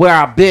about? Where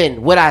I've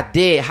been, what I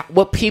did,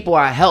 what people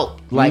I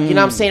helped. Like, you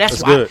know what I'm saying?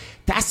 That's why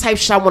that's type of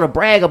shit I want to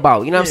brag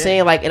about. You know what I'm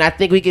saying? Like, and I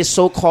think we get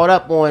so caught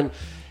up on,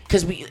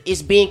 because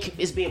it's being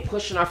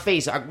pushed in our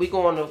face. We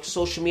go on the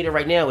social media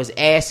right now, his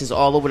ass is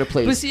all over the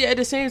place. But see, at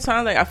the same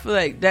time, like, I feel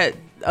like that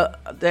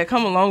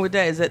come along with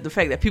that is that the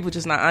fact that people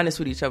just not honest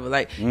with each other.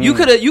 Like, you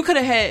could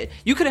have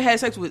had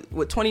sex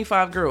with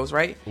 25 girls,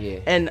 right? Yeah.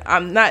 And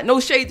I'm not,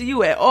 no shade to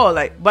you at all,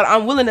 like, but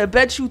I'm willing to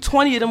bet you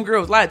 20 of them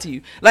girls lied to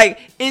you. Like,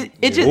 it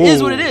just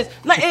is what it is.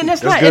 Like, and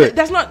that's not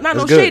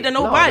no shade to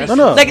nobody.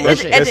 No. Like, at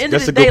the end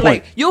of the day,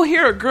 like, you'll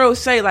hear a girl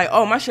say like,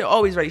 "Oh, my shit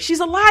always ready."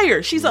 She's a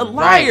liar. She's a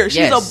liar. Right.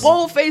 She's a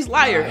bold-faced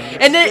liar.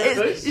 And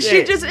then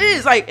she just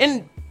is like,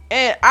 and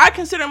I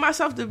consider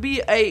myself to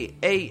be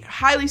a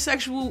highly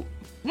sexual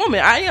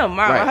woman. I am.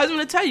 My husband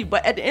will tell you.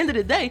 But at the end of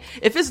the day,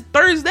 if it's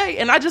Thursday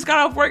and I just got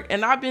off work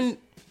and I've been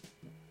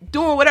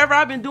doing whatever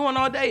I've been doing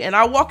all day and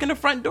I walk in the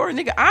front door,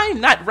 nigga, I'm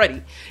not ready.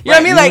 You know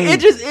what I mean? Like,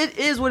 it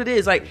is what it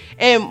is. Like,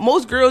 and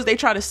most girls, they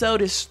try to sell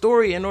this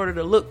story in order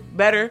to look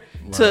better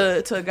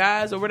to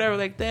guys or whatever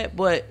like that.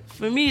 But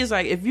for me, it's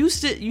like, if you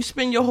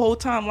spend your whole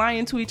time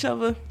lying to each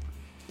other,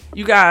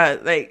 you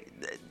got, like,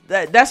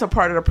 that's a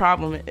part of the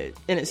problem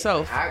in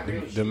itself. I agree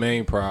with the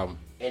main problem.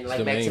 And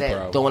like, back to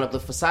that throwing up the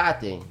facade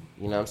thing.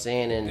 You know what I'm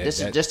saying? And this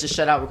is just to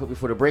shut out real quick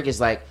before the break. Is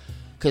like,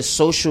 because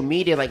social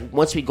media, like,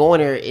 once we go in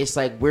there, it's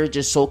like we're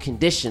just so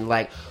conditioned.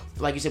 Like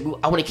you said,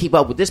 I want to keep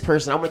up with this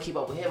person. I want to keep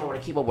up with him. I want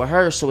to keep up with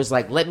her. So it's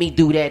like, let me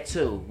do that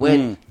too.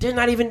 When they're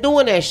not even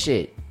doing that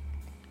shit.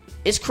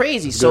 It's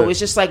crazy. So it's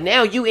just like,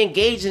 now you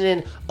engaging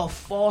in a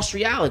false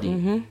reality.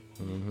 I'm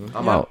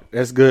out.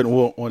 That's good.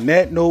 Well, on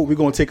that note, we're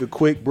going to take a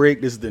quick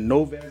break. This is the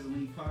No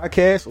Vaseline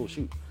podcast. Oh,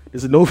 shoot.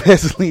 This is No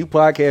Vaseline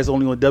podcast,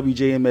 only on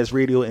WJMS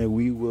Radio, and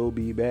we will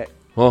be back.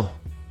 Oh.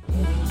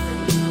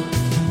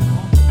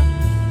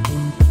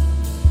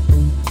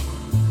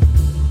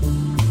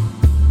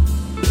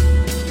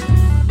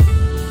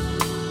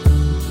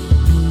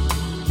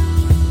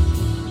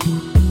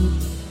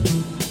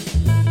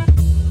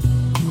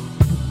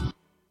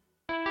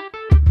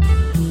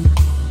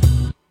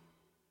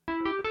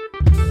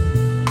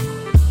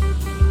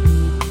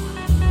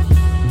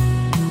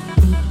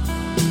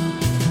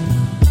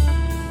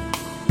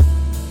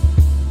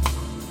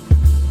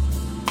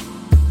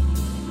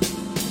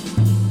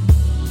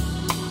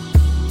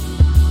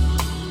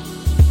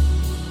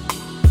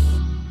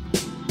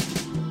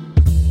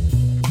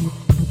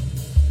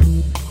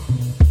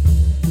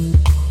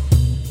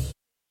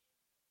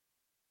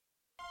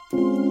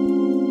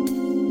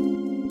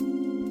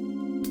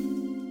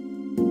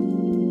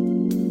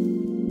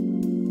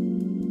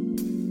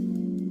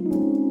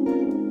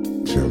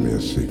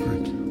 a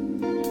secret.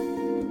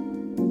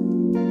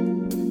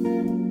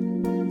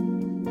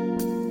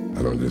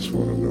 I don't just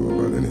want to know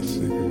about any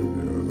secret of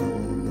yours. I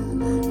want to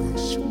know about one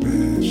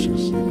special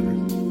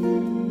secret.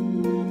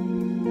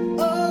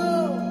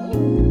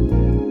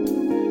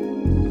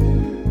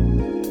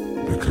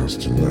 Because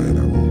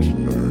tonight I want to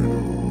learn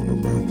all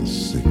about the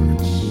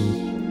secrets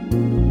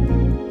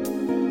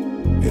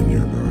in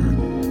your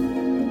garden.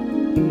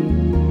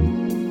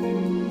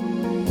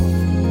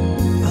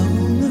 I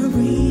wanna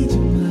read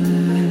your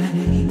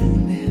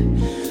mind,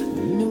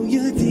 know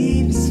your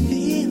deepest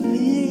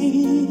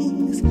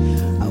feelings.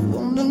 I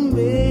wanna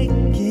make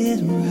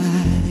it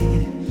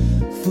right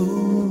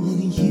for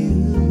you,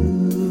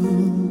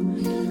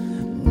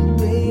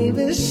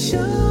 baby.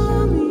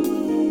 Show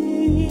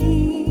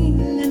me,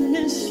 let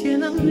me share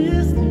the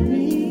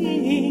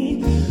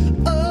mystery.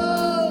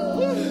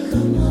 Oh,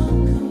 come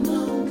on, come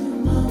on,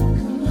 come on,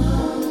 come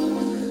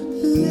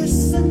on.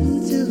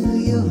 Listen to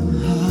your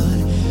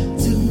heart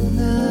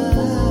tonight.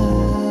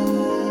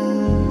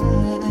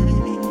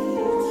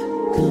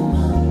 Come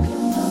on,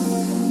 come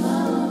on, come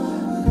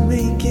on.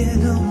 Make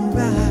it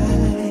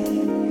alright.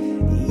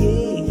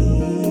 Yeah.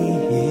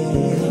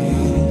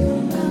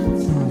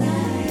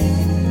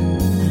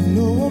 I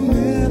know a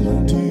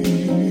melody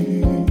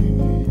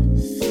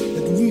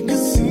that we could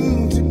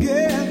sing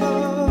together.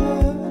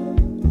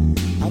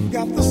 I've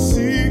got the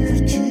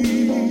secret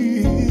key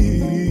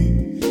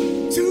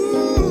to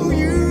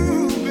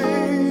you,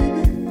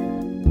 baby.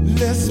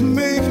 Let's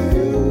make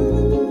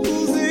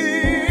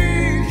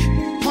music,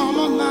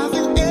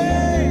 harmonizing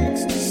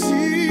ecstasy.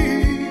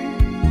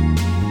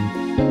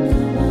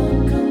 Come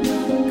on, come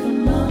on,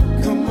 come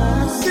on, come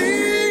on,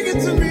 sing it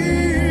to me.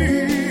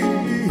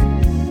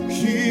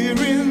 Here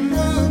in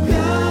the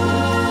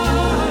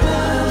garden,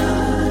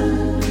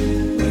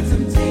 where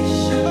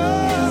temptation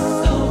is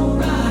so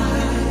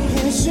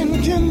right. Passion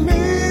can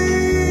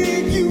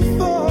make you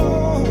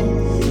fall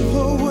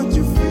for what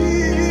you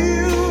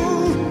feel.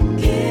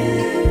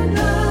 In the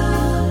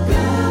garden,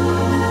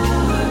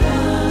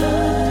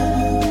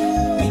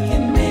 we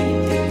can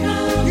make it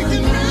come. We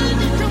can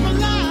make it come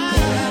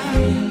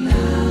alive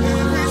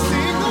every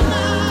single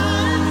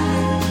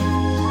night.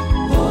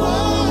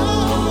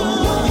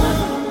 Oh,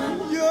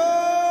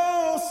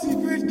 your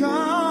secret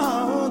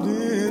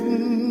garden.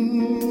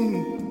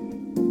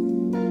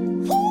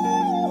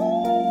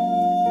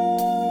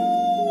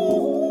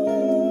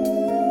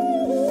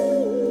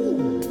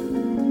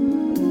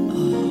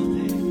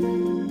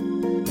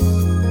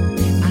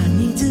 I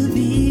need to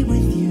be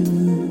with you.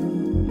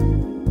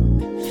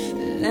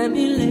 Let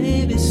me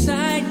lay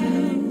beside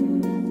you.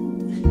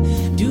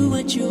 Do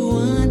what you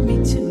want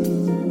me to.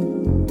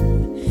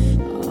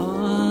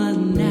 All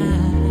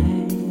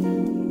night.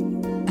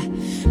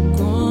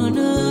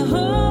 Gonna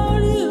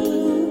hold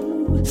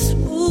you.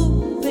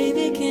 Ooh,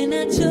 baby, can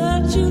I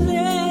touch you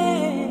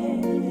there?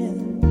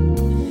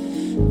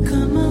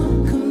 Come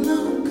on, come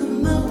on,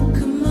 come on,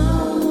 come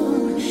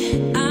on.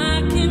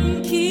 I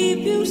can keep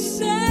you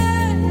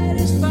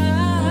satisfied,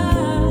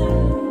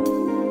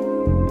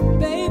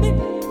 baby.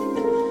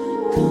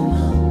 Come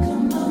on,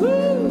 come on,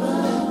 come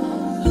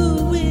on.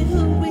 Hooey,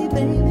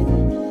 baby.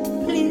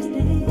 Please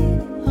stay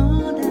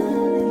on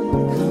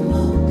down. Come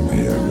on, come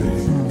Yeah,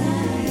 baby.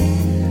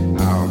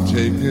 I'll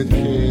take good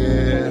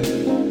care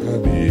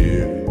of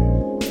you.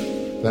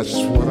 That's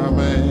what a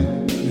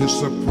man is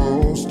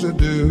supposed to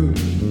do.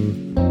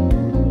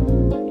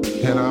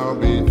 And I'll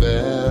be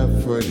there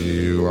for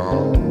you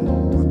all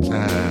the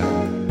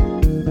time.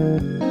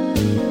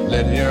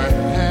 Let your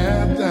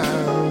hair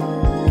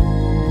down.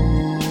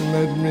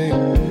 Let me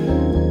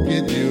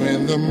get you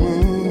in the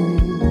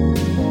mood.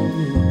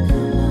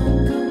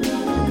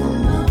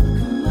 Come on,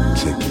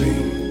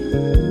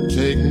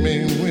 take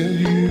me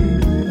with you.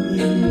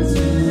 into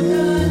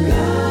the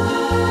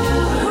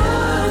garden,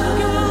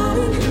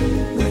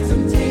 where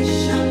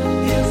temptation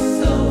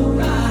is so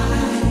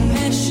right.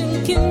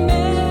 Passion can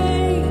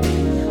make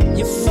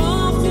you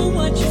fall for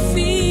what you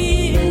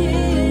feel.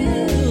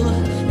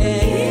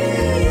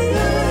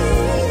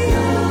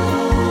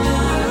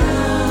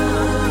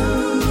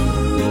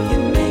 We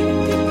can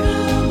make it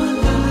come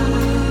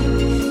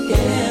alive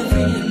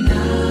every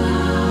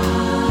night.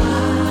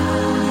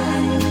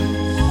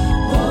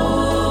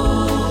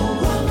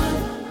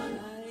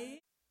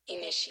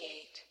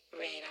 Initiate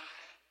radar.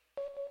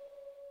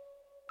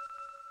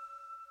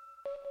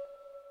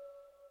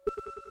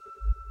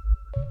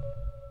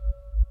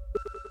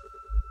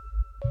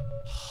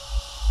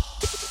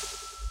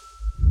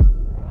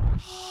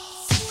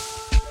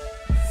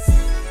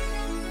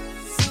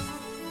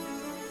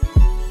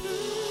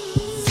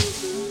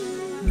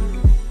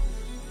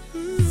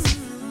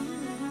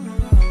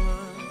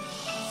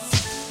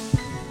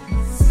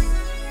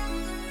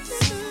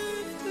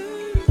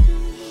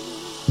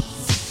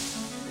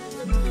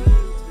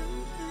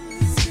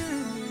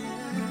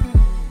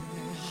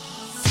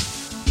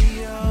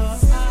 Your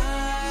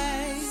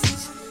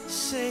eyes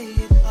say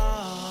it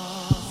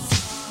all.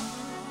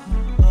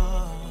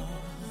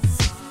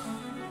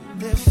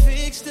 They're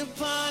fixed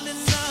upon an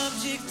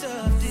object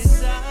of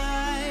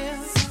desire.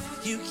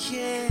 you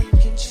can't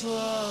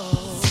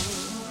control.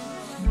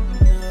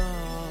 No,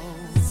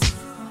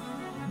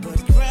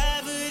 but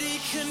gravity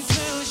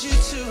compels you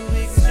to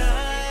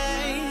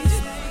ignite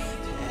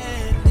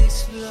and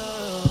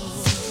explode.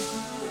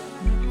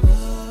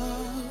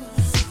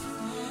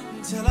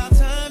 Until our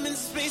time and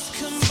space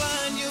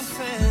combine, you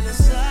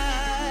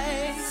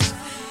fantasize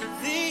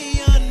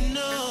the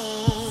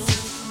unknown.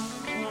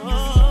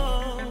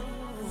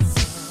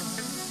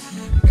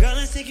 Girl,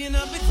 it's taking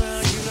up the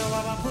ground. You know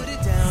how I put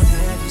it down.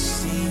 Have you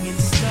seen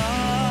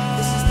stars?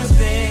 This is the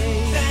big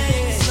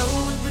bang. So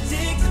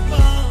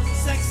unpredictable.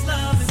 Sex,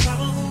 love, and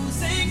power.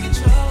 Who's in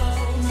control?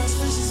 Most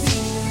versus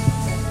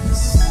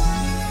Venus.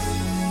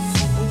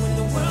 When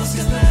the world's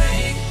gonna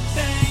big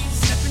bang,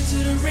 step into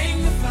the ring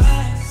of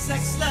fire.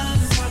 Sex,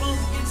 love, and power. Who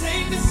can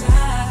take the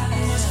side?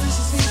 Most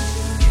versus Venus.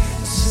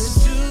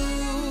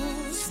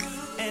 Seduce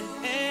and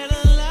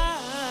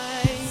analyze.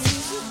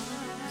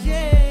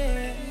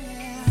 Yeah.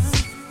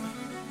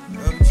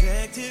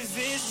 Objective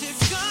is to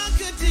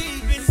conquer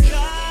deep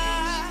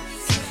inside.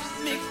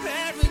 Make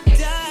paradise.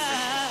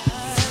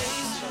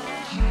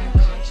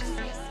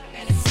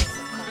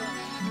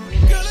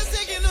 Girl, it's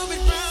taking over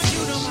ground.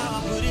 You know how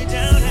I put it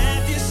down.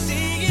 Have you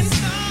seen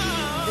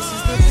stars? This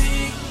is the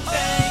big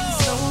bang.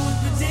 So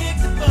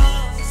unpredictable.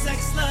 Sex,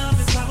 love,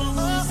 and power.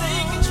 Who's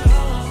in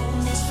control?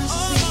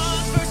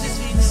 Mars versus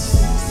Venus.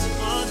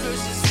 Mars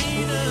versus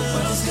Venus.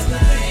 What's gonna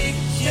make?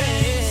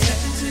 Yeah. Step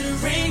into the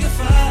ring of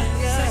fire.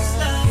 Sex,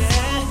 love, and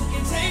power. Who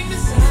can take the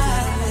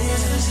side?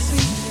 Mars versus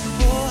Venus.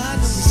 Oh, I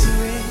know this is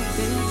real.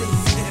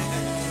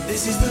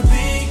 This is the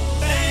big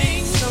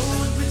bang. So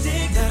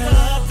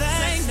unpredictable.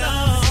 Sex,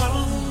 love,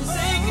 power. Who's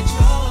in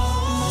control?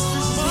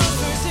 Mars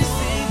versus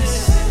Venus.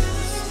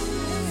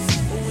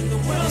 When the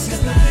world's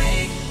gonna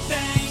big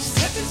bang,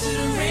 step into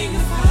the ring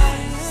of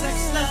fire. Sex,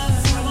 love,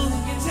 power. Who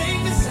can take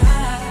the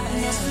side?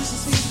 Mars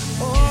versus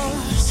Venus. Oh,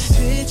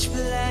 pitch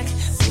black,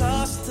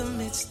 lost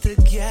amidst the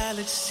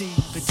galaxy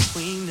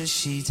between the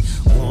sheets.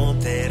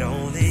 Warmth that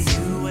only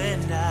you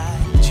and I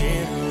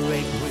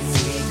generate when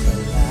we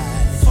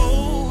collide.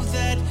 Oh,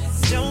 that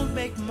don't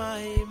make my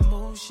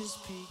emotions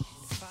peak.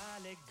 If I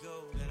let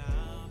go, then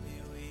I'll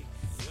be weak.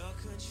 Your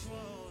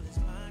control is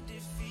my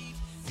defeat.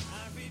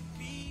 I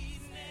repeat,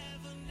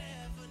 never,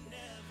 never,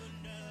 never,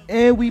 never.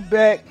 And we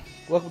back.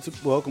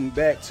 Welcome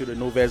back to the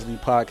No Vaseline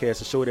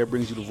Podcast, a show that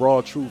brings you the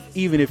raw truth,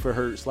 even if it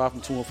hurts. Live from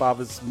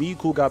 215. It's me,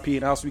 Cool Guy P.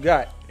 In the house we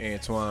got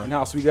Antoine. In the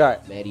house we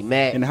got Maddie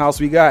Matt. In the house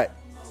we got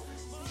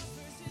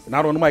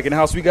not on the mic. In the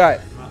house we got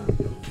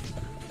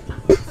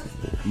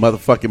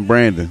Motherfucking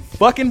Brandon.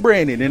 fucking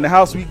Brandon. In the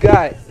house we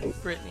got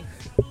Brittany.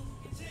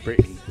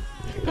 Brittany.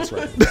 That's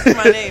right. That's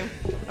my name.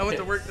 I went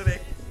to work today.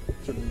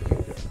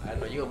 I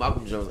know you,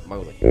 Malcolm Jones.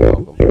 Malcolm.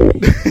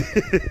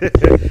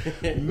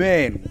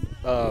 Man,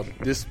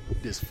 this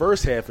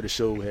first half of the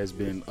show has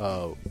been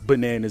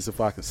bananas, if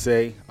I can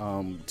say.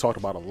 Talked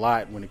about a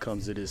lot when it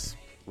comes to this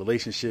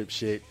relationship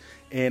shit,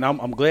 and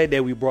I'm glad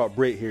that we brought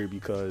Britt here,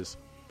 because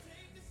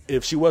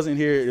if she wasn't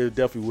here, it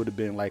definitely would have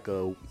been like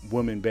a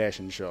woman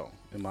bashing show,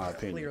 in my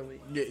opinion.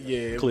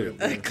 Yeah, Clearly.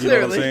 clearly. You know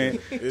what I'm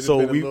saying?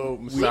 So we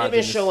We'd have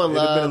been showing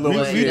love, but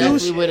we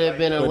definitely would have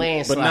been a but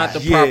landslide. not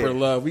the proper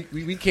love.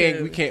 We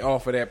can't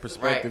offer that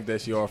perspective Right.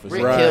 that she offers.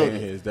 Rick Right. killed Here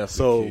it. is definitely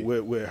So key.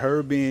 with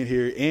her being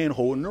here and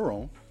holding her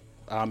own,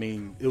 I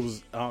mean, it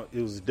was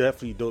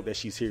definitely dope that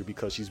she's here,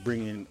 because she's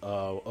bringing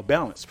a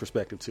balanced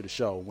perspective to the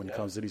show when it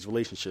comes to these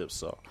relationships.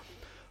 So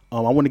I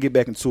want to get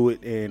back into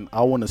it, and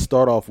I want to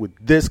start off with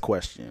this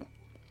question.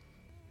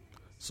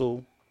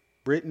 So,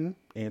 Britt and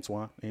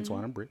Antoine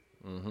and Britt,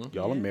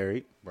 y'all are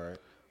married, Right.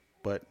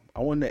 but I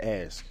wanted to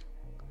ask,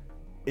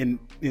 in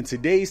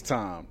today's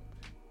time,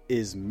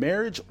 is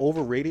marriage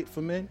overrated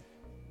for men?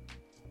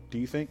 Do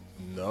you think?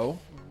 No.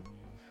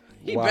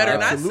 He Wow. better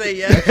not Absolutely. say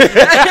yes.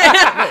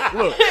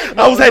 Look,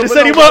 I was had to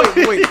set him up.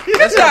 Wait,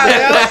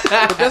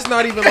 that's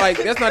not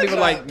even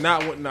like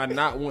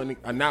not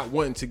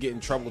wanting to get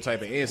in trouble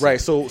type of answer. Right.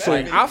 So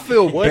Like, I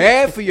feel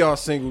bad for y'all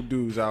single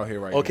dudes out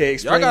here right Okay, now.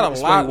 explain- Y'all got a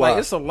explain lot. why. Like,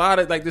 it's a lot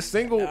of like the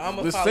single,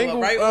 I'ma the follow single,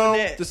 up right on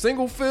that. the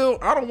single field.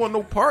 I don't want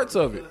no parts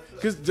of it.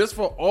 Because just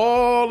for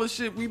all the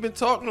shit we've been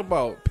talking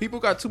about, people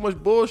got too much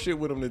bullshit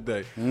with them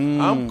today.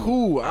 I'm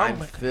cool. I'm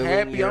feeling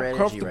happy. your I'm energy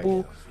comfortable.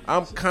 right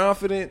I'm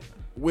confident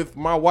with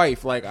my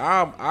wife. Like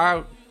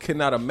I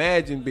cannot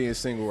imagine being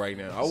single right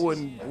now. I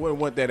wouldn't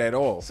want that at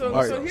all. So,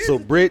 all so right. here's So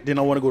Britt, then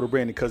I want to go to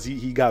Brandon, because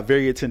he got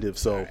very attentive.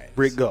 So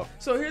Britt, go.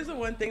 So here's the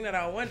one thing that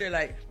I wonder,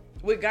 like,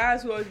 with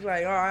guys who always be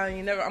like, oh,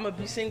 I'm gonna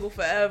be single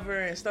forever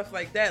and stuff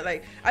like that.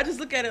 Like, I just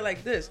look at it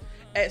like this: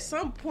 at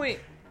some point,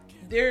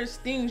 there's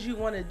things you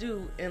want to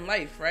do in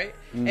life, right?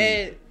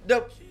 And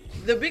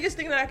the biggest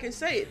thing that I can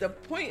say, the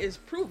point is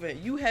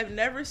proven. You have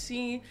never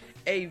seen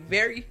a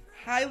very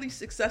highly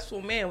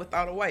successful man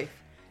without a wife.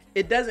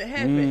 It doesn't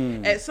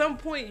happen. At some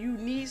point, you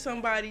need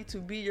somebody to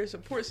be your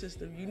support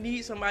system. You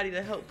need somebody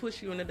to help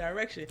push you in a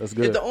direction. That's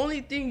good. If the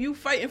only thing you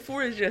fighting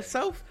for is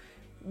yourself,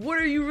 what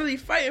are you really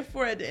fighting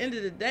for at the end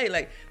of the day?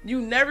 Like, you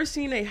never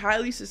seen a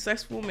highly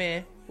successful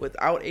man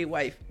without a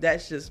wife.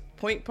 That's just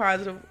point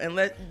positive and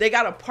they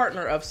got a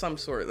partner of some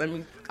sort. Let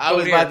me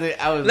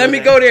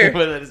go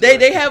there.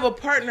 They have a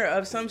partner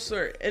of some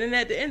sort. And then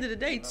at the end of the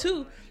day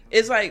too,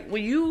 it's like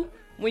when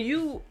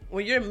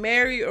you're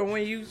married or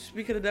when you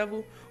speak of the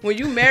devil, when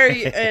you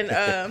marry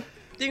and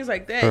things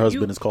like that. Her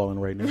husband is calling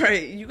right now.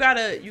 Right. You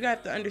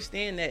have to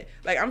understand that.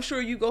 Like, I'm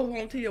sure you go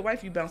home to your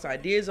wife, you bounce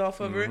ideas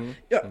off of her.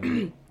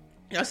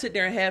 Y'all sit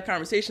there and have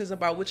conversations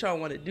about what y'all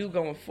want to do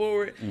going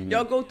forward.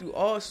 Y'all go through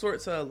all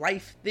sorts of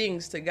life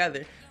things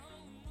together.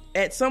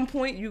 At some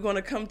point, you're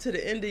gonna come to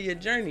the end of your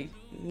journey.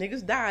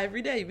 Niggas die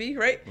every day, B,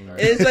 right?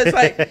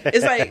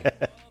 It's like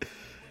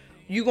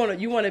you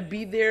want to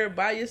be there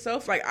by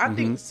yourself. Like, I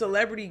think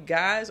celebrity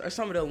guys are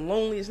some of the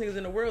loneliest niggas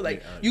in the world.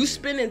 Like, you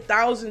spending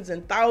thousands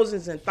and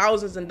thousands and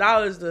thousands of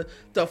dollars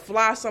to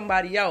fly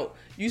somebody out.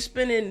 You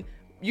spending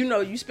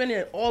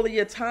all of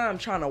your time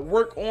trying to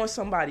work on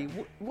somebody.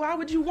 Why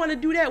would you want to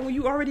do that when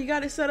you already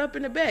got it set up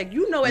in the bag?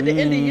 You know, at the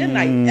end of your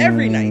night,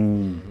 every night,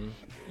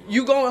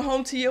 you going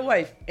home to your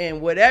wife,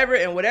 and whatever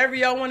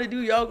y'all want to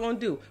do, y'all gonna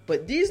do.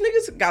 But these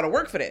niggas gotta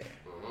work for that.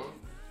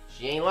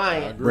 She ain't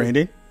lying.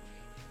 Brandon?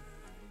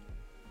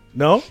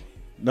 No?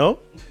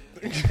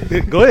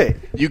 Go ahead.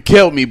 You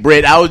killed me,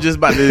 Britt. I was just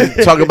about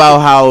to talk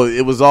about how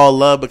it was all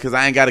love because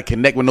I ain't got to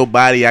connect with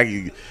nobody. I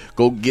can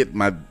go get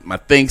my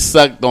thing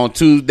sucked on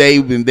Tuesday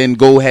and then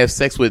go have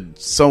sex with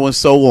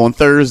so-and-so on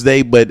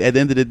Thursday. But at the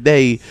end of the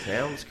day,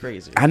 sounds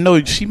crazy. I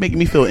know she making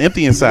me feel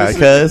empty inside,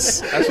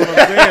 cuz. That's what I'm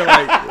saying.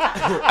 Like,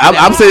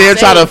 I'm sitting here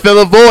trying to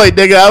fill a void,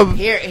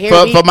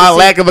 nigga. For my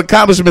lack of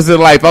accomplishments in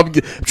life. I'm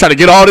trying to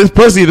get all this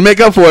pussy to make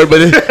up for it,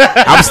 but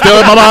I'm still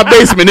in my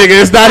basement,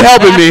 nigga. It's not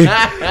helping me.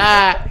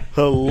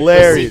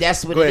 Hilarious. See,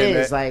 that's what it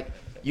is. Man. Like,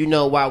 you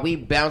know, while we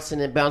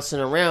bouncing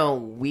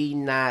around, we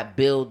not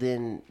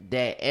building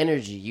that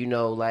energy, you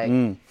know, like.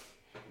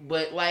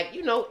 But, like,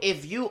 you know,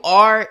 if you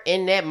are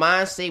in that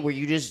mind state where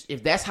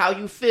if that's how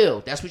you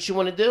feel, that's what you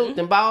want to do,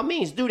 then by all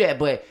means do that.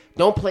 But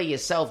don't play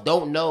yourself.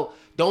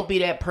 Don't be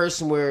that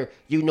person where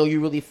you know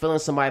you're really feeling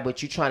somebody,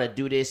 but you're trying to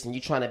do this and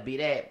you're trying to be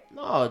that.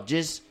 No,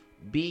 just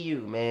be you,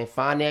 man.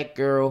 Find that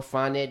girl,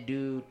 find that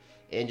dude,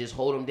 and just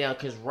hold them down.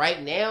 Because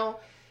right now,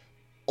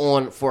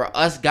 for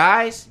us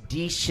guys,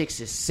 these chicks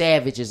is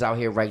savages out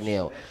here right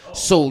now.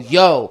 So,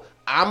 yo,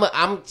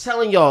 I'm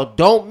telling y'all,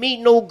 don't meet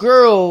no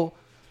girl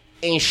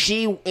and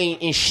she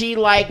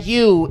like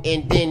you,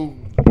 and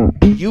then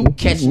you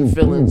catching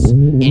feelings,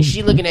 and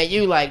she looking at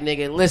you like,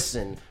 nigga,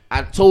 listen,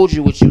 I told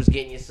you what you was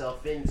getting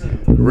yourself into.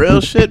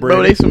 Real shit,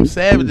 bro. They some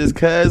savages,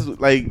 cuz,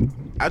 like,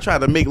 I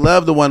tried to make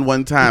love to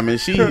one time, and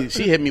she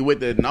hit me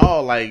with the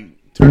gnaw, like,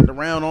 turned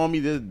around on me,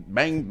 just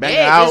bang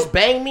out. Just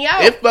bang me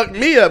out. It fucked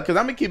me up because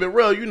I'm gonna keep it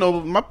real. You know,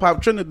 my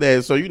pop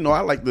Trinidad, so you know I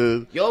like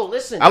the. Yo,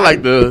 listen. I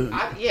like the.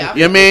 You know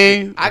what I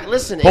mean?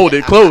 Listen. Hold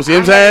it close. You know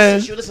what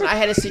I'm saying? Listen, I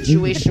had a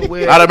situation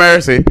where out of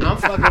mercy, I'm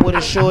fucking with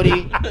a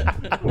shorty.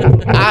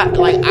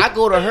 I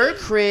go to her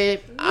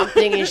crib. I'm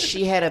thinking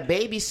she had a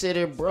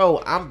babysitter,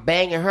 bro. I'm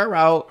banging her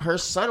out. Her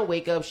son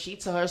wake up. She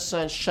tell her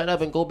son, "Shut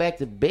up and go back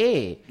to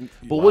bed."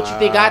 But what you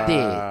think I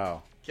did?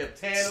 Kept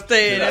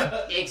staying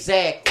up.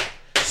 Exactly.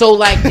 So,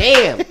 like,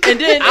 damn,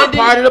 I'm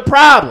part of the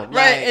problem,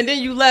 right? Like, and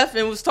then you left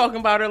and was talking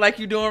about her like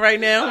you doing right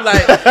now,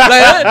 like this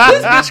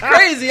bitch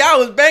crazy. I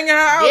was banging her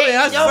out,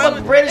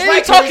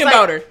 and talking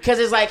about her because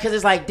it's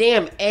like,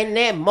 damn. And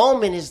that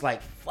moment is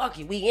like, fuck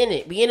it, we in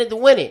it to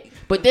win it.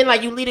 But then,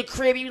 like, you leave the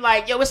crib, you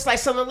like, yo, it's like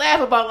something to laugh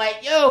about, like,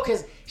 yo,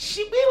 because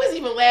we was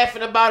even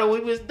laughing about it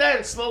when we was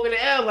done smoking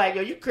the L, like,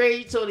 yo, you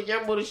crazy. You told the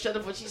young boy to shut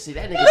up, but she said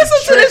that nigga.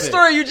 Listen to this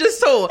story you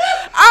just told.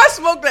 I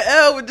smoked the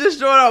L with this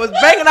joint. I was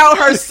banging out.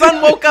 Her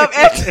son woke up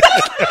after.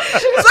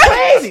 She was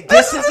crazy.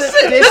 This is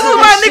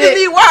why niggas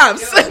need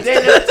wives.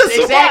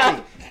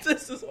 Exactly.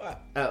 This is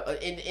why.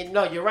 And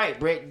no, you're right,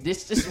 Brett.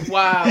 This is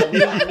why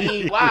we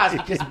need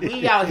wives, because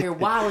we out here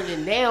wilding,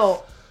 and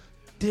now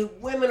the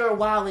women are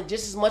wilding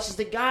just as much as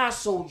the guys.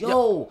 So,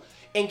 yo,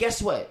 and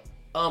guess what?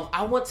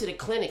 I went to the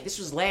clinic. This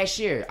was last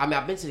year. I mean,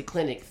 I've been to the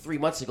clinic 3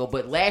 months ago,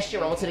 but last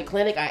year I went to the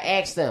clinic. I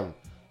asked them,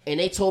 and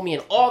they told me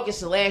in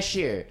August of last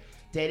year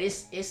that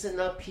it's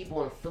enough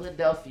people in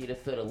Philadelphia to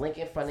fill the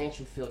Lincoln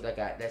Financial Field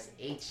that's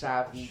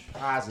HIV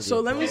positive. So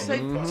let me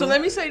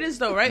say this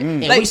though, right?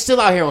 And like, we still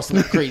out here on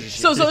some crazy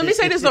shit. So let me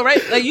say this though,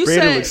 right? Like you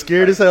Brandon said, looks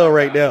scared as hell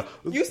right now.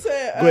 You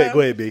said,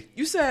 go ahead, B.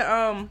 You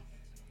said,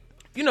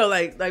 you know,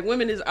 like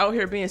women is out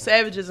here being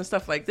savages and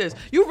stuff like this.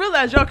 You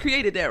realize y'all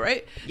created that,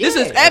 right? Yeah, this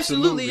is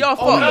absolutely y'all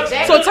fault.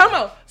 Exactly.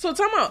 So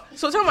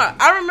time out.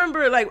 I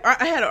remember, like,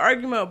 I had an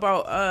argument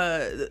about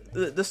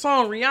the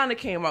song Rihanna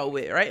came out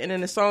with, right? And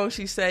in the song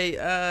she say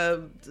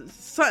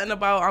something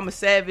about I'm a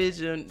savage,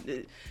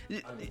 and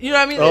you know what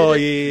I mean? Oh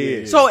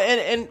yeah. So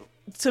and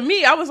to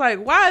me, I was like,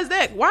 why is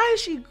that? Why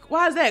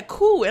is that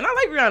cool? And I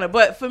like Rihanna,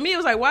 but for me, it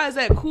was like, why is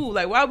that cool?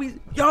 Like,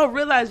 y'all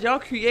realize y'all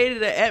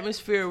created an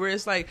atmosphere where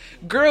it's like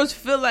girls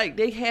feel like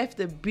they have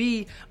to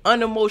be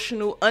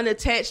unemotional,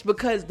 unattached,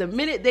 because the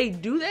minute they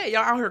do that,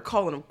 y'all out here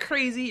calling them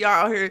crazy.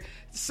 Y'all out here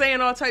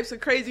saying all types of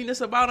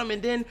craziness about them,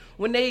 and then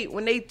when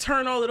they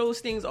turn all of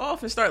those things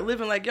off and start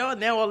living like y'all,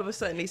 now all of a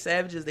sudden they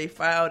savages, they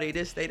foul, they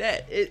this, they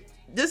that.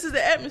 This is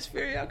the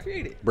atmosphere y'all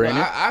created.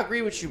 Brandon? I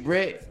agree with you,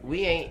 Britt.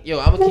 We ain't,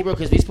 I'm gonna keep it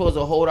because we supposed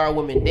to hold our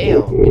women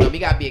down. We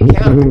gotta be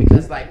accountable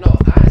because, like, no,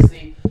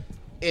 honestly,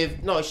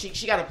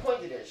 she got a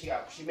point there. She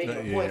made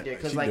a point there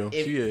because, like,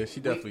 she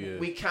definitely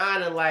is. We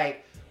kind of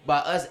like by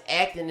us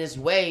acting this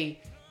way,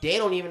 they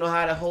don't even know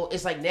how to hold.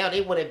 It's like now they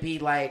want to be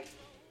like.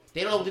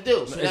 They don't know what to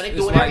do, so now they're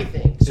doing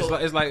everything. So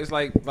it's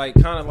like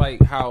kind of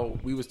like how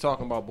we was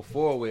talking about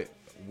before with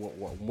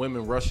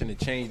women rushing to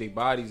change their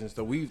bodies and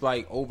stuff. We've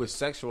like over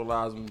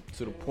sexualized them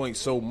to the point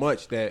so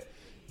much that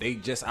they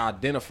just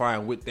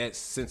identifying with that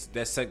sense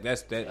that's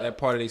that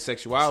part of their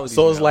sexuality.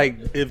 So it's like,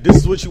 if this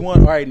is what you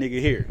want, all right, nigga,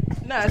 here.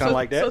 Nah, it's kind of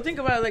like that. So think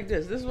about it like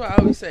this. This is what I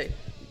always say.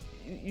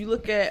 You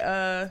look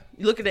at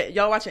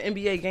y'all watch an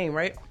NBA game,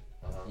 right?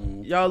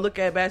 Y'all look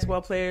at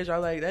basketball players.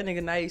 Y'all like, that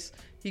nigga nice,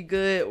 he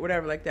good,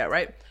 whatever, like that,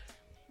 right?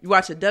 You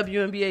watch a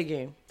WNBA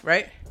game,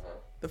 right?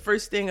 The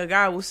first thing a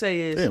guy will say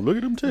is, "Damn, look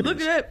at them titties."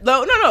 Look at that.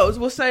 No.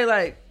 We'll say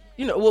like,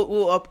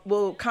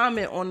 we'll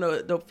comment on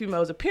the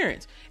female's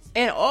appearance.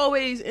 And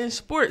always in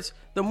sports,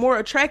 the more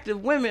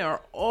attractive women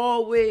are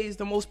always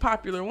the most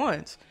popular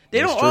ones. They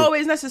don't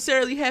always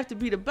necessarily have to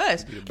be the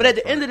best. But at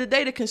the end of the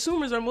day, the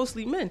consumers are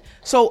mostly men.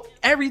 So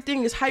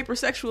everything is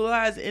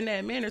hypersexualized in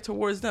that manner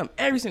towards them.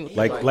 Every single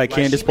thing. Like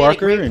Candace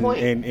Parker and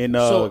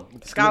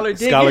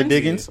Skylar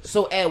Diggins.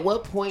 So at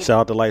what point... Shout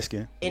out to light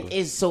skin. And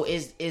is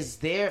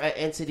there an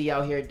entity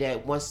out here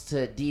that wants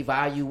to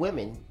devalue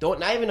women?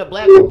 Not even a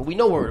black woman. We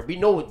know what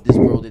this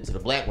world did to the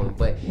black woman.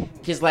 But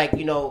because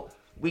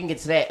we can get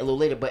to that a little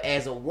later, but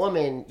as a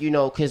woman,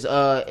 because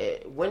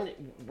when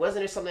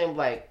wasn't there something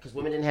like because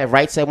women didn't have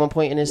rights at one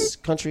point in this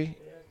country?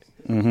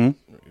 Mm-hmm.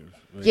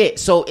 Yeah,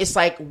 so it's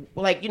like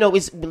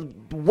it's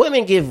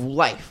women give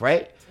life,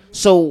 right?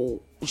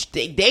 So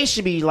they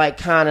should be like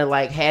kind of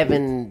like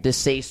having the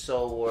say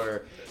so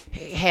or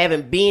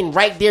being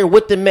right there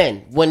with the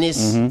men when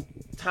it's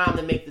time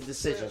to make the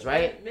decisions,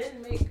 right?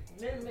 Men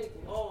make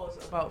laws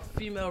about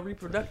female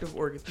reproductive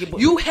organs. Yeah,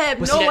 you have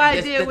no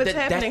idea what's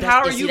happening.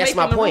 How are you making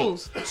the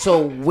rules?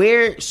 So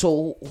where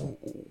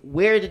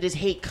did this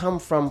hate come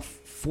from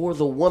for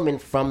the woman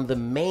from the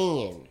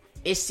man?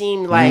 It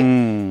seemed like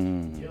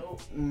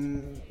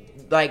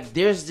like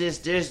there's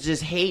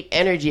just hate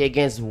energy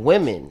against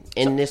women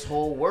in this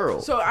whole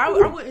world. So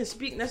I wouldn't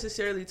speak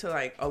necessarily to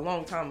like a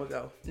long time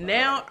ago.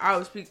 Now I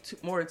would speak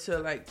more to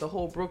like the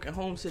whole broken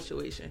home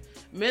situation.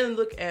 Men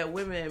look at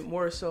women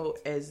more so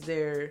as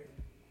their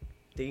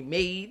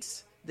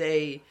maids,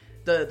 the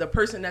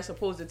person that's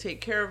supposed to take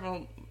care of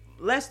them,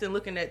 less than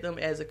looking at them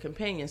as a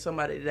companion,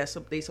 somebody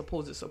that they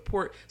supposed to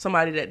support,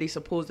 somebody that they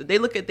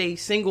look at they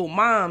single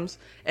moms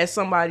as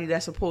somebody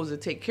that's supposed to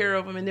take care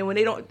of them, and then when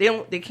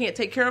they can't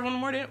take care of them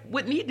anymore, then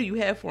what need do you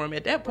have for them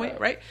at that point,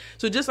 right?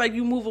 So just like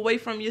you move away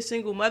from your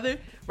single mother,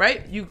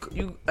 right?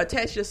 You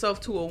attach yourself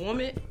to a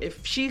woman.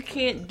 If she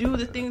can't do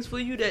the things for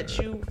you that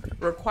you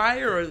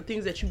require or the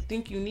things that you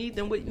think you need,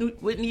 then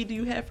what need do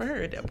you have for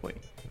her at that point?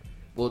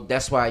 Well,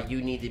 that's why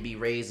you need to be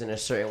raised in a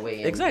certain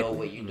way and know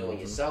what you're doing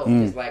yourself.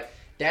 It's like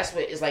that's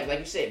what it's like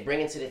you said,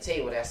 bringing to the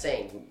table. That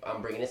saying,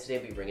 I'm bringing this to the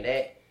table, you bringing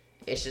that.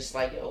 It's just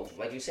like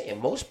like you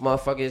saying, most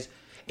motherfuckers,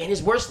 and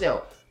it's worse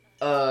now.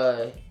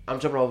 I'm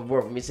jumping over the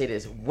board. Let me say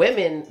this: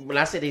 women, when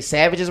I say they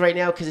savages right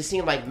now, because it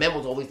seems like men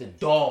was always the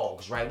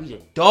dogs, right? We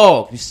the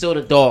dogs. We still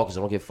the dogs.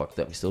 Don't get fucked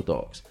up. We still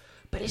dogs.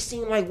 But it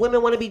seemed like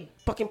women want to be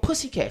fucking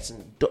pussycats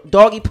and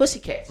doggy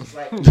pussycats. It's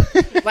like,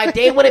 like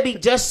they want to be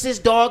just as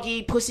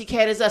doggy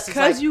pussycat as us.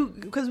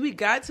 Because we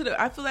got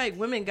to I feel like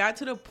women got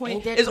to the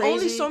point. It's crazy?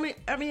 Only so many.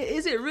 I mean,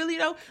 is it really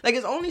though? Like,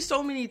 it's only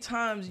so many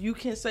times you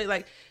can say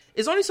like.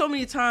 It's only so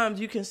many times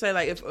you can say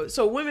like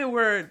so women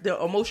were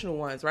the emotional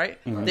ones, right?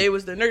 Mm-hmm. They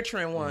was the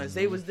nurturing ones. Mm-hmm.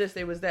 They was this.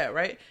 They was that,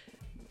 right?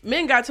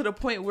 Men got to the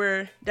point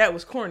where that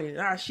was corny.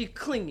 Nah, she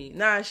clingy.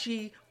 Nah,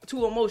 she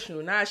too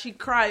emotional. Nah, she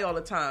cry all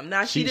the time.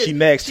 Nah, she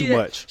nags too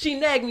much. She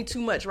nagged me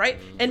too much, right?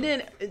 And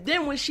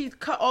then when she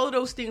cut all of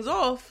those things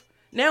off,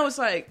 now it's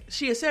like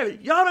she a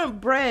savage. Y'all done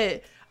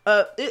bred.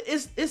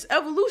 It's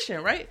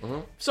evolution, right?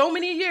 Mm-hmm. So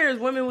many years,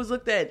 women was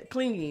looked at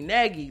clingy,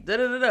 naggy, da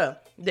da da da.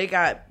 They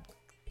got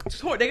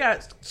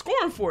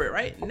scorned for it,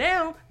 right?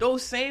 Now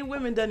those same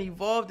women done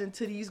evolved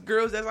into these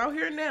girls that's out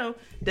here now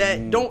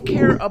that don't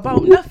care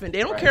about nothing. They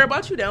don't care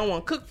about you. They don't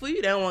want to cook for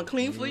you. They don't want to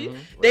clean for you.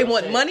 They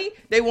want money.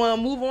 They want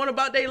to move on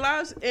about their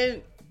lives.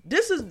 And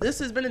this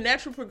has been a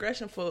natural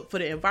progression for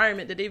the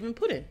environment that they've been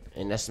put in.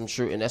 And that's some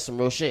true. And that's some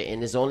real shit.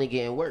 And it's only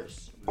getting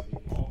worse.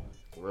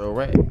 Real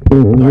rap.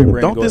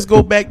 Don't this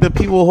go back to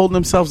people holding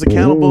themselves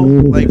accountable?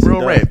 Like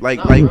real rap.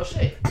 Like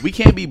we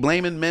can't be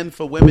blaming men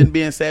for women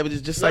being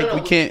savages. Just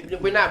we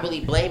can't. We're not really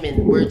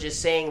blaming. We're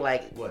just saying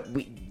like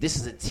this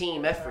is a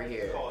team effort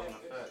here.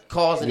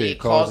 Cause and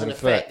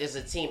effect. This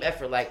is a team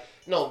effort. Like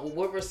no,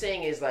 what we're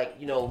saying is like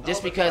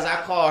just because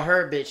I call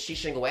her bitch, she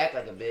shouldn't go act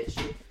like a bitch.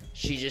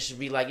 she just should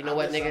be like, you know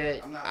what,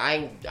 nigga,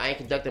 I ain't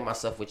conducting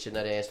myself with your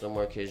nut ass no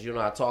more because you don't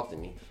know how to talk to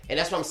me. And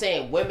that's what I'm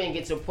saying. Women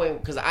get to a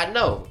point, because I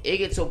know it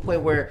gets to a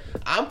point where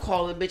I'm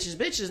calling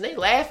bitches, and they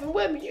laughing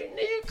with me.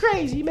 You're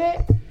crazy,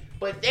 man.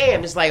 But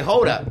damn, it's like,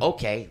 hold up,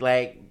 okay,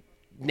 like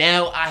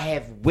now I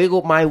have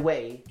wiggled my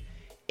way,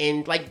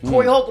 and like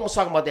Corey Holcomb was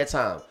talking about that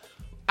time.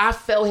 I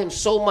felt him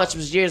so much. It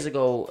was years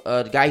ago.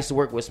 The guy I used to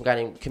work with, some guy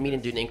named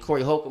comedian dude named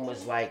Corey Holcomb,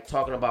 was like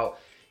talking about.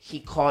 He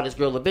called his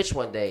girl a bitch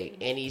one day,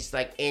 and he's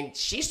like, and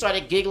she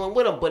started giggling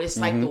with him, but it's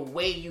like the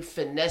way you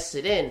finesse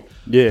it in.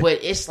 Yeah.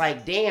 But it's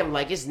like, damn,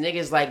 like it's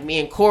niggas like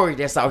me and Corey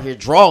that's out here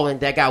drawing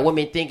that got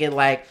women thinking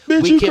like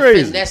bitch, we can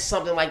finesse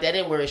something like that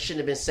in where it shouldn't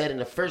have been said in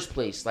the first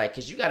place. Like,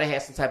 because you got to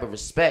have some type of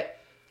respect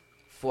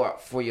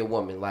for your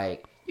woman.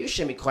 Like, you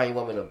shouldn't be calling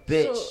your woman a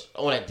bitch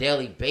on a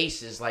daily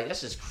basis. Like,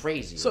 that's just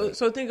crazy.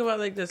 So think about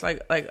it like this,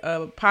 like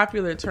a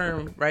popular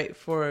term, right,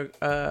 for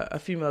a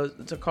female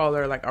to call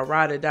her like a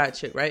ride or die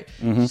chick, right?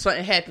 Mm-hmm.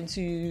 Something happened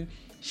to you,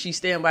 she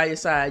stand by your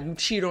side. You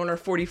cheat on her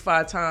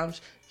 45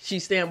 times, she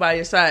stand by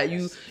your side.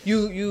 You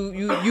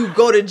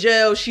go to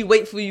jail, she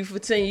wait for you for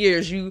 10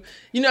 years. You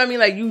know what I mean?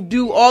 Like, you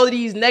do all of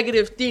these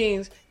negative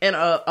things, and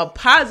a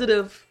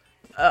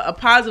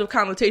positive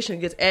connotation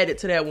gets added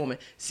to that woman.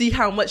 See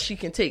how much she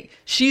can take.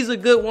 She's a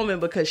good woman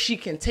because she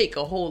can take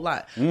a whole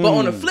lot. But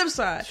on the flip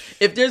side,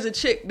 if there's a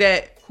chick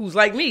who's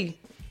like me,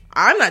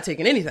 I'm not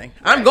taking anything.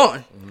 I'm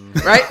gone.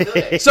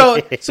 Right?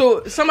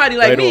 So somebody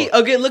like me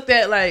will get looked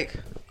at like,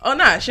 oh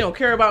nah, she don't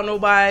care about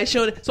nobody.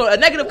 So a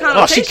negative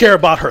connotation. Oh, she care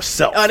about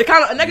herself. A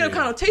negative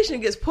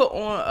connotation gets put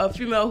on a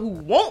female who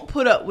won't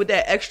put up with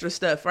that extra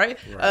stuff, right?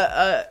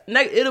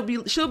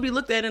 She'll be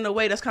looked at in a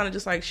way that's kind of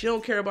just like she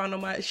don't care about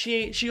nobody.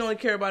 She only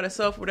care about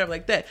herself, whatever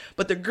like that.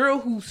 But the girl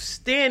who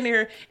stand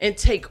there and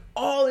take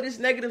all of this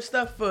negative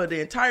stuff for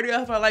the entirety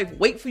of her life,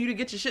 wait for you to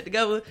get your shit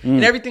together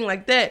and everything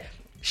like that.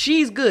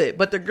 She's good,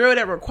 but the girl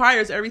that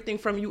requires everything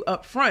from you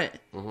up front,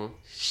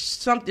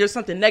 there's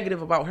something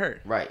negative about her.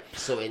 Right.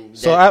 So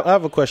I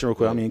have a question real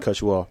quick. I mean,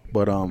 cut you off,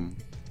 but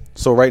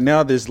so right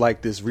now there's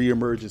like this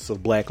reemergence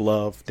of black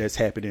love that's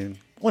happening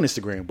on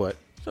Instagram, but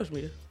social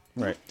media.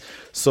 Right.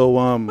 So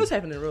what's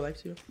happening in real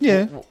life too?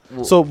 Yeah.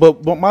 So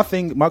but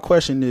my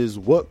question is,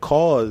 what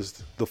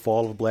caused the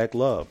fall of black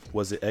love?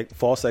 Was it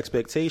false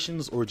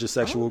expectations or just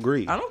sexual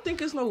greed? I don't think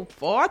it's no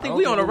fall. I think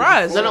we on the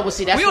rise. No, but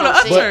see, that's we on the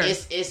upturn.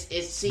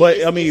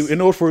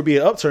 In order for it to be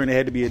an upturn, it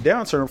had to be a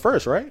downturn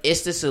first, right?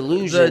 It's this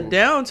illusion. The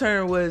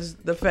downturn was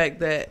the fact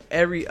that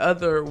every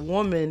other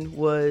woman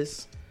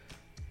was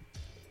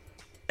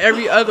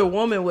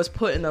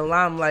put in the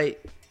limelight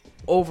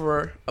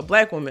over a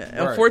black woman.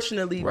 Right.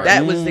 Unfortunately,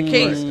 that was the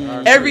case.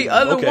 Right. Every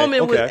other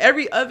woman was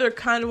every other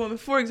kind of woman.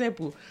 For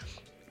example,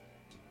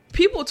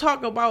 people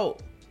talk about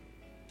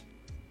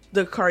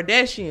the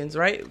Kardashians,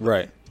 right?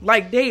 Right.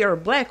 Like they are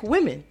black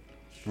women.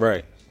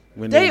 Right.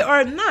 When they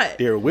are not.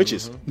 They're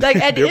witches. Like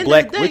at the they're end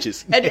black of the day,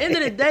 witches. At the end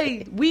of the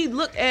day, we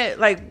look at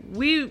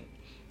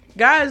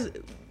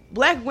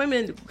black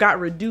women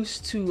got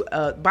reduced to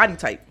body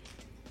type.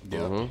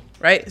 Yeah.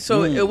 Right?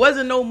 So it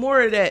wasn't no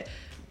more that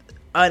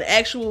an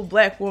actual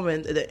black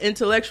woman, the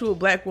intellectual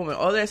black woman,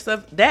 all that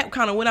stuff, that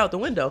kind of went out the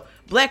window.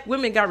 Black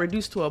women got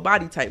reduced to a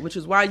body type, which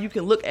is why you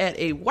can look at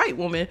a white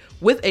woman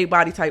with a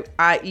body type,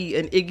 i.e.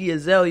 an Iggy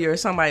Azalea or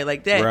somebody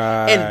like that.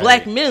 Right. And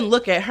black men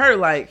look at her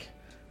like,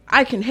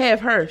 I can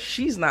have her.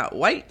 She's not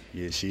white.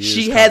 Yeah, she is.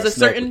 She has a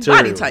certain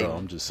body type. Though,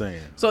 I'm just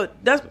saying. So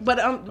that's,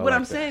 but what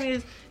I'm saying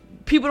is,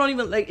 people don't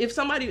even like if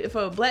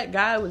a black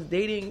guy was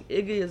dating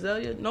Iggy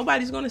Azalea,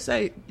 nobody's gonna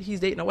say he's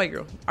dating a white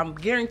girl. I'm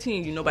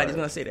guaranteeing you, nobody's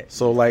gonna say that.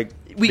 So like,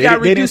 they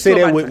didn't say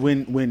that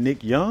when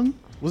Nick Young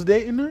was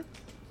dating her.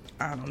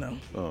 I don't know.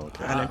 Oh,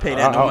 okay. I didn't pay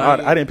that.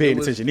 I didn't pay any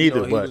attention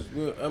either.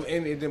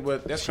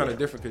 But that's kind of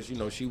different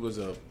because she was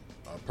a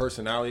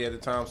personality at the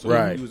time, so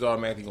he was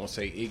automatically gonna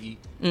say Iggy,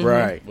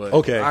 right? But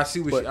okay, I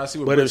see what but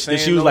Britt's saying.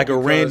 She was like a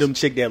random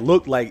chick that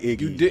looked like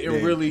Iggy. You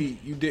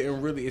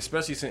didn't really,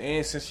 especially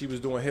since she was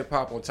doing hip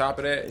hop on top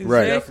of that.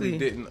 Right. Definitely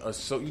didn't.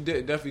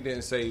 Definitely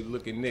didn't say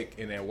look at Nick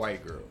and that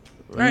white girl.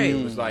 Right.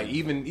 It was like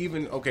even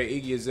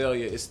Iggy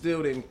Azalea, it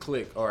still didn't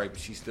click. All right, but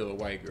she's still a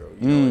white girl.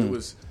 You know, it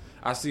was.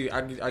 I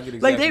get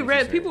exactly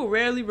like people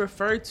rarely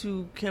refer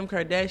to Kim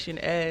Kardashian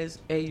as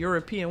a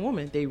European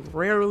woman. They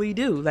rarely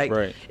do. Like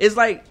it's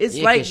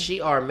like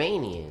she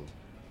Armenian,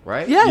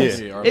 right? Yes,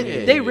 yeah,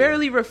 they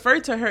rarely refer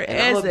to her as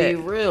I'm gonna that. Be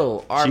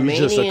real,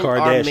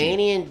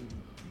 Armenian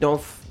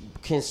don't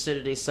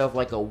consider themselves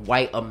like a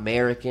white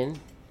American.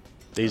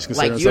 They just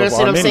consider you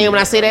understand what I'm saying when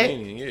I say that?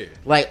 Yeah.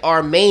 Like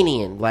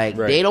Armenian, like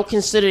they don't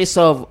consider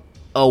themselves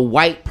a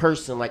white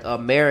person like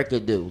America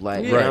do.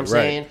 Like you know what I'm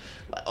saying?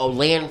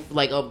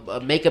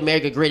 Make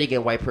America great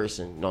again, white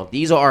person. No,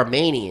 these are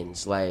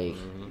Armenians. Like,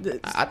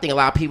 I think a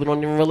lot of people don't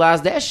even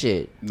realize that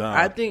shit. Nah.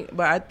 I think,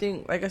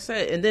 like I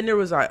said, and then there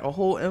was like a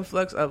whole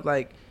influx of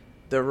like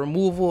the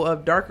removal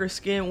of darker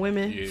skinned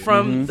women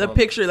from the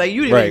picture. Like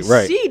you didn't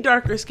even see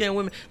darker skinned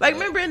women. Like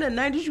remember in the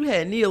 90s, you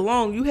had Nia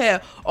Long, you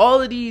had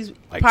all of these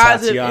like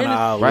positive,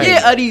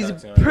 Tatiana, these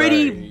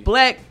pretty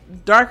black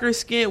darker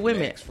skinned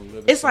women. Max from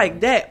Living It's like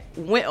Single. that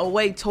went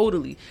away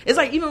totally. It's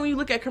like even when you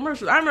look at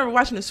commercials. I remember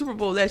watching the Super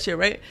Bowl that year,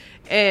 right?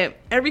 And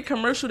every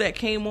commercial that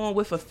came on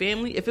with a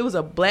family, if it was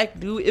a black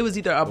dude, it was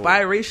either a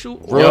biracial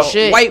Real or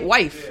shit. a white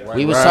wife.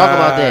 We was talking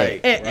about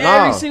that. And No.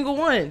 every single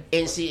one.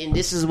 And see, and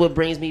this is what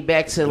brings me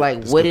back to like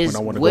That's what a good is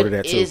point. I wanna go what to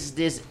that, too. is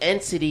this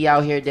entity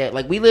out here that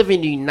like we live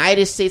in the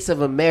United States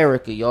of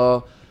America,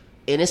 y'all,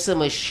 and it's a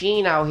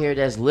machine out here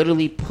that's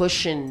literally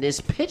pushing this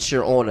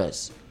picture on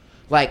us.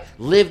 Like,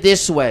 live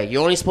this way.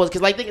 You're only supposed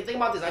because like think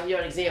about this. I'll give you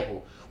an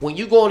example. When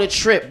you go on a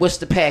trip, what's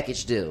the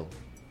package deal?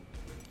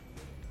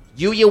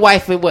 You, your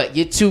wife, and what?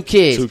 Your 2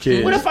 kids. 2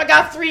 kids. What if I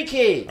got 3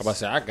 kids? I'm about to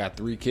say I got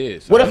 3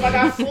 kids. What if I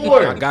got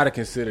 4? I gotta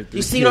consider 3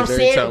 You see kids what I'm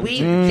every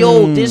saying? time.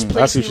 Yo, this I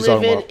place see we what you're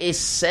live talking in about. is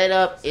set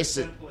up. It's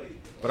a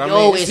But I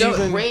yo, mean, it's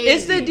even- crazy.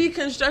 It's the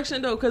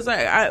deconstruction though, because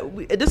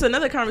this is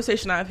another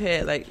conversation I've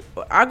had. Like,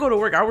 I go to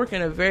work. I work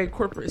in a very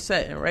corporate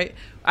setting, right?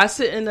 I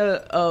sit in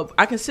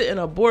I can sit in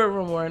a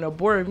boardroom or in a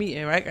board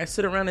meeting, right? I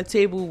sit around a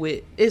table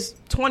with it's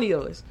 20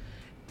 of us.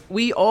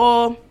 We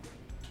all,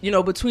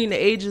 between the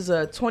ages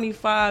of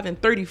 25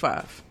 and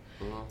 35.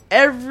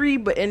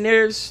 And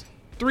there's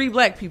 3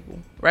 black people,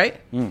 right?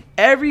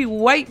 Every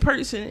white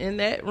person in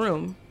that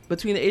room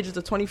between the ages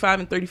of 25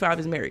 and 35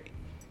 is married.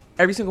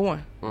 Every single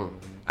one.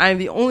 I am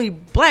the only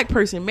black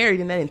person married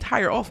in that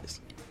entire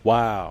office.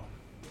 Wow.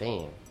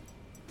 Damn.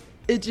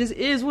 It just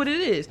is what it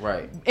is.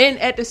 Right. And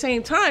at the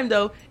same time,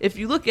 though, if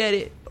you look at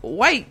it,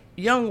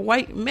 young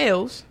white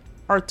males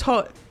are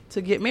taught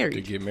to get married.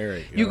 to get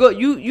married.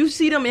 You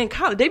see them in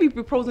college. They be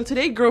proposing to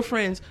their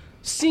girlfriends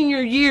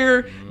senior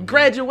year,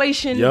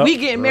 graduation. Yep. We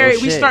getting Real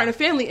married. We shit. starting a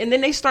family, and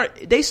then they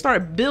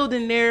start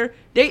building their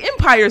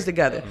empires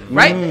together.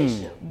 Right.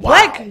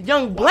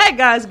 Young black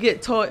guys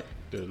get taught.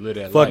 Live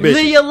that Fuck life. bitches.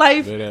 Live your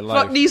life, Live that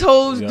fuck life. these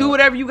hoes, Yeah. do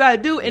whatever you gotta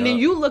do, and then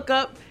Yeah. you look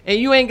up and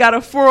you ain't got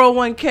a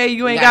 401k,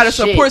 you ain't Got got a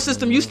support shit.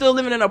 system, you still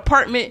live in an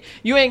apartment,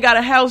 you ain't got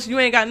a house, you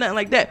ain't got nothing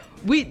like that.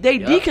 They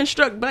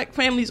deconstruct black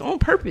families on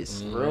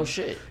purpose. Real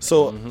shit.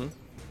 So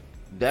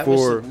That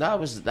For-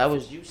 was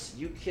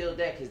you killed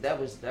that because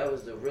that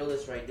was the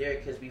realest right there.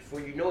 Because before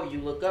you know it, you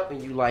look up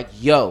and you like,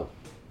 yo,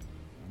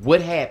 what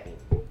happened?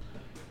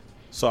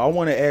 So I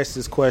want to ask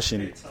this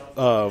question,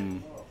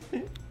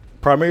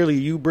 primarily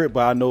you, Britt,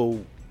 but I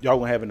know y'all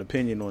gonna have an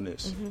opinion on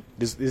this.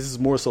 This is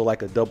more so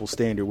like a double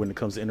standard when it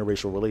comes to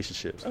interracial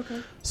relationships. Okay.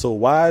 So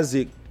why is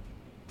it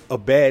a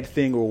bad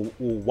thing, or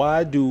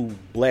why do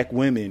black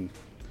women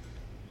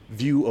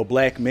view a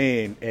black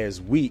man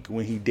as weak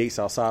when he dates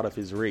outside of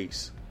his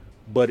race,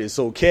 but it's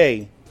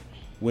okay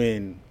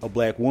when a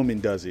black woman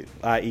does it,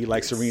 i.e.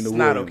 like Serena It's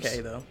Williams? not okay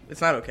though.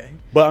 It's not okay.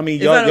 But I mean,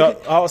 It's y'all, not y'all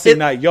okay. I'll say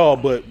not y'all,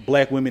 but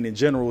black women in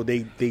general, they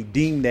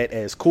deem that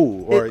as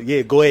cool. Or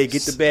go ahead,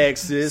 get the bag,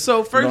 sis. So you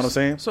know first- what I'm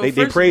saying? so They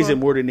first of praise all- it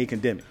more than they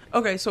condemn it.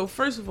 Okay, so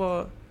first of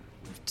all,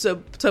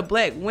 to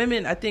black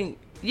women, I think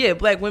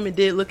black women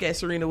did look at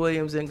Serena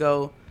Williams and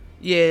go,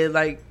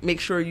 like make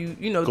sure you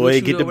do Go what ahead,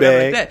 you get do the or whatever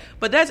bag. like that.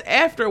 But that's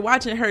after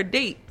watching her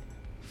date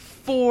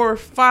 4 or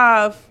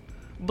 5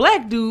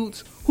 black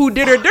dudes who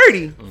did her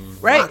dirty,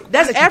 right?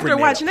 That's did you after bring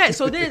that watching up? that.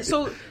 So then,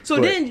 so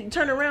ahead. then you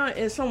turn around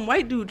and some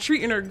white dude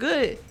treating her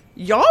good.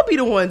 Y'all be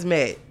the ones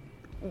mad.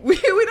 We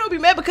don't be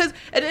mad because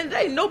at the end of the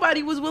day,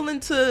 nobody was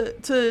willing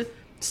to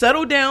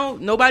settle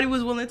down. Nobody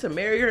was willing to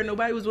marry her.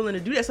 Nobody was willing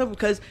to do that stuff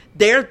because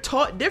they're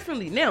taught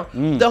differently. Now,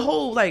 the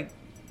whole like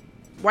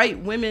white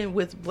women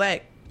with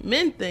black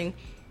men thing,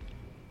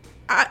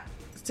 I'm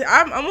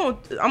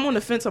on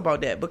the fence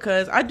about that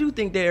because I do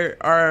think there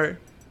are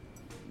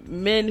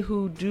men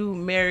who do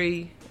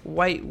marry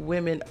white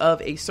women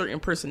of a certain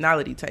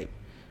personality type,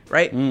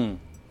 right?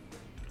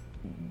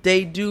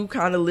 They do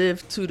kind of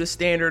live to the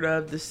standard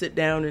of the sit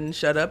down and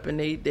shut up, and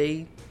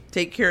they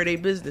take care of their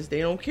business. They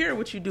don't care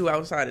what you do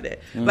outside of that.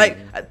 Like,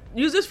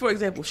 use this for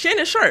example.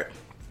 Shannon Sharp,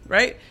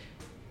 right?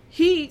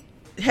 He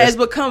has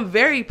become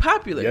very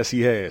popular. Yes,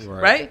 he has.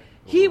 Right?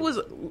 He was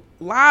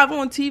live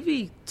on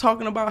TV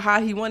talking about how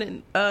he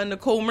wanted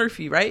Nicole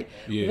Murphy, right?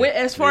 Yeah. Went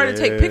as far to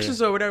take Yeah.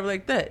 pictures or whatever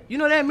like that. You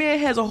know that man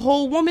has a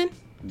whole woman.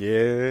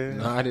 Yeah.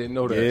 No, I didn't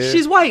know that. Yeah.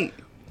 She's white.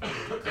 I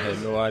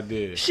had no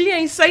idea. She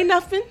ain't say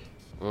nothing.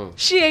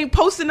 She ain't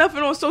posting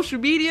nothing on social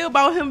media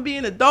about him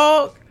being a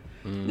dog.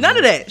 None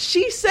of that.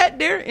 She sat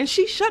there and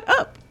she shut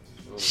up.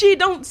 She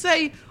don't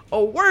say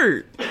a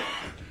word.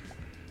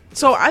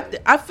 So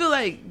I feel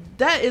like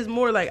that is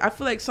more like, I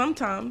feel like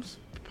sometimes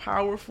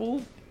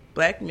powerful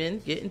black men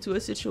get into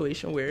a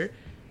situation where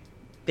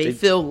they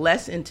feel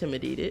less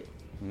intimidated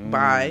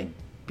by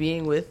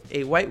being with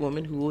a white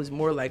woman who is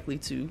more likely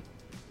to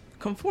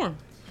conform.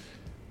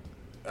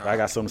 I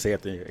got something to say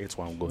after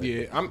Antoine. Go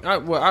ahead.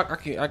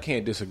 Yeah, I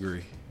can't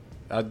disagree.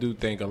 I do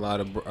think a lot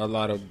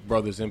of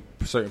brothers in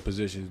certain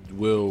positions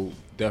will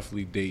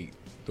definitely date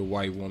the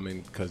white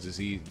woman because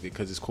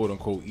it's quote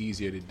unquote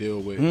easier to deal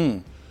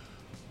with.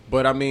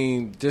 But I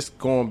mean, just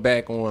going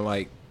back on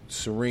like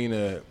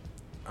Serena,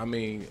 I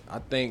mean,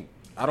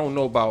 I don't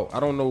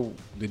know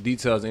the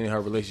details of any of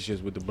her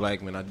relationships with the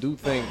black men. I do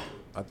think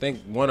I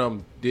think one of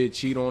them did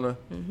cheat on her,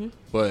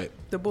 but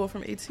the boy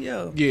from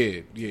ATL.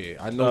 Yeah.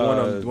 I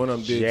know one of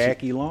them did.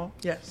 Jackie Long.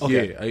 Yes.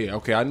 Okay. Yeah.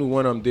 Okay. I knew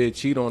one of them did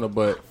cheat on her,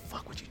 but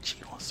Fuck, would you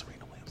cheat on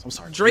Serena Williams? I'm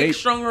sorry. Drake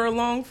strung her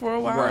along for a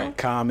while. Right.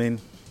 Common.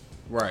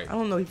 right. I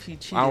don't know if he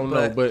cheated. I don't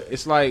know, but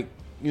it's like,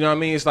 you know what I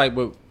mean? It's like,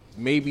 but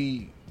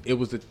maybe it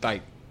was an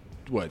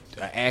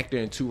actor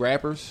and 2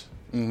 rappers.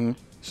 Mm-hmm.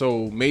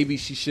 So maybe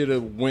she should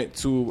have went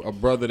to a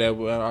brother that,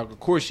 of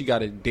course, she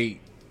got a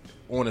date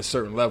on a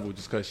certain level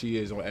just because she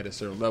is at a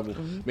certain level.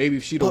 Mm-hmm. Maybe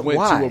if she'd have went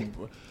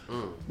to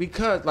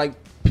because like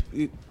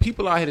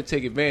people out here to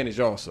take advantage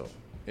also.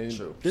 And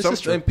This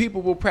is true. And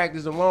people will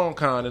practice the long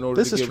con in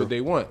order to get true. what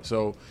they want.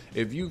 So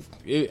if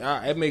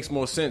it makes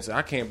more sense.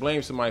 I can't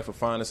blame somebody for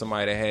finding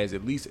somebody that has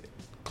at least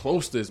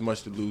close to as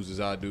much to lose as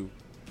I do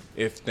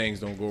if things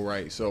don't go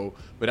right. So,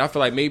 but I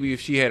feel like maybe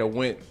if she had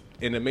went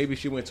and then maybe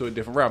she went to a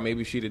different route.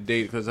 Maybe she'd have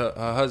dated because her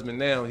husband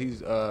now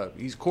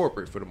he's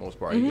corporate for the most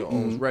part. He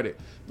owns Reddit.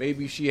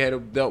 Maybe she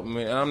had dealt. And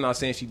I'm not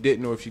saying she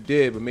didn't or if she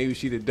did, but maybe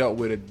she'd have dealt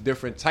with a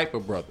different type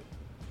of brother.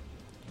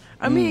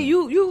 I mean,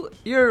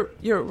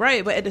 you're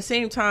right, but at the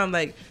same time,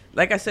 like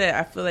I said,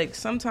 I feel like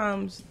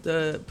sometimes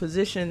the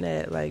position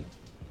that like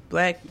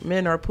black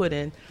men are put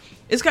in,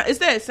 it's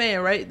that saying,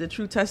 right? The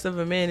true test of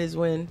a man is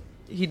when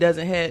he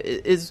doesn't have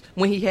is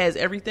when he has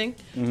everything,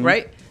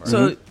 right?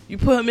 So you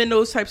put him in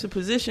those types of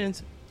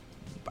positions.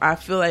 I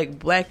feel like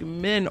black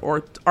men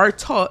are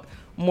taught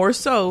more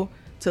so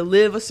to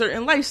live a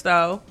certain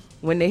lifestyle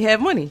when they have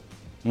money.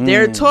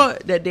 They're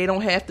taught that they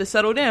don't have to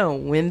settle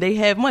down when they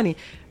have money,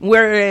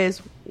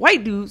 whereas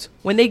white dudes,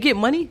 when they get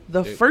money,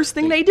 the first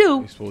thing they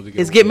do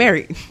is get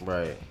married.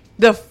 Right.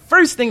 The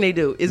first thing they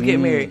do is get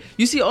married.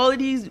 You see all of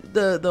these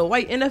the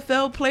white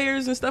NFL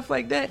players and stuff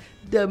like that.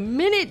 The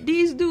minute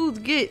these dudes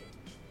get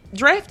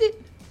drafted,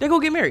 they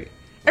go get married.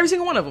 Every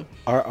single one of them.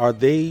 Are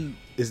they?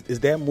 Is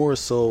that more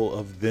so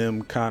of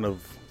them kind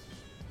of,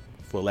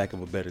 for lack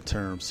of a better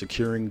term,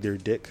 securing their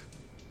dick?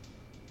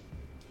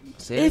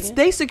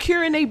 They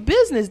securing their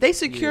business. They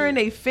securing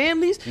their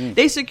families.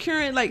 They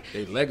securing like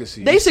their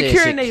legacy. They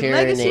securing their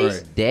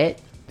legacies. Debt.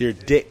 Their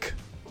dick.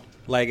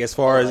 Like as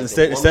far as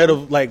instead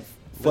of like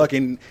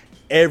fucking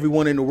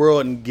everyone in the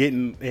world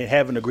and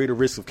having a greater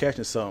risk of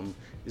catching something.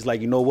 It's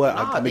like, you know what?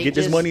 I'm gonna get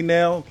this money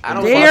now.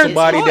 I'm gonna find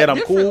somebody that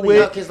I'm cool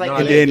with,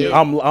 and then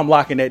I'm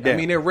locking that down. I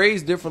mean, they're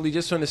raised differently,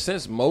 just in the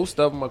sense most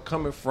of them are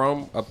coming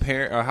from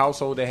a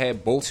household that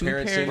had both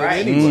parents in it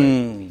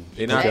anyway.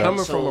 They're not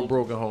coming from a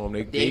broken home.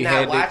 They're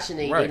not watching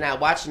it. They're not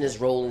watching this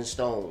Rolling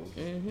Stone.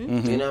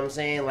 You know what I'm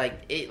saying?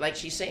 Like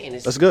she's saying,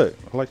 that's good.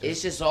 I like that.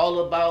 It's just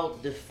all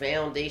about the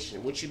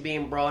foundation, what you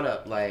being brought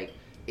up, like.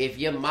 If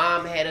your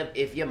mom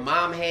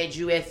had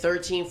you at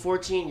 13,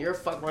 14, you're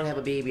fucking gonna have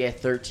a baby at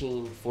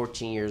 13,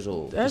 14 years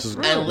old. That's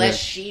right. Unless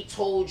she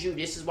told you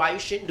this is why you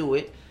shouldn't do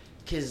it,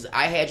 because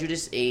I had you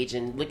this age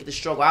and look at the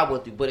struggle I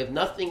went through. But if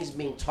nothing's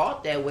being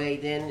taught that way,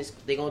 then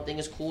they're gonna think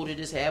it's cool to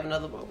just have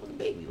another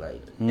baby.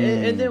 Like,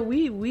 and then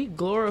we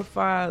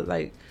glorify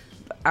like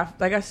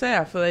I said,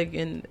 I feel like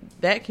in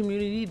that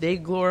community they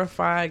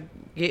glorify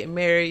getting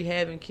married,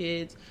 having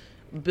kids,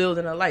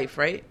 building a life.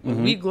 Right?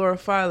 We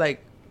glorify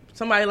like.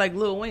 Somebody like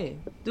Lil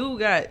Wayne. Dude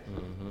got,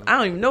 I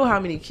don't even know how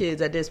many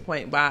kids at this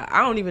point, but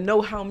I don't even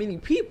know how many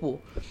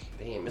people.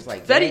 Damn, it's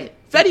like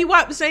Fetty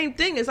Wap, the same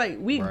thing. It's like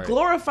we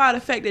glorify the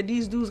fact that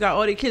these dudes got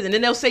all their kids, and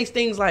then they'll say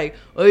things like,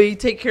 "Oh, he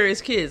take care of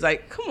his kids."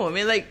 Like, come on,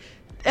 man. Like,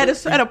 at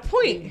a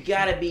point, you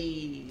gotta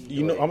be.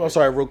 You know, I'm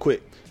sorry, real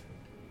quick.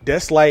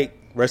 That's like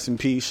rest in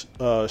peace,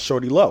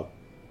 Shorty Low.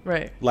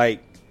 Right.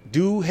 Like,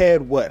 dude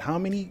had what? How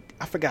many?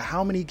 I forgot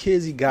how many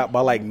kids he got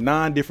by like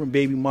 9 different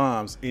baby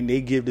moms, and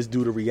they give this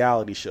dude a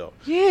reality show.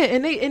 Yeah,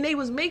 and they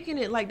was making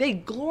it like they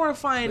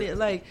glorifying it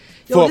like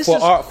yo,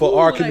 for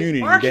our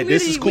community like, that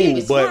this is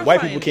cool, but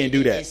white people can't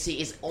do that. And see,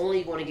 it's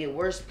only going to get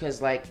worse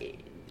because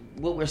like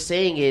what we're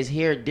saying is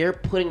here they're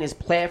putting this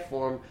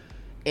platform,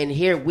 and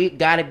here we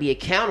got to be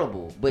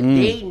accountable, but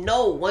they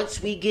know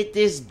once we get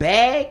this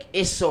bag,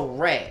 it's a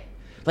wrap.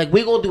 Like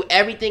we're gonna do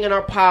everything in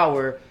our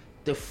power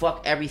to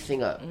fuck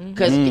everything up,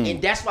 because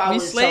and that's why I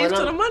was telling them,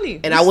 to the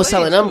money. And I was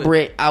telling them,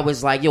 Britt, I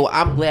was like, yo,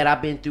 I'm glad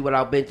I've been through what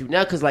I've been through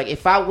now, because like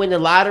if I win the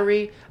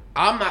lottery,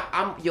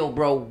 yo,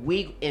 bro,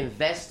 we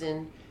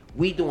investing,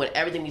 we doing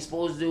everything we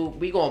supposed to do,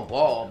 we gonna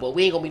ball, but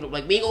we ain't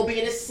gonna be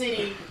in the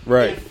city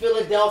in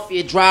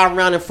Philadelphia driving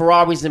around in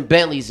Ferraris and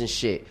Bentleys and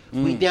shit.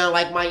 We down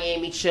like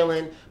Miami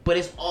chilling. But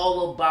it's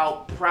all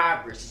about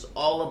progress. It's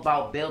all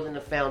about building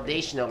the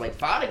foundation of like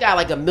if I got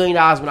like $1 million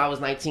when I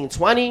was 19,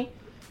 20.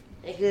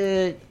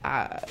 Nigga,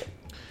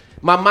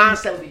 my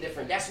mindset would be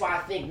different. That's why I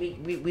think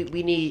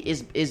we need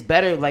is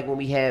better like when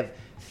we have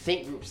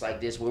think groups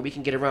like this where we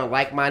can get around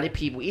like-minded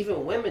people,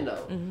 even women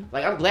though.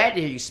 Like I'm glad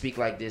to hear you speak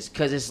like this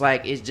because it's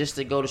like it's just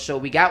to go to show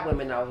we got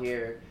women out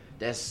here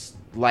that's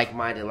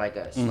like-minded like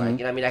us. Like, you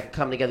know what I mean? I can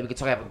come together, we can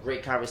talk, have a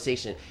great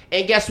conversation.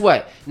 And guess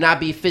what? Not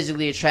be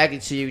physically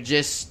attracted to you,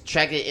 just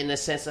attracted in the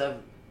sense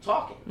of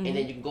talking. And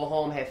then you can go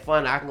home, have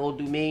fun, I can go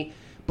do me.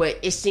 But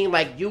it seemed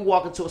like you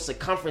walk into a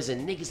circumference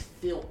and niggas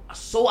feel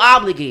so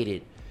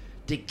obligated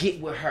to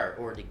get with her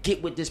or to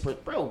get with this person.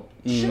 Bro,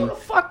 chill the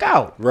fuck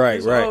out.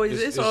 Right,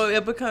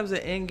 It becomes an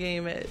end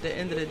game at the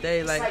end of the day.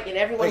 It's like and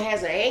everyone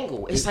has an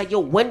angle. It's like, yo,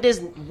 when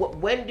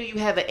do you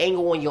have an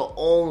angle on your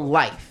own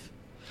life?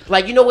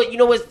 Like, you know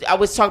what I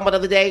was talking about the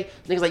other day?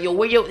 Niggas like,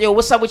 yo,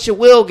 what's up with your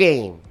will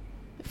game?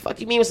 The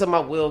fuck you mean what's up with my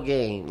will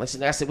game? Like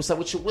I said, what's up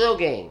with your will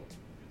game?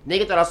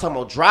 Nigga thought I was talking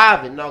about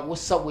driving. No,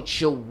 what's up with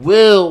your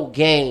will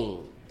game?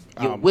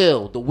 Your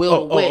will, the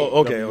will to win.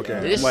 Okay.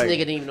 This nigga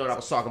didn't even know what I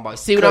was talking about.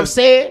 See what I'm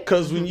saying?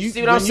 Because when you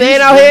see what I'm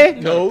saying out here?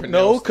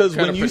 No, because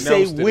when you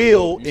say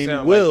will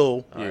and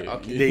will,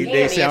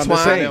 they sound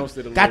the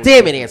same. God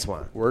damn it,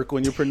 Antoine. Work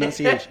on your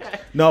pronunciation.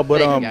 No,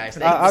 but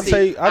I'll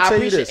tell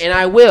you this, and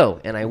I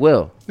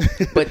will.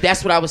 But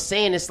that's what I was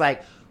saying. It's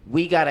like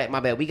we gotta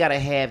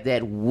have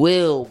that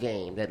will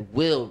game, that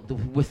will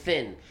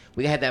within.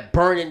 We gotta have that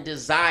burning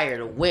desire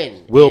to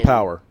win.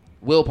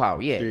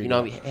 Willpower, yeah. You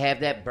know,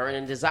 have that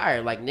burning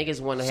desire. Like niggas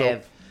want to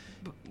have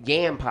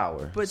yam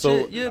power. But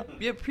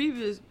your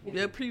previous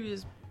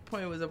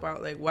point was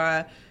about like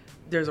why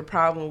there's a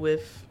problem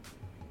with.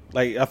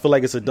 Like, I feel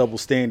like it's a double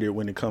standard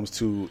when it comes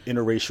to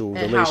interracial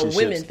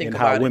relationships and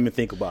how women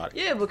think about it.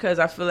 Yeah, because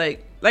I feel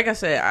like I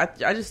said,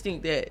 I just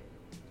think that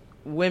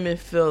women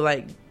feel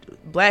like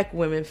black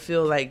women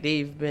feel like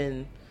they've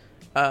been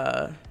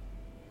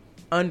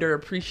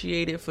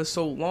underappreciated for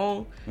so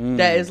long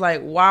that it's like,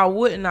 why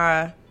wouldn't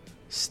I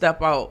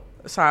step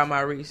outside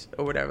my race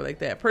or whatever like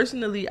that?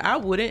 Personally, I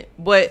wouldn't,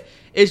 but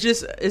it's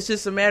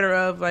just a matter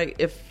of like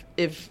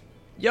if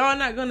y'all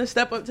not gonna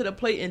step up to the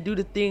plate and do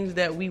the things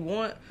that we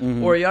want,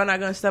 or y'all not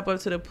gonna step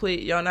up to the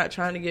plate, y'all not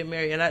trying to get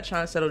married, you're not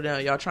trying to settle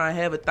down, y'all trying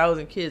to have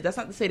 1,000 kids. That's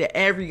not to say that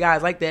every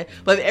guy's like that,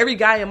 but if every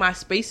guy in my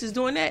space is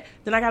doing that,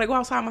 then I gotta go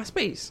outside my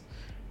space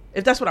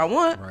if that's what I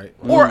want, right?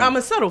 Or I'm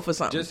gonna settle for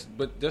something.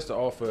 Just to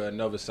offer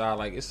another side,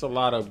 like it's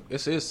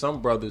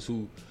some brothers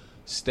who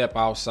step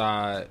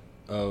outside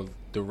of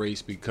the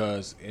race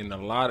because in a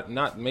lot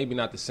of, maybe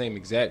not the same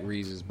exact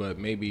reasons, but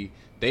maybe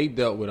they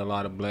dealt with a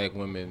lot of black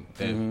women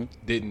that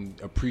didn't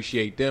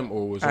appreciate them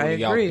or was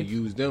only out to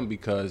use them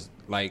because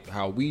like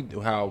how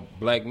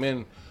black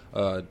men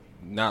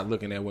not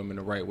looking at women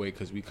the right way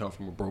because we come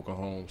from a broken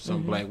home.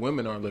 Some black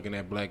women aren't looking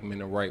at black men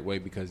the right way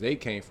because they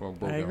came from a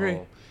broken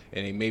home,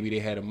 and maybe they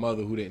had a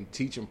mother who didn't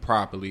teach them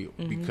properly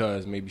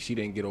because maybe she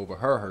didn't get over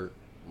her hurt.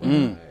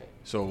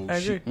 So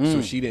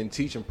she didn't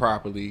teach him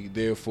properly.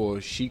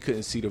 Therefore, she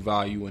couldn't see the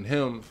value in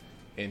him,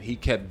 and he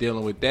kept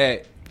dealing with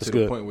that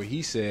the point where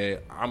he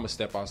said, "I'm gonna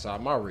step outside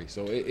my race."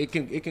 So it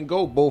can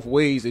go both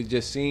ways. It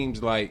just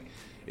seems like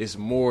it's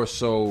more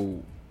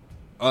so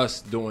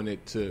us doing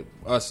it to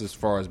us as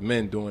far as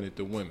men doing it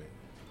to women,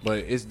 but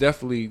it's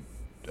definitely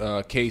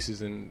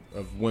cases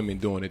of women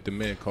doing it to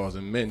men,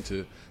 causing men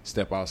to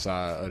step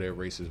outside of their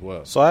race as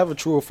well. So I have a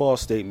true or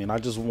false statement. I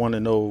just want to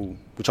know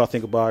what y'all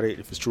think about it,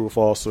 if it's true or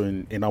false,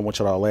 and I want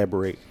y'all to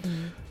elaborate.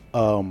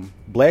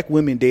 Black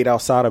women date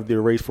outside of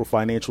their race for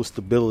financial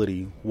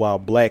stability, while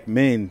black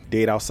men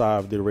date outside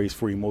of their race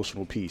for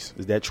emotional peace.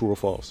 Is that true or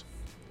false?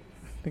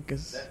 I think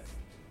it's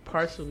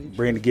partially true.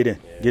 Brandon, get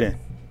in.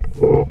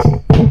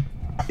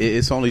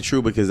 It's only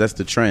true because that's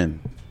the trend.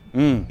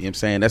 You know what I'm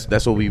saying?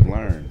 That's what we've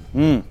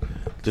learned.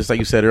 Just like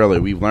you said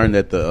earlier, we've learned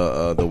that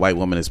the white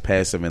woman is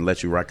passive and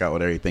let you rock out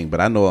with everything.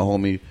 But I know a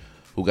homie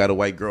who got a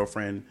white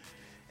girlfriend,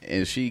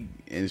 and she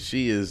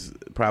is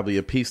probably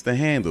a piece to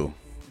handle.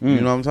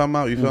 You know what I'm talking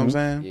about? You feel what I'm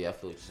saying? Yeah, I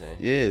feel what you're saying.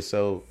 Yeah,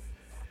 so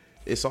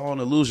it's all an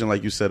illusion,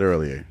 like you said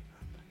earlier. You know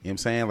what I'm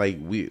saying?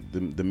 Like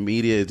the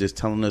media is just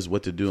telling us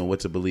what to do and what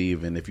to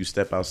believe, and if you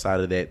step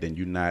outside of that, then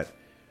you're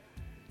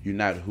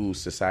not who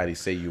society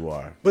say you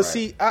are. But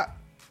see,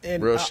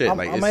 real shit. I'm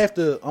gonna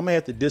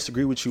have to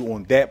disagree with you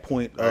on that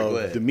point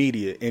of the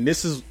media. And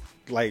this is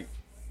like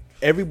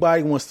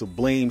everybody wants to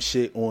blame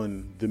shit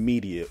on the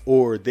media,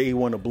 or they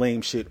want to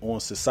blame shit on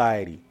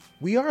society.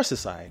 We are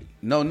society.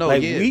 No,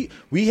 like, yeah.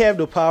 We have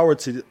the power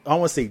to, I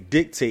don't want to say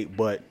dictate,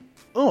 but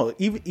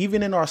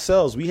even in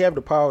ourselves, we have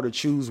the power to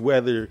choose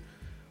whether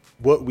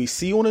what we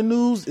see on the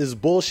news is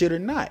bullshit or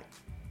not.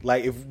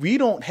 Like, if we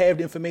don't have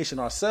the information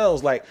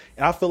ourselves, like,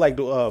 and I feel like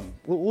what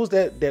was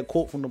that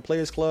quote from the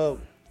Players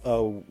Club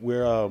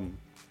where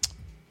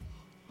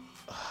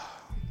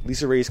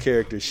Lisa Ray's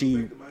character,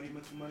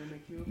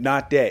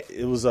 not that,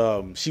 it was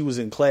she was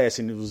in class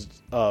and it was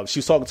she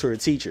was talking to her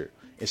teacher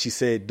and she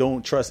said,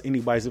 "Don't trust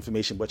anybody's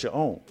information but your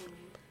own."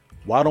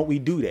 Why don't we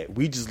do that?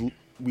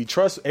 We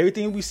trust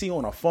everything we see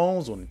on our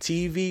phones, on the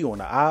TV, on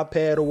the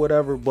iPad or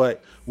whatever.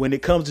 But when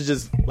it comes to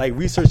just like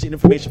researching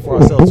information for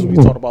ourselves, we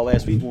talked about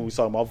last week when we were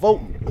talking about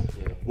voting.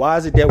 Why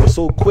is it that we're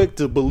so quick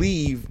to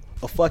believe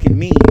a fucking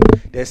meme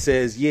that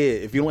says, yeah,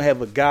 if you don't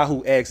have a guy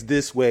who acts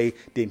this way,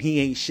 then he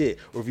ain't shit.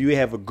 Or if you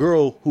have a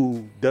girl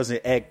who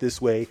doesn't act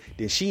this way,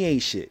 then she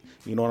ain't shit.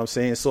 You know what I'm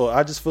saying? So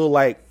I just feel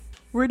like...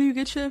 Where do you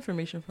get your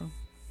information from?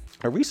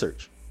 I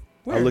research.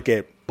 Where? I look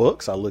at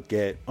books. I'll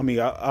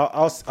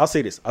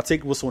say this. I'll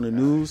take what's on the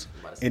news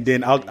and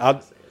then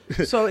I'll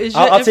so is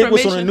your I'll take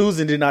what's on the news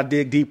and then I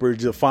dig deeper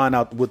to find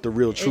out what the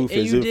real truth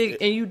is.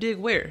 And you dig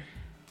where?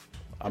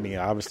 I mean,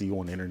 obviously you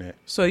on the internet.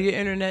 So your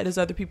internet is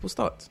other people's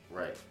thoughts.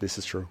 Right. This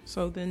is true.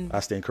 So then I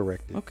stand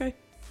corrected. Okay.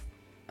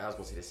 I was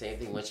gonna say the same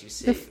thing once you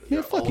said Yeah,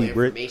 your fuck own you,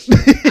 Britt. information.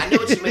 I know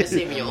what you meant to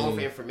say when your own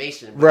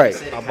information, but Right. you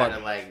said it kind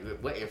of like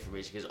what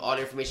information? Because all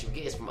the information we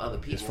get is from other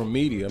people. It's from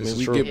media. I This mean, is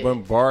we true. get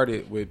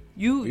bombarded with.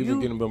 You- We've you- been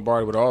getting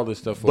bombarded with all this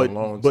stuff for a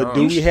long time. But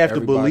do we have to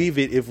Everybody- believe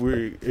it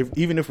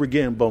even if we're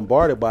getting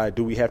bombarded by it?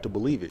 Do we have to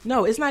believe it?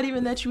 No, it's not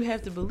even that you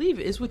have to believe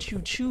it. It's what you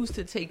choose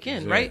to take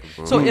in, Exactly.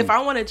 right? So if I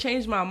want to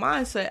change my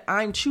mindset,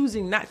 I'm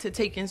choosing not to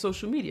take in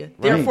social media.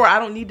 Therefore, I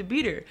don't need to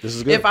be there. This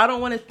is good. If I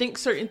don't want to think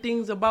certain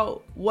things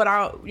about what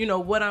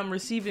I'm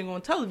receiving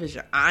on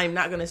television, I'm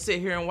not going to sit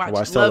here and watch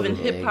Love and television.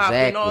 Hip Hop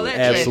and all that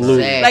Exactly. shit.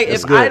 Absolutely. Like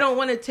That's if good. I don't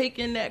want to take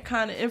in that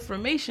kind of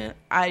information,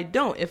 I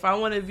don't. If I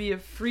want to be a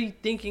free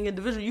thinking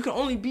individual, you can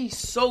only be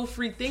so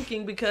free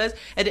thinking because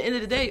at the end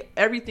of the day,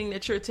 everything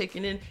that you're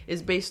taking in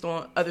is based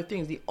on other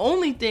things. The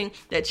only thing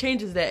that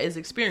changes that is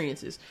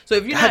experiences. So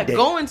if you're not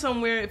going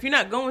somewhere, if you're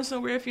not doing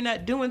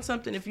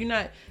something, if you're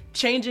not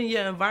changing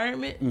your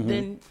environment,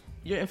 then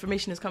your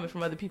information is coming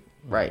from other people.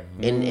 Right.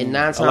 And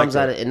nine times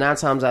out of 10,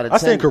 I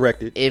stand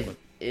corrected.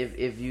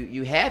 If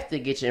you have to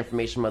get your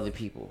information from other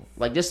people,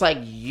 like just like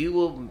you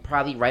will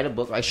probably write a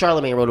book, like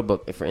Charlamagne wrote a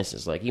book, for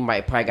instance, like he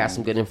might probably got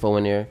some good info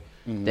in there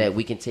that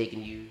we can take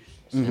and use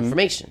some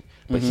information,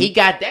 but he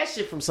got that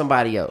shit from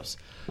somebody else.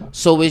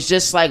 So it's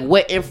just like,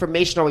 what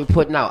information are we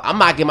putting out? I'm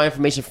not getting my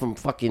information from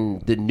fucking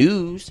the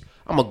news.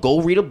 I'm gonna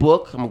go read a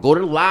book. I'm gonna go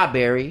to the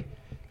library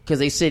because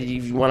they said if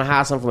you want to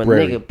hide something from a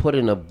Right. nigga, put it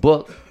in a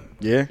book.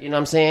 Yeah. You know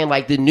what I'm saying?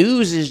 Like the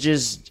news is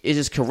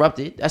just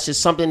corrupted. That's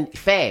just something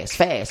fast.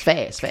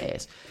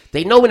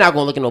 They know we're not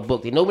gonna look in no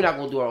book. They know we're not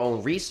gonna do our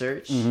own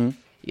research. You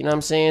know what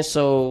I'm saying?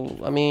 So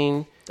I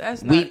mean,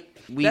 That's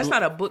that's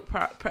not a book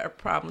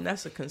problem.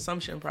 That's a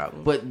consumption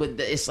problem. But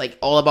it's like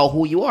all about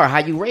who you are, how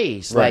you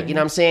raised. Like, you know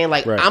what I'm saying?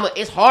 Like Right.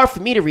 it's hard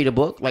for me to read a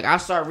book. Like I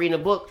start reading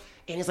a book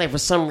and it's like for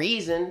some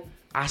reason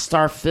I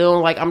start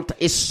feeling like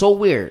it's so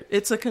weird.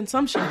 It's a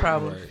consumption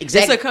problem. Right.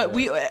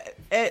 Exactly.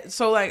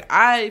 So like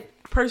I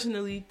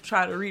personally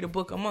try to read a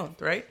book a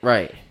month, right?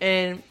 Right.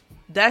 And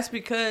that's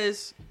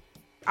because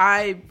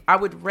I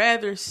would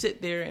rather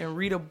sit there and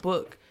read a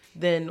book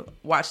than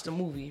watch the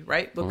movie,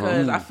 right?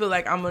 Because I feel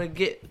like I'm going to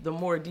get the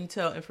more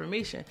detailed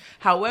information.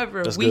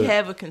 However, That's we good.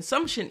 have a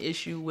consumption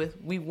issue with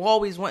we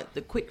always want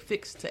the quick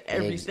fix to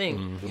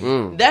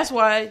everything. That's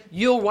why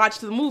you'll watch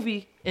the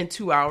movie in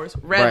 2 hours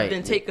rather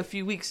than take a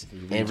few weeks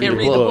and read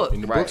the book.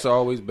 And the books are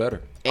always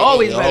better.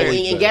 Always better.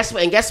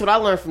 And guess what I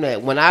learned from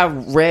that? When I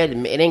read,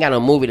 it ain't got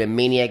no movie to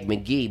Maniac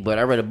McGee, but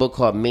I read a book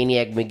called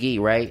Maniac McGee,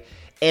 right?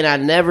 And I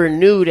never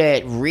knew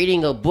that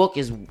reading a book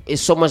is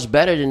so much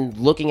better than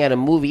looking at a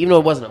movie, even though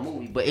it wasn't a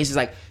movie. But it's just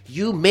like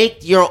you make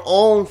your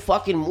own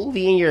fucking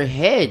movie in your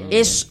head.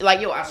 It's like,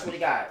 yo, I swear to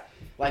God,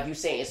 like you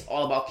saying, it's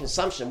all about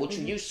consumption. What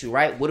you used to,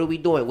 right? What are we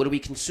doing? What are we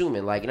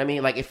consuming? Like, you know what I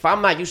mean? Like, if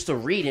I'm not used to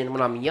reading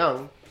when I'm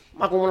young, I'm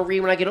not gonna want to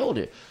read when I get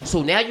older.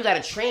 So now you got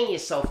to train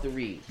yourself to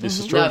read. This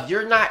is true. Now, if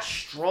you're not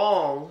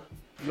strong,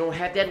 you don't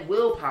have that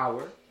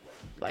willpower.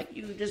 Like,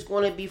 you just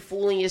gonna be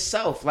fooling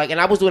yourself. Like, and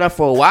I was doing that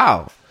for a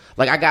while.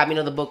 Like, I got me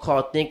another book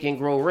called Think and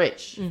Grow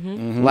Rich.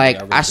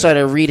 Like, I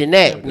started reading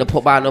that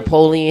by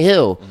Napoleon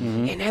Hill.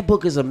 And that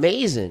book is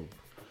amazing.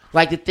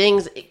 Like, the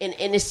things, and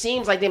it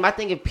seems like them, I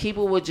think if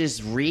people would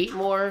just read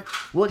more,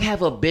 we'll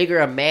have a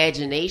bigger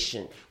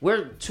imagination.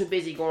 We're too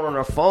busy going on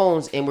our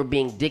phones, and we're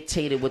being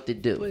dictated what to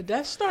do. But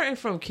that's starting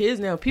from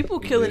kids now. People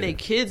killing their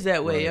kids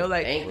that way, yo.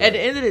 Like Angry. at the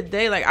end of the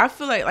day, like I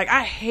feel like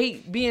I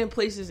hate being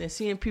places and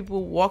seeing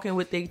people walking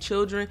with their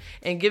children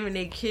and giving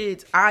their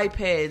kids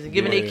iPads and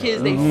giving their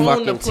kids their phone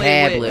to Fucking play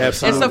tablet. with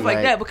Absolutely. and stuff like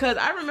Right. that. Because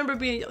I remember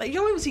being like, you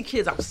don't even see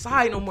kids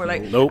outside no more.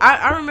 Like Nope.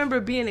 I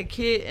remember being a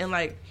kid and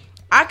like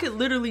I could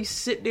literally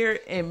sit there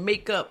and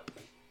make up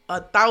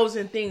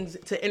 1,000 things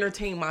to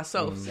entertain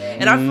myself.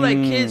 And I feel like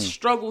kids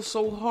struggle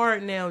so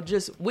hard now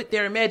just with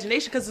their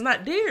imagination because it's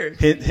not there.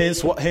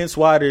 Hence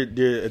why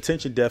their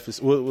attention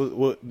deficit,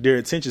 what their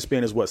attention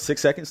span is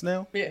 6 seconds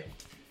now? Yeah.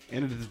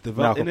 And if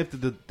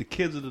the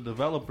kids of the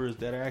developers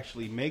that are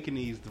actually making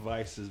these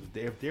devices,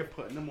 if they're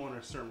putting them on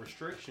certain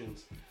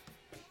restrictions,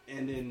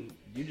 and then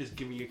you're just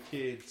giving your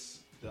kids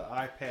the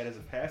iPad as a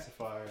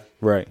pacifier,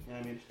 Right. you know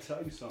what I mean, it should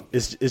tell you something.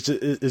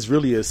 It's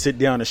really a sit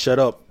down and shut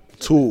up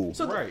tool.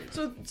 So, Right.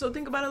 so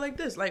think about it like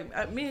this.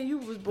 Like me and you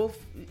was both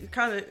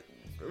kind of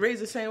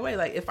raised the same way.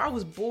 Like if I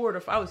was bored or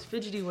if I was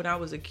fidgety when I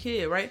was a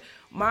kid, right?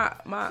 My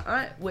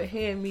aunt would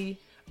hand me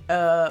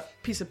a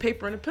piece of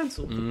paper and a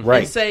pencil Right.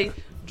 and say,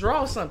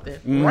 draw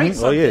something, write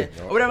something,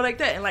 yeah. or whatever like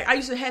that. And like I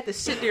used to have to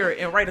sit there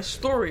and write a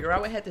story, or I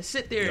would have to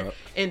sit there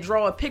and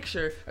draw a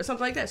picture or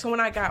something like that. So when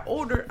I got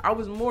older, I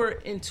was more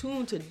in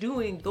tune to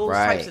doing those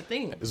types of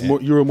things. It's more,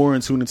 you were more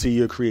in tune into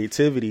your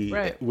creativity,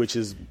 Right. which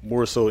is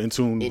more so in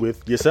tune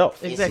with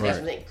yourself. Exactly. That's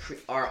the thing,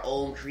 our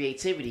own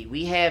creativity.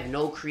 We have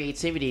no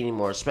creativity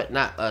anymore.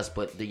 Not us,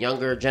 but the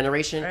younger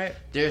generation. Right.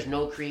 There's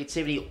no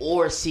creativity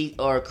or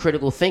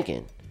critical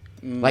thinking.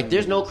 Like,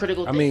 there's no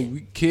critical. I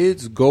mean,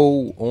 kids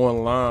go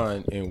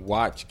online and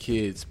watch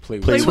kids play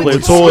with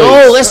toys.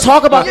 No, let's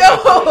talk about.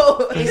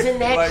 Isn't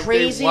that like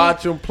crazy?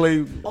 Watch them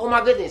play. Oh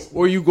my goodness!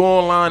 Or you go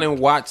online and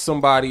watch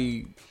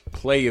somebody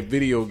play a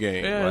video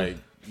game. Yeah. Like,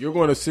 you're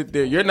going to sit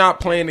there. You're not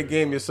playing the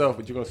game yourself,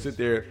 but you're going to sit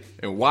there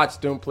and watch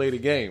them play the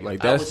game.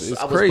 Like, I it's was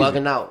crazy.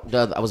 bugging out.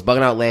 I was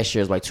bugging out last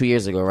year. It was like 2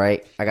 years ago,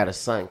 right? I got a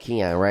son,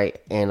 Keon, right?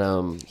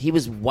 And he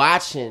was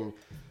watching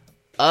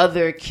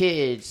other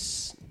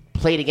kids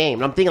play the game.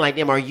 And I'm thinking like,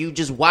 damn, are you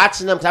just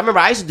watching them? Because I remember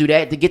I used to do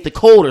that to get the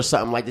code or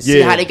something, like to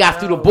see how they got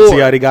through the board. See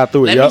how they got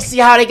through it. Let me see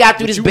how they got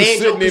through this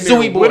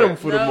Banjo-Kazooie board.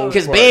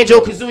 Because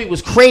Banjo-Kazooie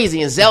was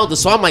crazy and Zelda.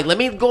 So I'm like, let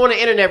me go on the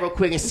internet real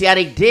quick and see how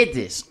they did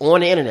this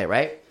on the internet,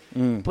 right?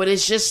 But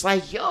it's just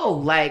like, yo,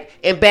 like,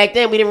 and back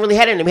then we didn't really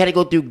have it. We had to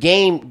go through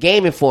Game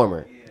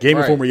Informer. Game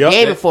Informer, yup.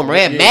 Game Informer,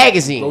 had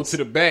magazines. Go to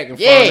the back and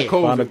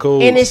find the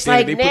code. And it's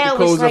like they put now the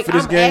codes it's like up for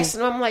this I'm game.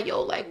 asking him, I'm like,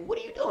 yo, like, what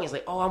are you doing? He's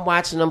like, oh, I'm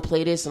watching them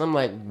play this. And I'm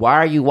like, why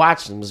are you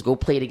watching them? Just go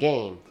play the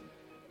game.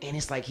 And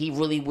it's like he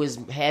really was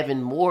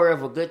having more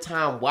of a good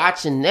time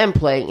watching them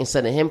play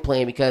instead of him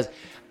playing because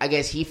I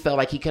guess he felt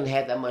like he couldn't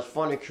have that much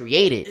fun to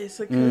create it. It's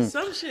a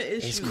consumption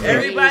issue. crazy.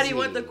 Everybody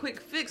want the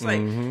quick fix.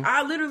 Like,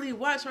 I literally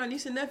watch my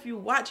niece and nephew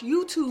watch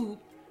YouTube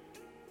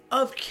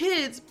of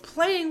kids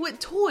playing with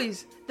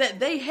toys that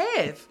they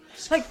have.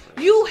 Like,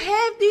 you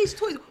have these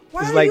toys.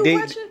 Why It's are like you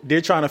watching?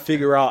 they're trying to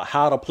figure out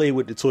how to play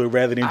with the toy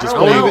rather than just don't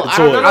playing know. with the I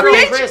don't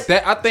toy.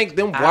 know. I think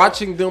them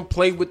watching them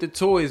play with the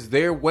toy is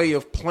their way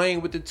of playing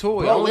with the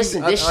toy. Bro,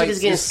 listen, this shit is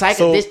getting So,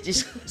 psycho.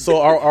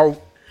 so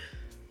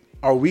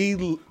are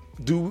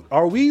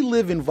we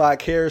living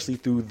vicariously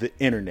through the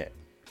internet?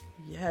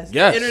 Yes.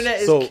 Yes. The internet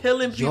is So-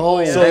 killing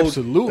people. So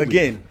absolutely.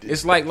 again,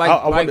 It's like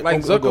I wanna- go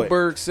ahead.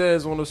 Zuckerberg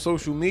says on the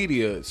social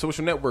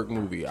network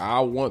movie. I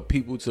want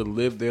people to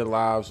live their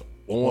lives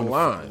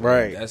online.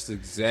 Right. That's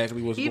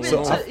exactly what's even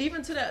going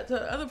on. to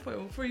the other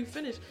point before you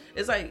finish,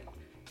 it's like,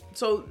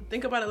 so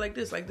think about it like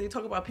this: like they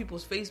talk about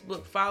people's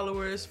Facebook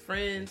followers,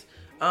 friends,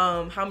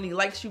 how many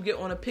likes you get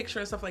on a picture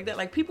and stuff like that.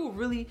 Like people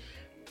really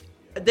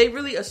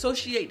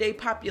associate their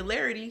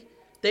popularity.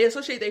 They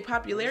associate their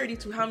popularity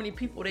to how many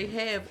people they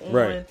have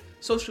on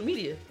social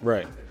media.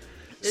 Right.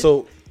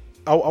 So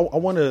I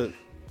want to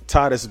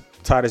tie this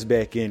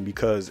back in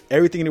because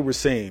everything that we're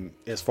saying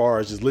as far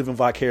as just living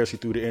vicariously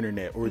through the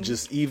internet or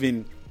just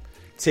even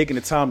taking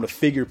the time to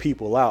figure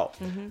people out.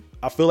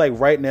 I feel like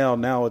right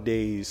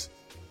nowadays,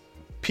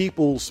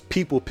 people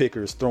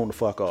pickers thrown the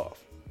fuck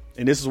off.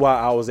 And this is why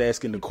I was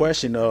asking the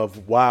question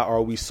of why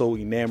are we so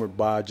enamored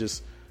by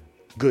just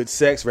good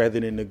sex rather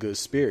than the good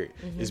spirit?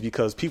 Is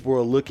because people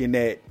are looking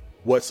at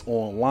what's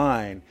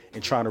online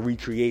and trying to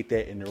recreate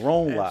that in their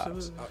own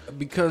lives.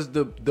 Because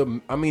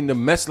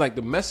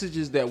the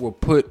messages that were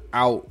put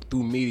out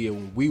through media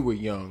when we were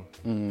young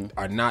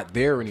are not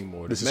there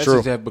anymore. The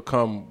messages have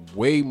become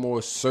way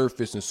more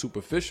surface and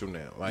superficial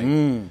now. Like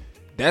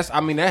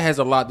that has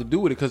a lot to do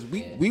with it because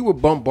we were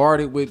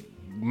bombarded with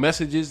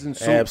messages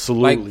and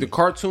absolutely, like the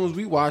cartoons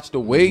we watched are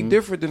way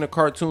different than the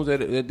cartoons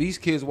that these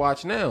kids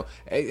watch now.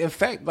 In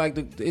fact,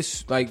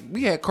 it's like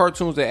we had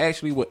cartoons that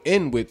actually were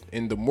in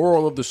the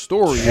moral of the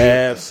story.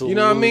 Absolutely, you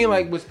know what I mean?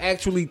 Like was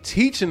actually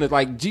teaching it.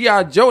 Like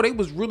G.I. Joe, they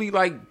was really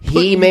like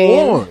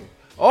He-Man,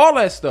 all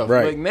that stuff.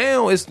 Right. Like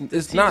now it's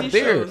not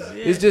there. Shows,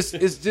 yeah.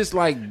 It's just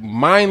like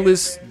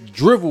mindless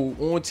drivel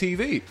on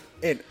TV.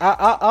 And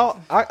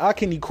I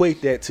can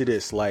equate that to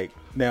this. Like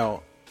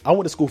now, I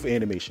went to school for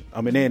animation.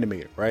 I'm an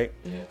animator, right?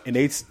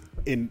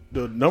 And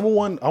the number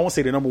one, I won't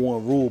say the number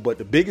one rule, but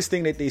the biggest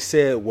thing that they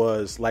said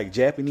was like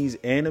Japanese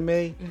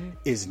anime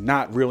is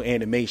not real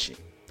animation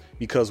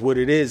because what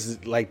it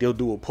is like they'll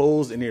do a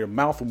pose and their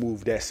mouth will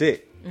move. That's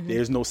it.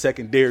 There's no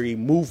secondary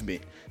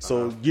movement.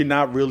 So you're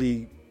not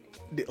really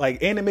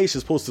like animation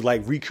is supposed to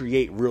like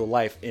recreate real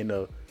life in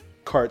a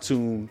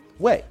cartoon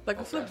way, like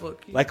a flip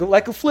book, like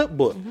a flip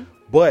book.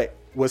 But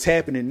what's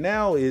happening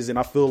now is, and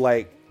I feel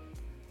like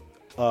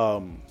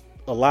a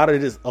lot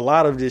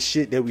of this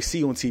shit that we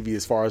see on TV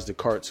as far as the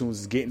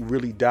cartoons is getting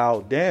really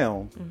dialed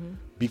down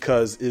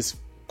because it's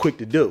quick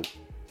to do.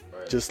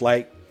 Just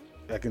like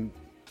I can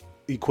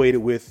equate it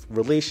with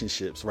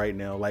relationships right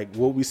now. Like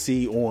what we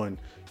see on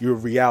your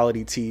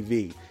reality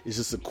TV is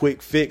just a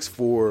quick fix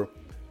for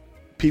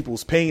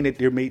people's pain that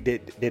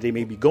they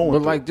may be going through.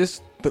 Like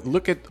just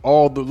look at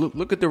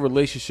the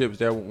relationships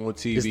that were on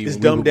TV. It's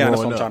dumbed down.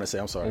 That's what I'm trying to say.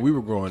 I'm sorry. When we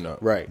were growing up,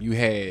 right? You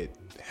had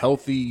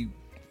healthy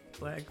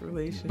black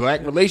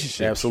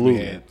relationships. Absolutely.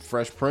 You had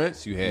Fresh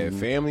Prince. You had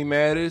Family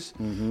Matters.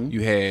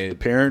 You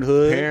had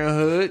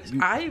Parenthood.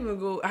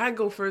 I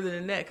go further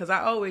than that because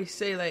I always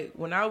say like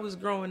when I was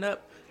growing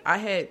up, I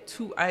had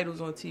two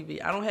idols on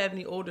TV. I don't have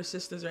any older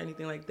sisters or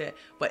anything like that.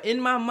 But in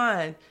my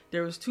mind,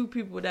 there was two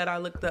people that I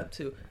looked up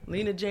to.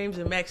 Lena James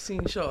and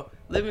Maxine Shaw.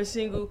 Living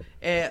Single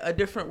and A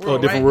Different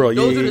World. World.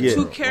 Those Yeah, are the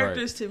two yeah.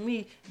 characters to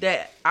me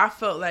that I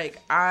felt like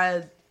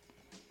I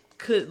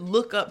could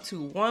look up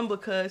to. One,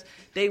 because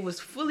they was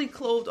fully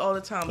clothed all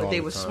the time, but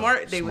they was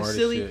smart, they was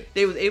silly,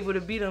 they was able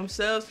to be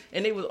themselves,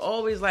 and they was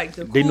always like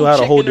the they cool knew how to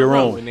chick hold in the their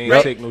room, own, and they right?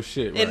 ain't take no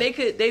shit, right? And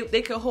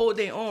they could hold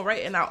their own,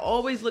 right? And I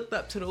always looked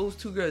up to those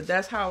two girls.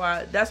 That's how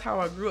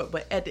I grew up.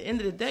 But at the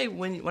end of the day,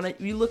 when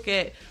you look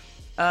at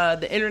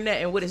the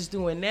internet and what it's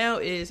doing now,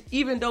 is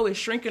even though it's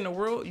shrinking the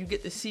world, you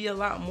get to see a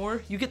lot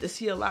more. You get to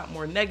see a lot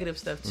more negative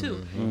stuff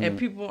too, and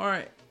people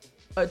aren't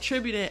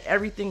attributing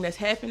everything that's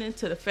happening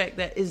to the fact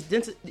that it's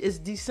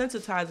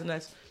desensitizing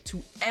us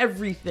to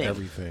everything.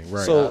 Everything,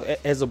 right? So,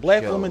 as a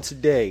black woman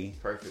today,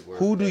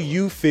 who do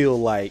you feel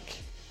like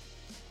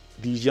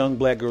these young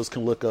black girls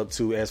can look up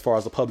to as far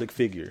as a public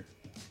figure?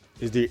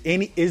 Is there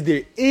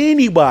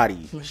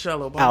anybody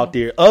Michelle Obama out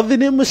there other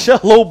than Michelle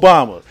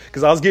Obama?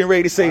 Because I was getting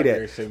ready to say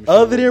that.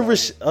 Other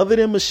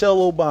than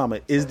Michelle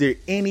Obama, is there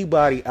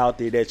anybody out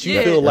there that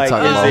you feel like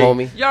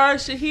is Yara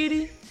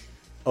Shahidi?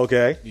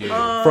 Okay,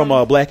 from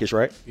Blackish,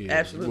 right? Yeah.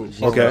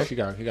 Absolutely. Okay, he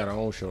got her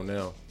own show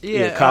now.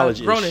 Yeah,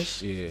 college-ish.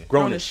 Grownish. Yeah,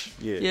 Grownish.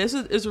 Yeah,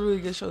 it's a really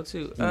good show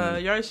too.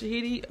 Yara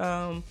Shahidi,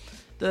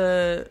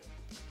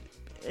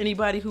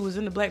 anybody who was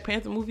in the Black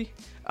Panther movie.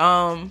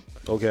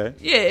 Okay.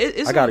 Yeah,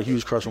 I got a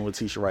huge crush on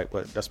Letitia Wright,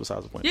 but that's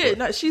besides the point. Yeah,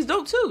 no, she's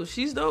dope too.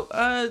 She's dope.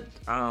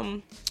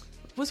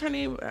 What's her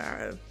name?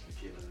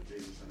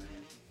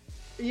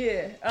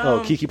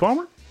 Keke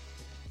Palmer.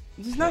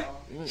 It's not.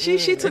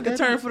 She took a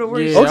turn for the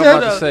worse. Yeah, okay. I'm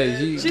about to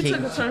say she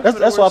took a turn.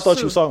 That's what I thought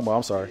you was talking about.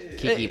 I'm sorry.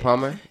 Keke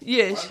Palmer.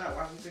 Yeah.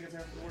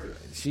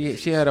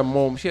 She had a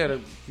moment. She had a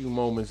few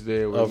moments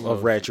there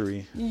of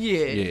ratchery.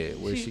 Yeah.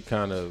 Where she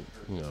kind of,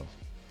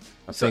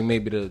 I think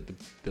maybe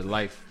the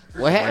life.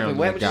 What happened?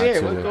 What happened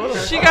there?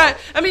 What's going on?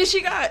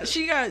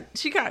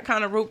 She got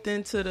kind of roped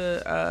into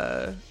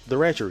the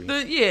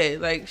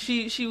ratchery. Like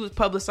she was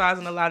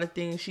publicizing a lot of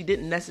things she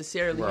didn't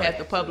necessarily have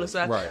to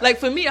publicize. Right. Like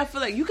for me, I feel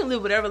like you can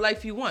live whatever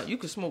life you want. You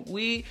can smoke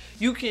weed.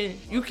 You can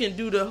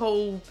do the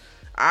whole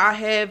I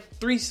have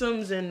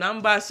threesomes and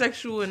I'm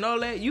bisexual and all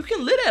that. You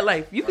can live that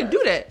life. You can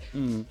do that.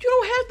 You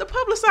don't have to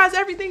publicize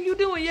everything you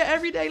do in your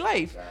everyday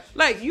life.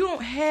 Like you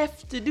don't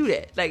have to do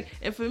that. Like,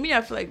 and for me,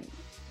 I feel like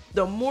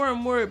the more and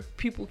more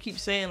people keep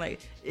saying, like,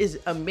 it's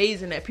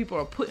amazing that people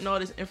are putting all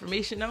this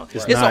information out.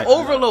 It's an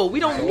overload. We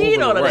don't need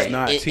all of that.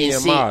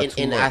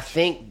 And I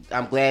think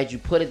I'm glad you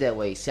put it that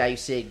way. See how you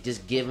said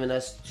just giving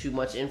us too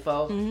much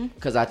info?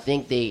 Because I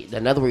think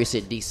another way you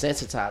said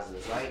desensitizing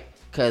us, right?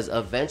 Because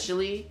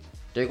eventually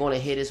they're going to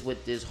hit us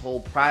with this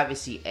whole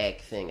Privacy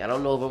Act thing. I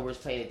don't know if everyone's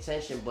paying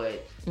attention,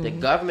 but the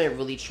government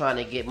really trying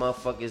to get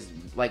motherfuckers,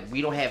 like,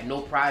 we don't have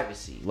no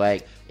privacy.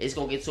 Like, it's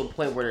going to get to a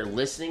point where they're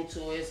listening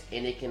to us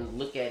and they can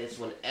look at us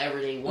whenever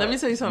they want. Let me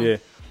tell you something.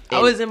 I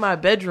was in my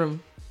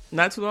bedroom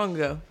not too long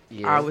ago.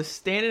 I was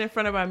standing in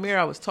front of my mirror.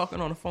 I was talking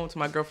on the phone to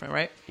my girlfriend,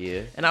 right?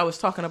 Yeah. And I was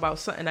talking about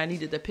something I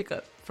needed to pick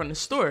up from the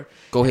store.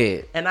 Go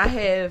ahead. And I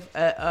have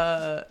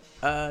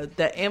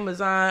the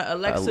Amazon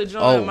Alexa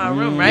joint in my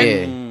room,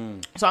 right? Yeah.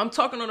 So I'm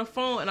talking on the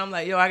phone and I'm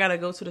like, yo, I gotta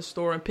go to the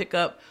store and pick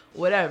up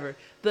whatever.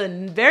 The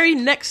very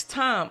next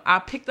time I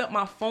picked up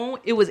my phone,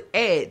 it was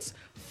ads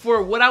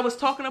for what I was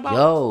talking about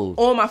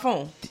on my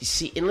phone.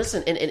 See, and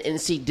listen,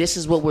 and see, this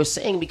is what we're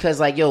saying because,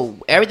 like,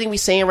 everything we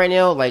saying right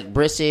now, like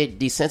Britt said,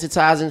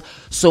 desensitizing.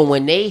 So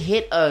when they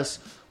hit us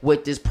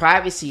with this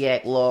Privacy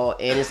Act law,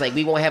 and it's like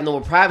we won't have no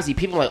more privacy,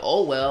 people are like,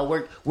 oh well,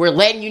 we're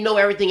letting you know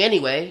everything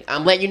anyway.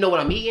 I'm letting you know what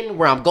I'm eating,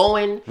 where I'm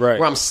going,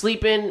 where I'm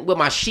sleeping, what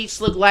my sheets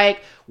look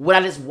like, what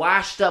I just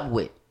washed up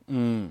with. You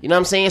know what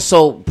I'm saying?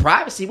 So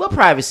privacy, what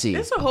privacy?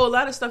 There's a whole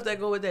lot of stuff that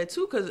go with that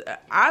too, because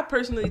I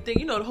personally think,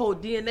 the whole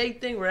DNA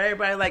thing where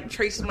everybody like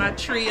traces my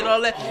tree and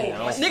all that.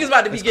 Niggas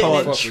about to be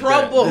getting in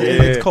trouble.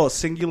 Yeah. It's called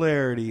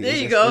singularity. There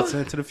you go. It's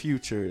into the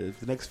future.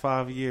 The next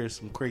 5 years,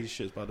 some crazy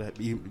shit's about to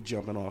be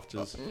jumping off.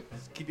 Just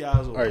keep your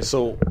eyes open. All right,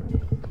 so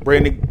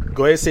Brandon,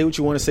 go ahead and say what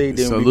you want to say.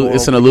 Then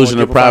it's an illusion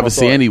of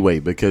privacy anyway,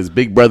 because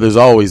Big Brother's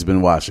always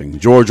been watching.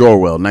 George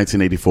Orwell,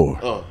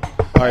 1984.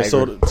 All right,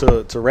 so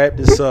to wrap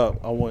this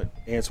up, I want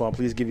Antoine,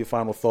 please give your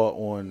final thought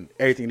on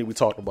everything that we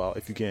talked about,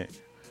 if you can.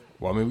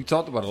 Well, I mean, we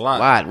talked about a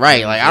lot,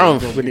 right? Like, I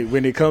don't.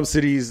 When it comes to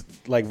these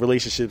like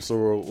relationships,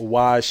 or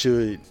why is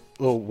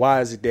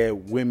it that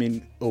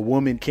a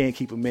woman can't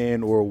keep a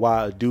man, or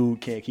why a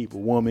dude can't keep a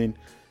woman?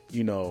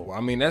 Well,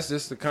 I mean, that's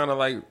just to kind of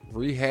like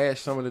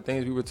rehash some of the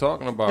things we were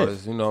talking about.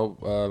 Is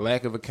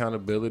lack of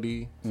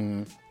accountability,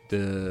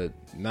 the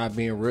not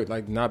being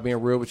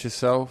real with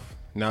yourself.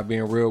 Not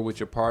being real with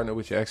your partner,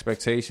 with your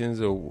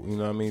expectations, or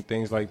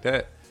things like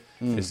that.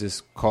 It's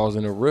just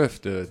causing a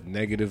rift. The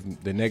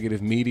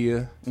negative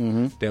media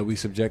that we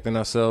subjecting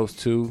ourselves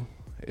to.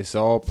 It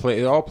all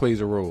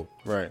plays a role,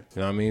 right? You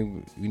know what I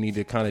mean? We need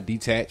to kind of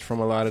detach from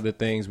a lot of the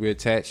things we're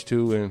attached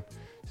to, and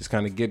just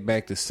kind of get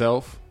back to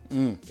self.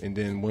 And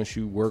then once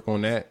you work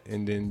on that,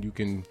 and then you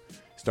can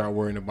start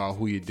worrying about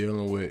who you're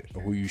dealing with,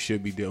 or who you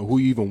should be dealing, who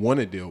you even want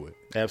to deal with.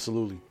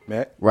 Absolutely,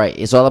 Matt. Right.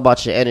 It's all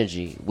about your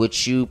energy.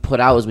 What you put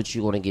out is what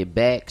you want to get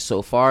back.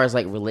 So far as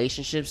like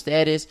relationship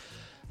status,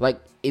 like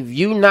if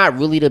you're not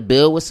really to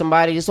build with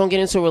somebody, just don't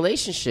get into a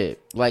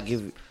relationship. Like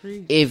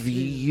if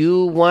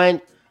you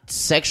want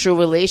sexual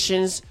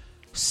relations,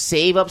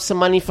 save up some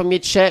money from your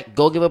check,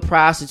 go give a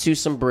prostitute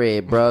some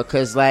bread, bro.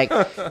 Cause like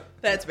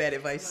that's bad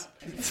advice.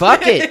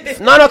 Fuck it.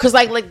 No, cause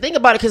like think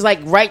about it, cause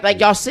like like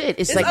y'all said,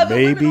 it's like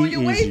maybe on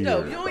your easier. way,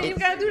 though. You don't even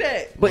gotta do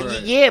that. But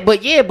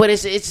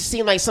it just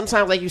seems like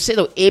sometimes, like you said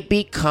though, it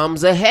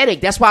becomes a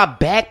headache. That's why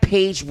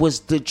Backpage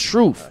was the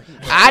truth.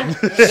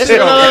 Listen,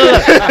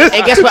 no.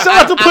 And guess what?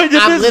 Shout out to putting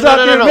your business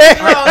out there, man.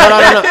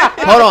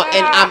 Hold on.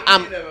 And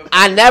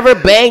I never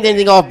banged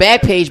anything off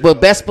Backpage, but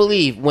best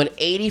believe when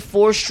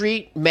 84th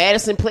Street,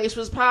 Madison Place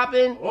was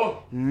popping,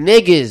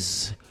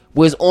 niggas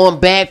was on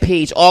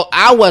Backpage.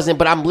 I wasn't,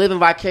 but I'm living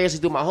vicariously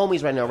through my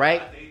homies right now,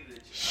 right?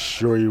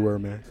 Sure you were,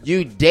 man.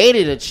 You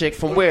dated a chick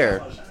from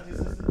where?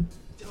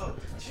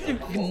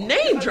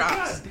 Name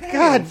drops.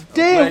 God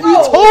damn, we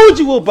told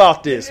you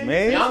about this,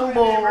 man. Young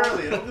boy.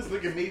 Don't just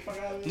look at me.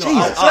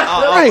 Jesus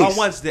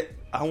Christ.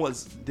 I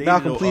once dated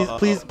Malcolm,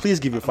 please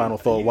give your final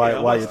thought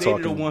while you're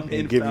talking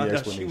and give your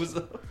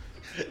explanation.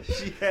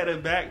 She had a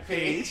back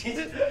page.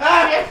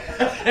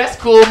 That's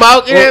cool,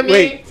 Malk. You hear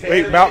me?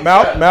 Wait, Mal,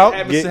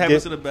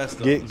 happens to the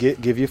best of us.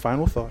 give your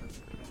final thought.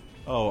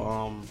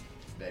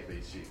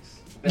 Backpage cheeks.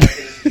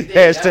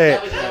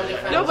 Hashtag.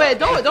 No, but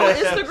don't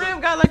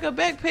Instagram got like a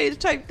back page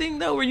type thing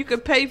though, where you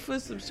could pay for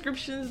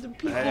subscriptions to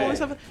people and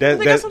stuff.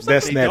 That's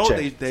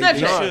Snapchat.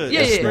 Snapchat.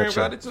 Yeah. Instagram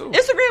got it too.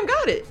 Instagram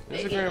got it.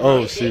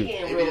 Oh shoot!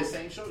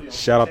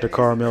 Shout out to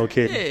Carmel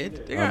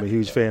Kid. Yeah, I'm a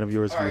huge fan of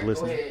yours. If you're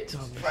listening.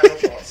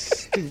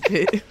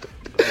 Stupid.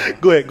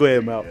 Go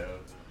ahead, Mal.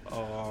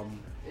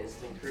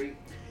 Instant creep.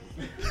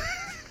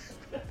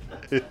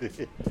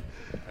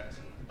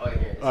 All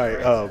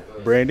right,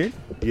 Brandon,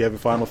 do you have a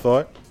final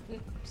thought?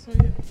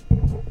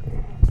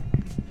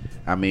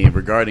 I mean,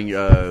 regarding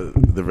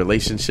the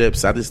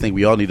relationships, I just think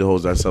we all need to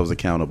hold ourselves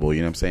accountable.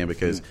 You know what I'm saying?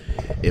 Because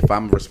if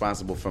I'm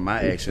responsible for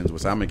my actions,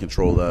 which I'm in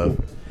control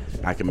of,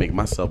 I can make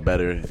myself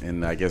better,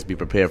 and I guess be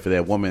prepared for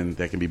that woman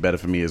that can be better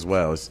for me as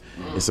well. It's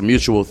a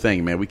mutual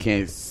thing, man. We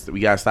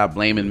gotta stop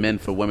blaming men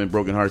for women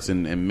broken hearts,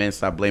 and men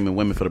stop blaming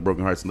women for the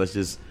broken hearts, and let's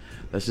just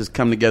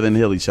come together and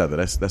heal each other.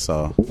 That's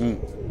all. Use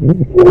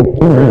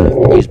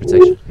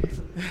protection.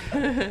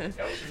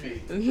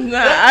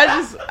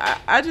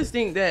 I just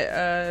think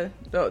that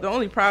the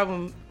only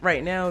problem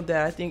right now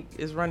that I think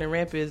is running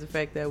rampant is the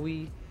fact that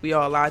we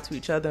all lie to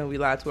each other and we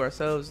lie to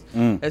ourselves.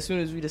 As soon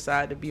as we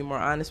decide to be more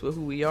honest with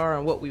who we are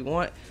and what we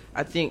want,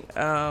 I think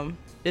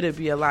it'll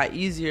be a lot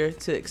easier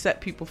to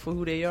accept people for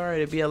who they are.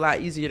 It'll be a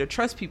lot easier to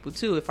trust people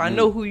too. If I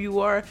know who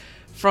you are,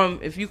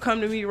 if you come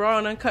to me raw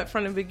and uncut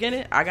from the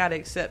beginning, I gotta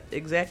accept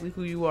exactly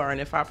who you are.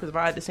 And if I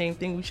provide the same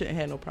thing, we shouldn't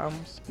have no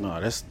problems. No,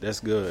 that's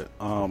good.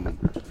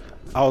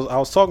 I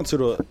was talking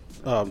to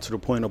the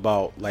point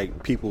about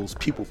like people's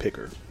people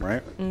picker,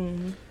 right?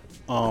 And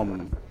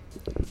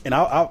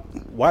I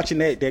watching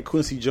that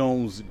Quincy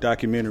Jones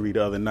documentary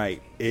the other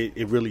night,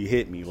 it really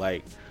hit me.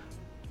 Like,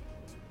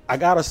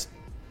 I'll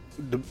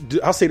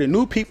say the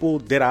new people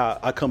that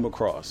I come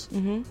across,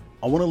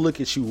 I want to look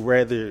at you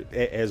rather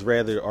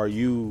are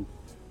you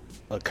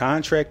a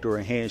contract or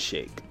a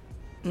handshake?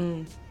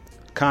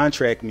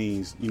 Contract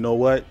means, you know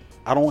what,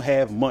 I don't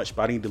have much,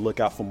 but I need to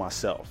look out for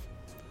myself.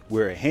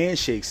 Where a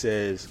handshake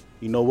says,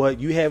 you know what,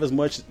 you have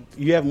much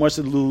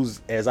to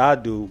lose as I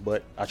do,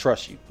 but I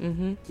trust you.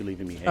 You're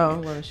leaving me hanging. Oh,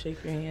 I'm gonna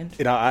shake your hand.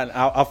 And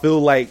I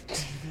feel like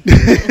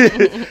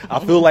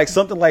I feel like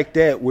something like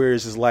that, where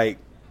it's just like,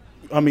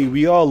 I mean,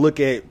 we all look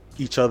at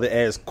each other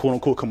as quote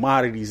unquote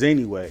commodities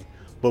anyway,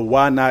 but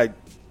why not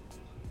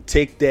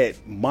take that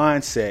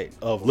mindset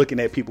of looking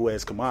at people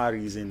as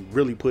commodities and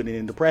really putting it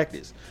into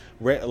practice?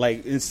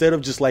 Like, instead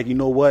of just like, you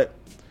know what,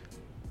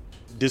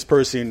 this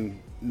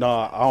person,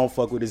 nah, I don't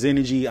fuck with his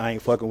energy, I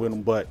ain't fucking with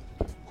him, but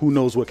who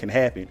knows what can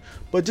happen.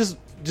 But just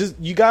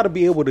you got to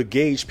be able to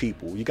gauge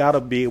people. You got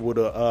to be able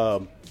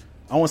to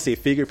I won't say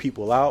figure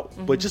people out,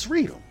 but just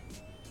read them.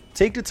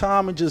 Take the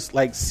time and just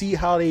like see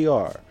how they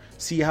are,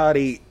 see how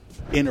they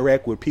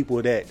interact with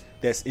people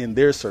that's in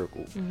their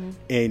circle,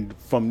 and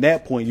from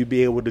that point you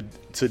be able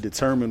to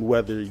determine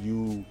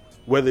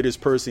whether this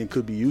person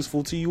could be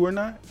useful to you or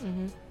not,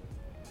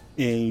 and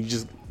you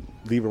just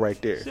leave it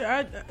right there. See,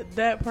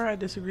 that part I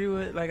disagree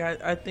with. Like,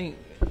 I think,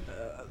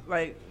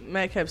 like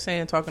Matt kept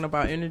saying, talking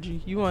about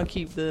energy, you want to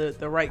keep the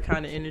right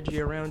kind of energy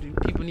around you.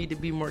 People need to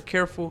be more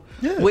careful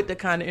with the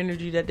kind of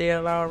energy that they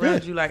allow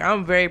around you. Like,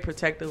 I'm very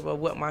protective of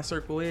what my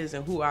circle is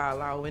and who I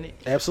allow in it.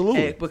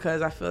 Absolutely.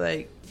 Because I feel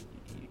like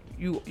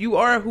you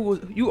are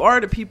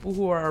the people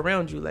who are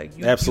around you. Like,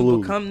 you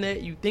become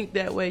that, you think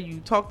that way, you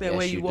talk that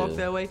way, you walk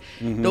that way.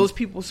 Those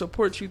people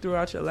support you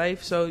throughout your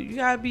life. So you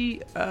gotta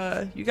be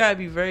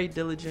very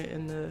diligent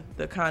in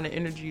the kind of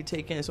energy you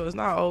take in. So it's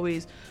not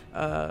always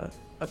a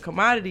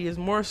commodity. It's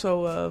more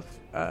so of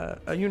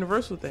a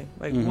universal thing.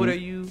 Like, what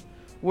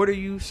are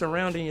you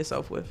surrounding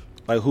yourself with?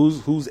 Like,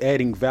 who's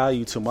adding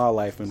value to my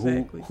life,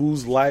 and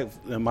whose life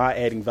am I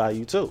adding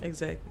value to?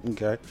 Exactly.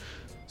 Okay.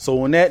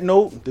 So on that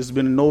note, this has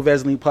been the No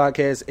Vaseline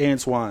Podcast.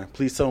 Antoine,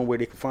 please tell them where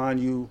they can find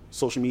you,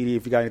 social media,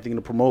 if you got anything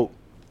to promote.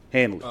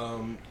 Handle it.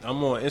 I'm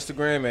on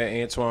Instagram at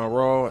Antoine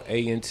Raw,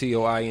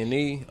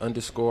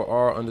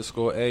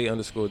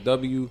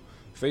 ANTOINE_R_A_W.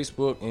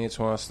 Facebook,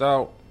 Antoine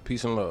Stout.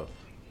 Peace and love.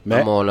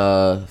 Matt? I'm on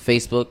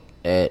Facebook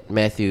at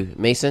Matthew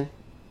Mason.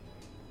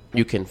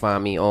 You can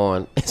find me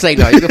on. It's like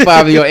no, you can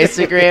find me on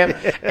Instagram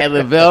at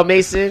Lavelle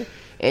Mason.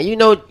 And you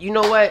know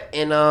what?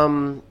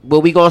 And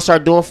what we gonna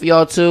start doing for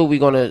y'all too? We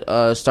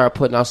gonna start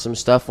putting out some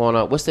stuff on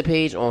what's the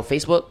page on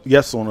Facebook?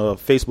 Yes, on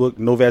Facebook,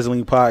 No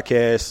Vaseline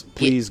Podcast.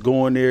 Please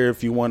go in there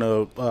if you want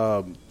to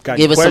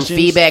give us some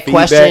feedback,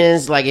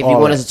 questions. Like if you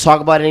want us to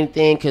talk about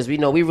anything, because we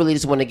know we really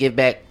just want to give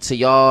back to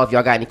y'all. If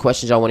y'all got any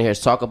questions y'all want to hear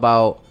us talk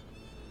about,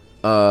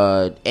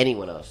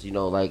 anyone else,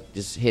 like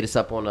just hit us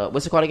up on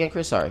what's it called again,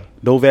 Chris? Sorry,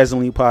 No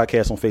Vaseline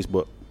Podcast on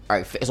Facebook. All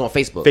right, it's on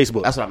Facebook.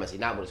 Facebook. That's what I'm going to say.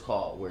 Not what it's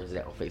called. Where is it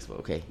at on Facebook?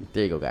 Okay,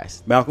 there you go,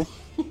 guys. Malcolm?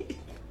 You can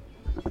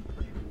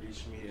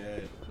reach me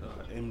at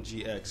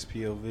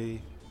MGXPOV.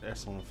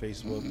 That's on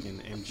Facebook,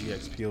 and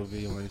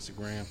MGXPOV on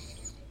Instagram.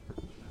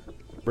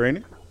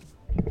 Brandon?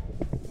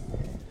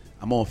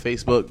 I'm on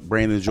Facebook,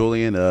 Brandon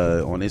Julian.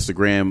 On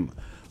Instagram,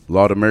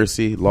 Lord of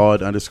Mercy,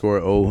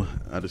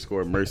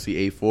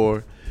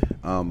 Lord_O_Mercy84.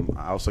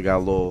 I also got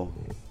a little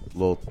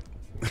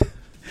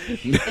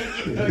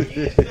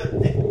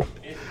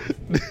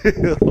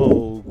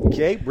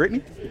Okay,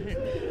 Brittany.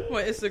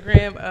 On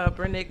Instagram,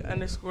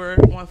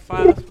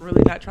 Brennick_15.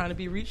 Really not trying to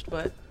be reached,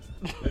 but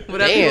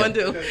whatever you want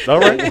to do. All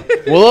right.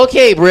 Well,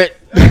 okay, Britt.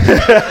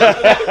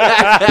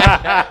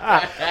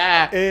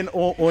 And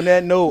on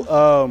that note,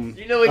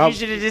 you know what you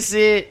should have just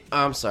said?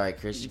 I'm sorry,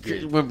 Chris.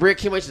 When Britt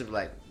came in, she was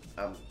like,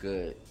 "I'm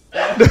good."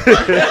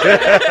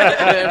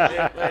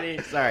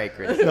 Sorry,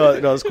 Chris.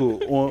 No, it's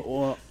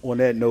cool. On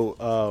that note,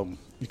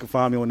 you can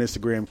find me on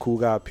Instagram, Cool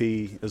Guy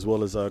P, as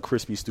well as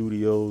Crispy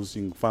Studios.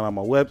 You can find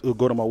out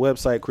go to my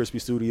website,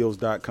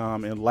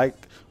 crispystudios.com, and like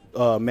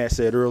Matt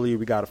said earlier,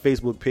 we got a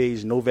Facebook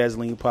page, No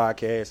Vaseline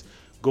Podcast.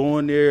 Go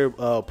in there,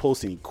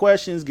 post any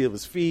questions, give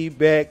us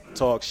feedback,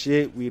 talk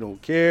shit. We don't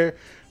care,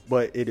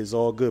 but it is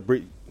all good.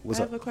 Britt,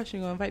 what's up? I have a question.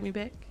 You gonna invite me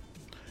back?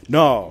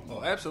 No.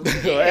 Oh,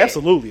 absolutely. No,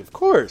 absolutely, of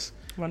course.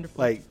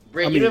 Wonderful. Like,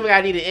 Britt, you don't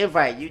even need an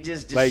invite. You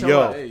just like show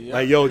up.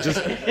 y'all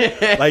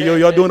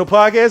doing a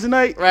podcast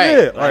tonight? Right.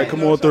 Yeah. All right,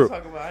 come on through.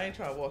 I ain't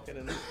trying to walk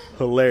in.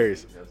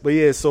 Hilarious. But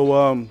yeah,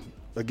 so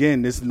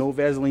again, this is No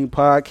Vaseline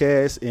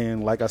Podcast,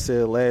 and like I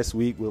said last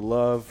week, with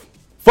love,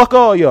 fuck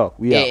all y'all.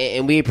 We out.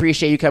 And we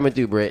appreciate you coming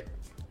through, Britt.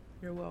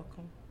 You're welcome.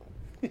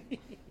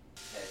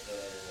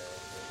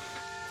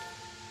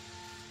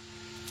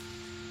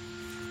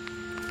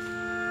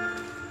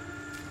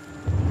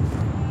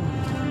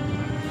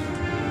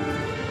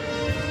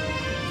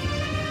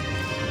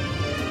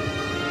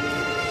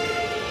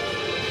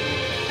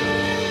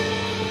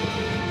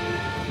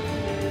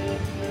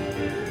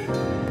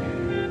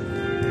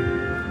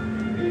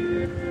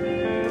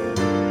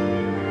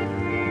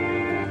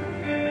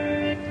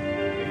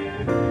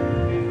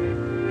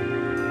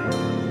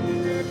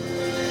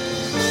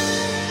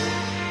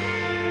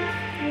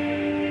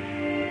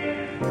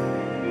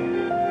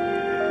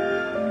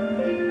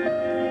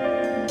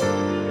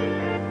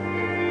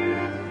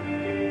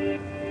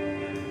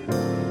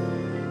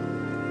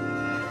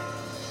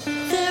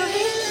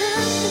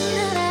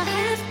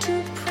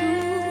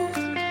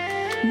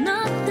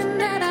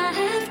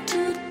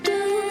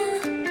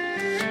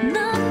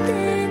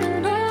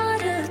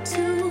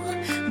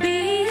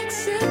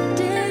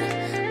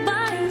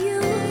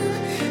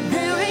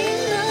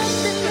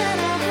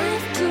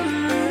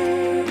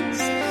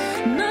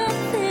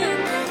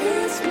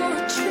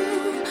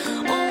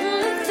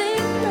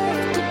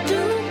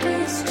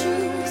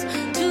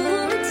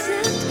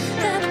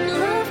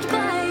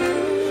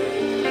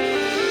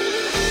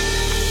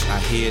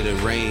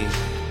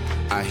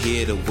 I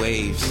hear the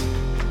waves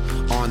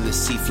on the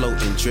sea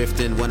floating,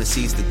 drifting when it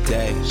sees the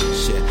day.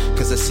 Shit,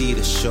 cause I see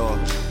the shore,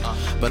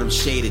 but I'm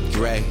shaded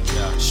gray.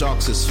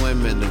 Sharks are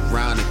swimming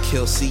around and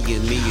kill,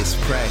 seeing me as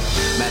prey.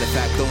 Matter of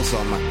fact, those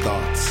are my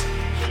thoughts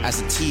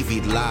as the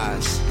TV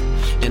lies.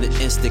 In the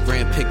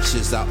Instagram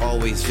pictures I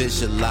always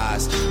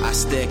visualize. I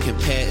stare,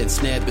 compare, and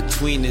snare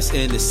between this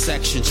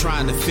intersection,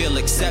 trying to feel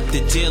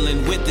accepted,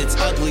 dealing with its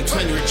ugly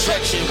twin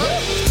rejection.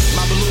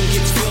 My balloon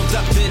gets filled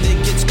up and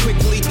it gets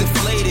quickly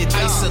deflated.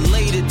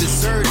 Isolated,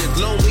 deserted,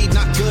 lonely,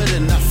 not good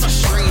enough,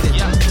 frustrated.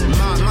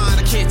 My mind,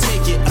 I can't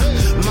take it.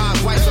 My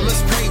wife, I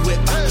must pray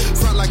with.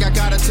 Front like I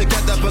got it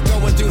together, but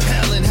going through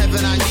hell and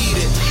heaven, I need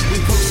it. We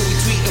post and we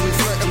tweet and we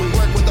flirt and we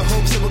work with the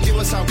hopes it will give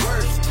us our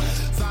worth.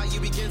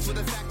 Value begins with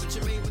the fact that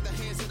you're made with the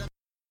hands of the...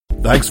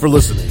 Thanks for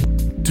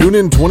listening. Tune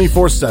in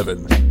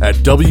 24/7 at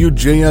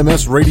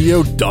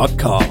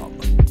WJMSradio.com.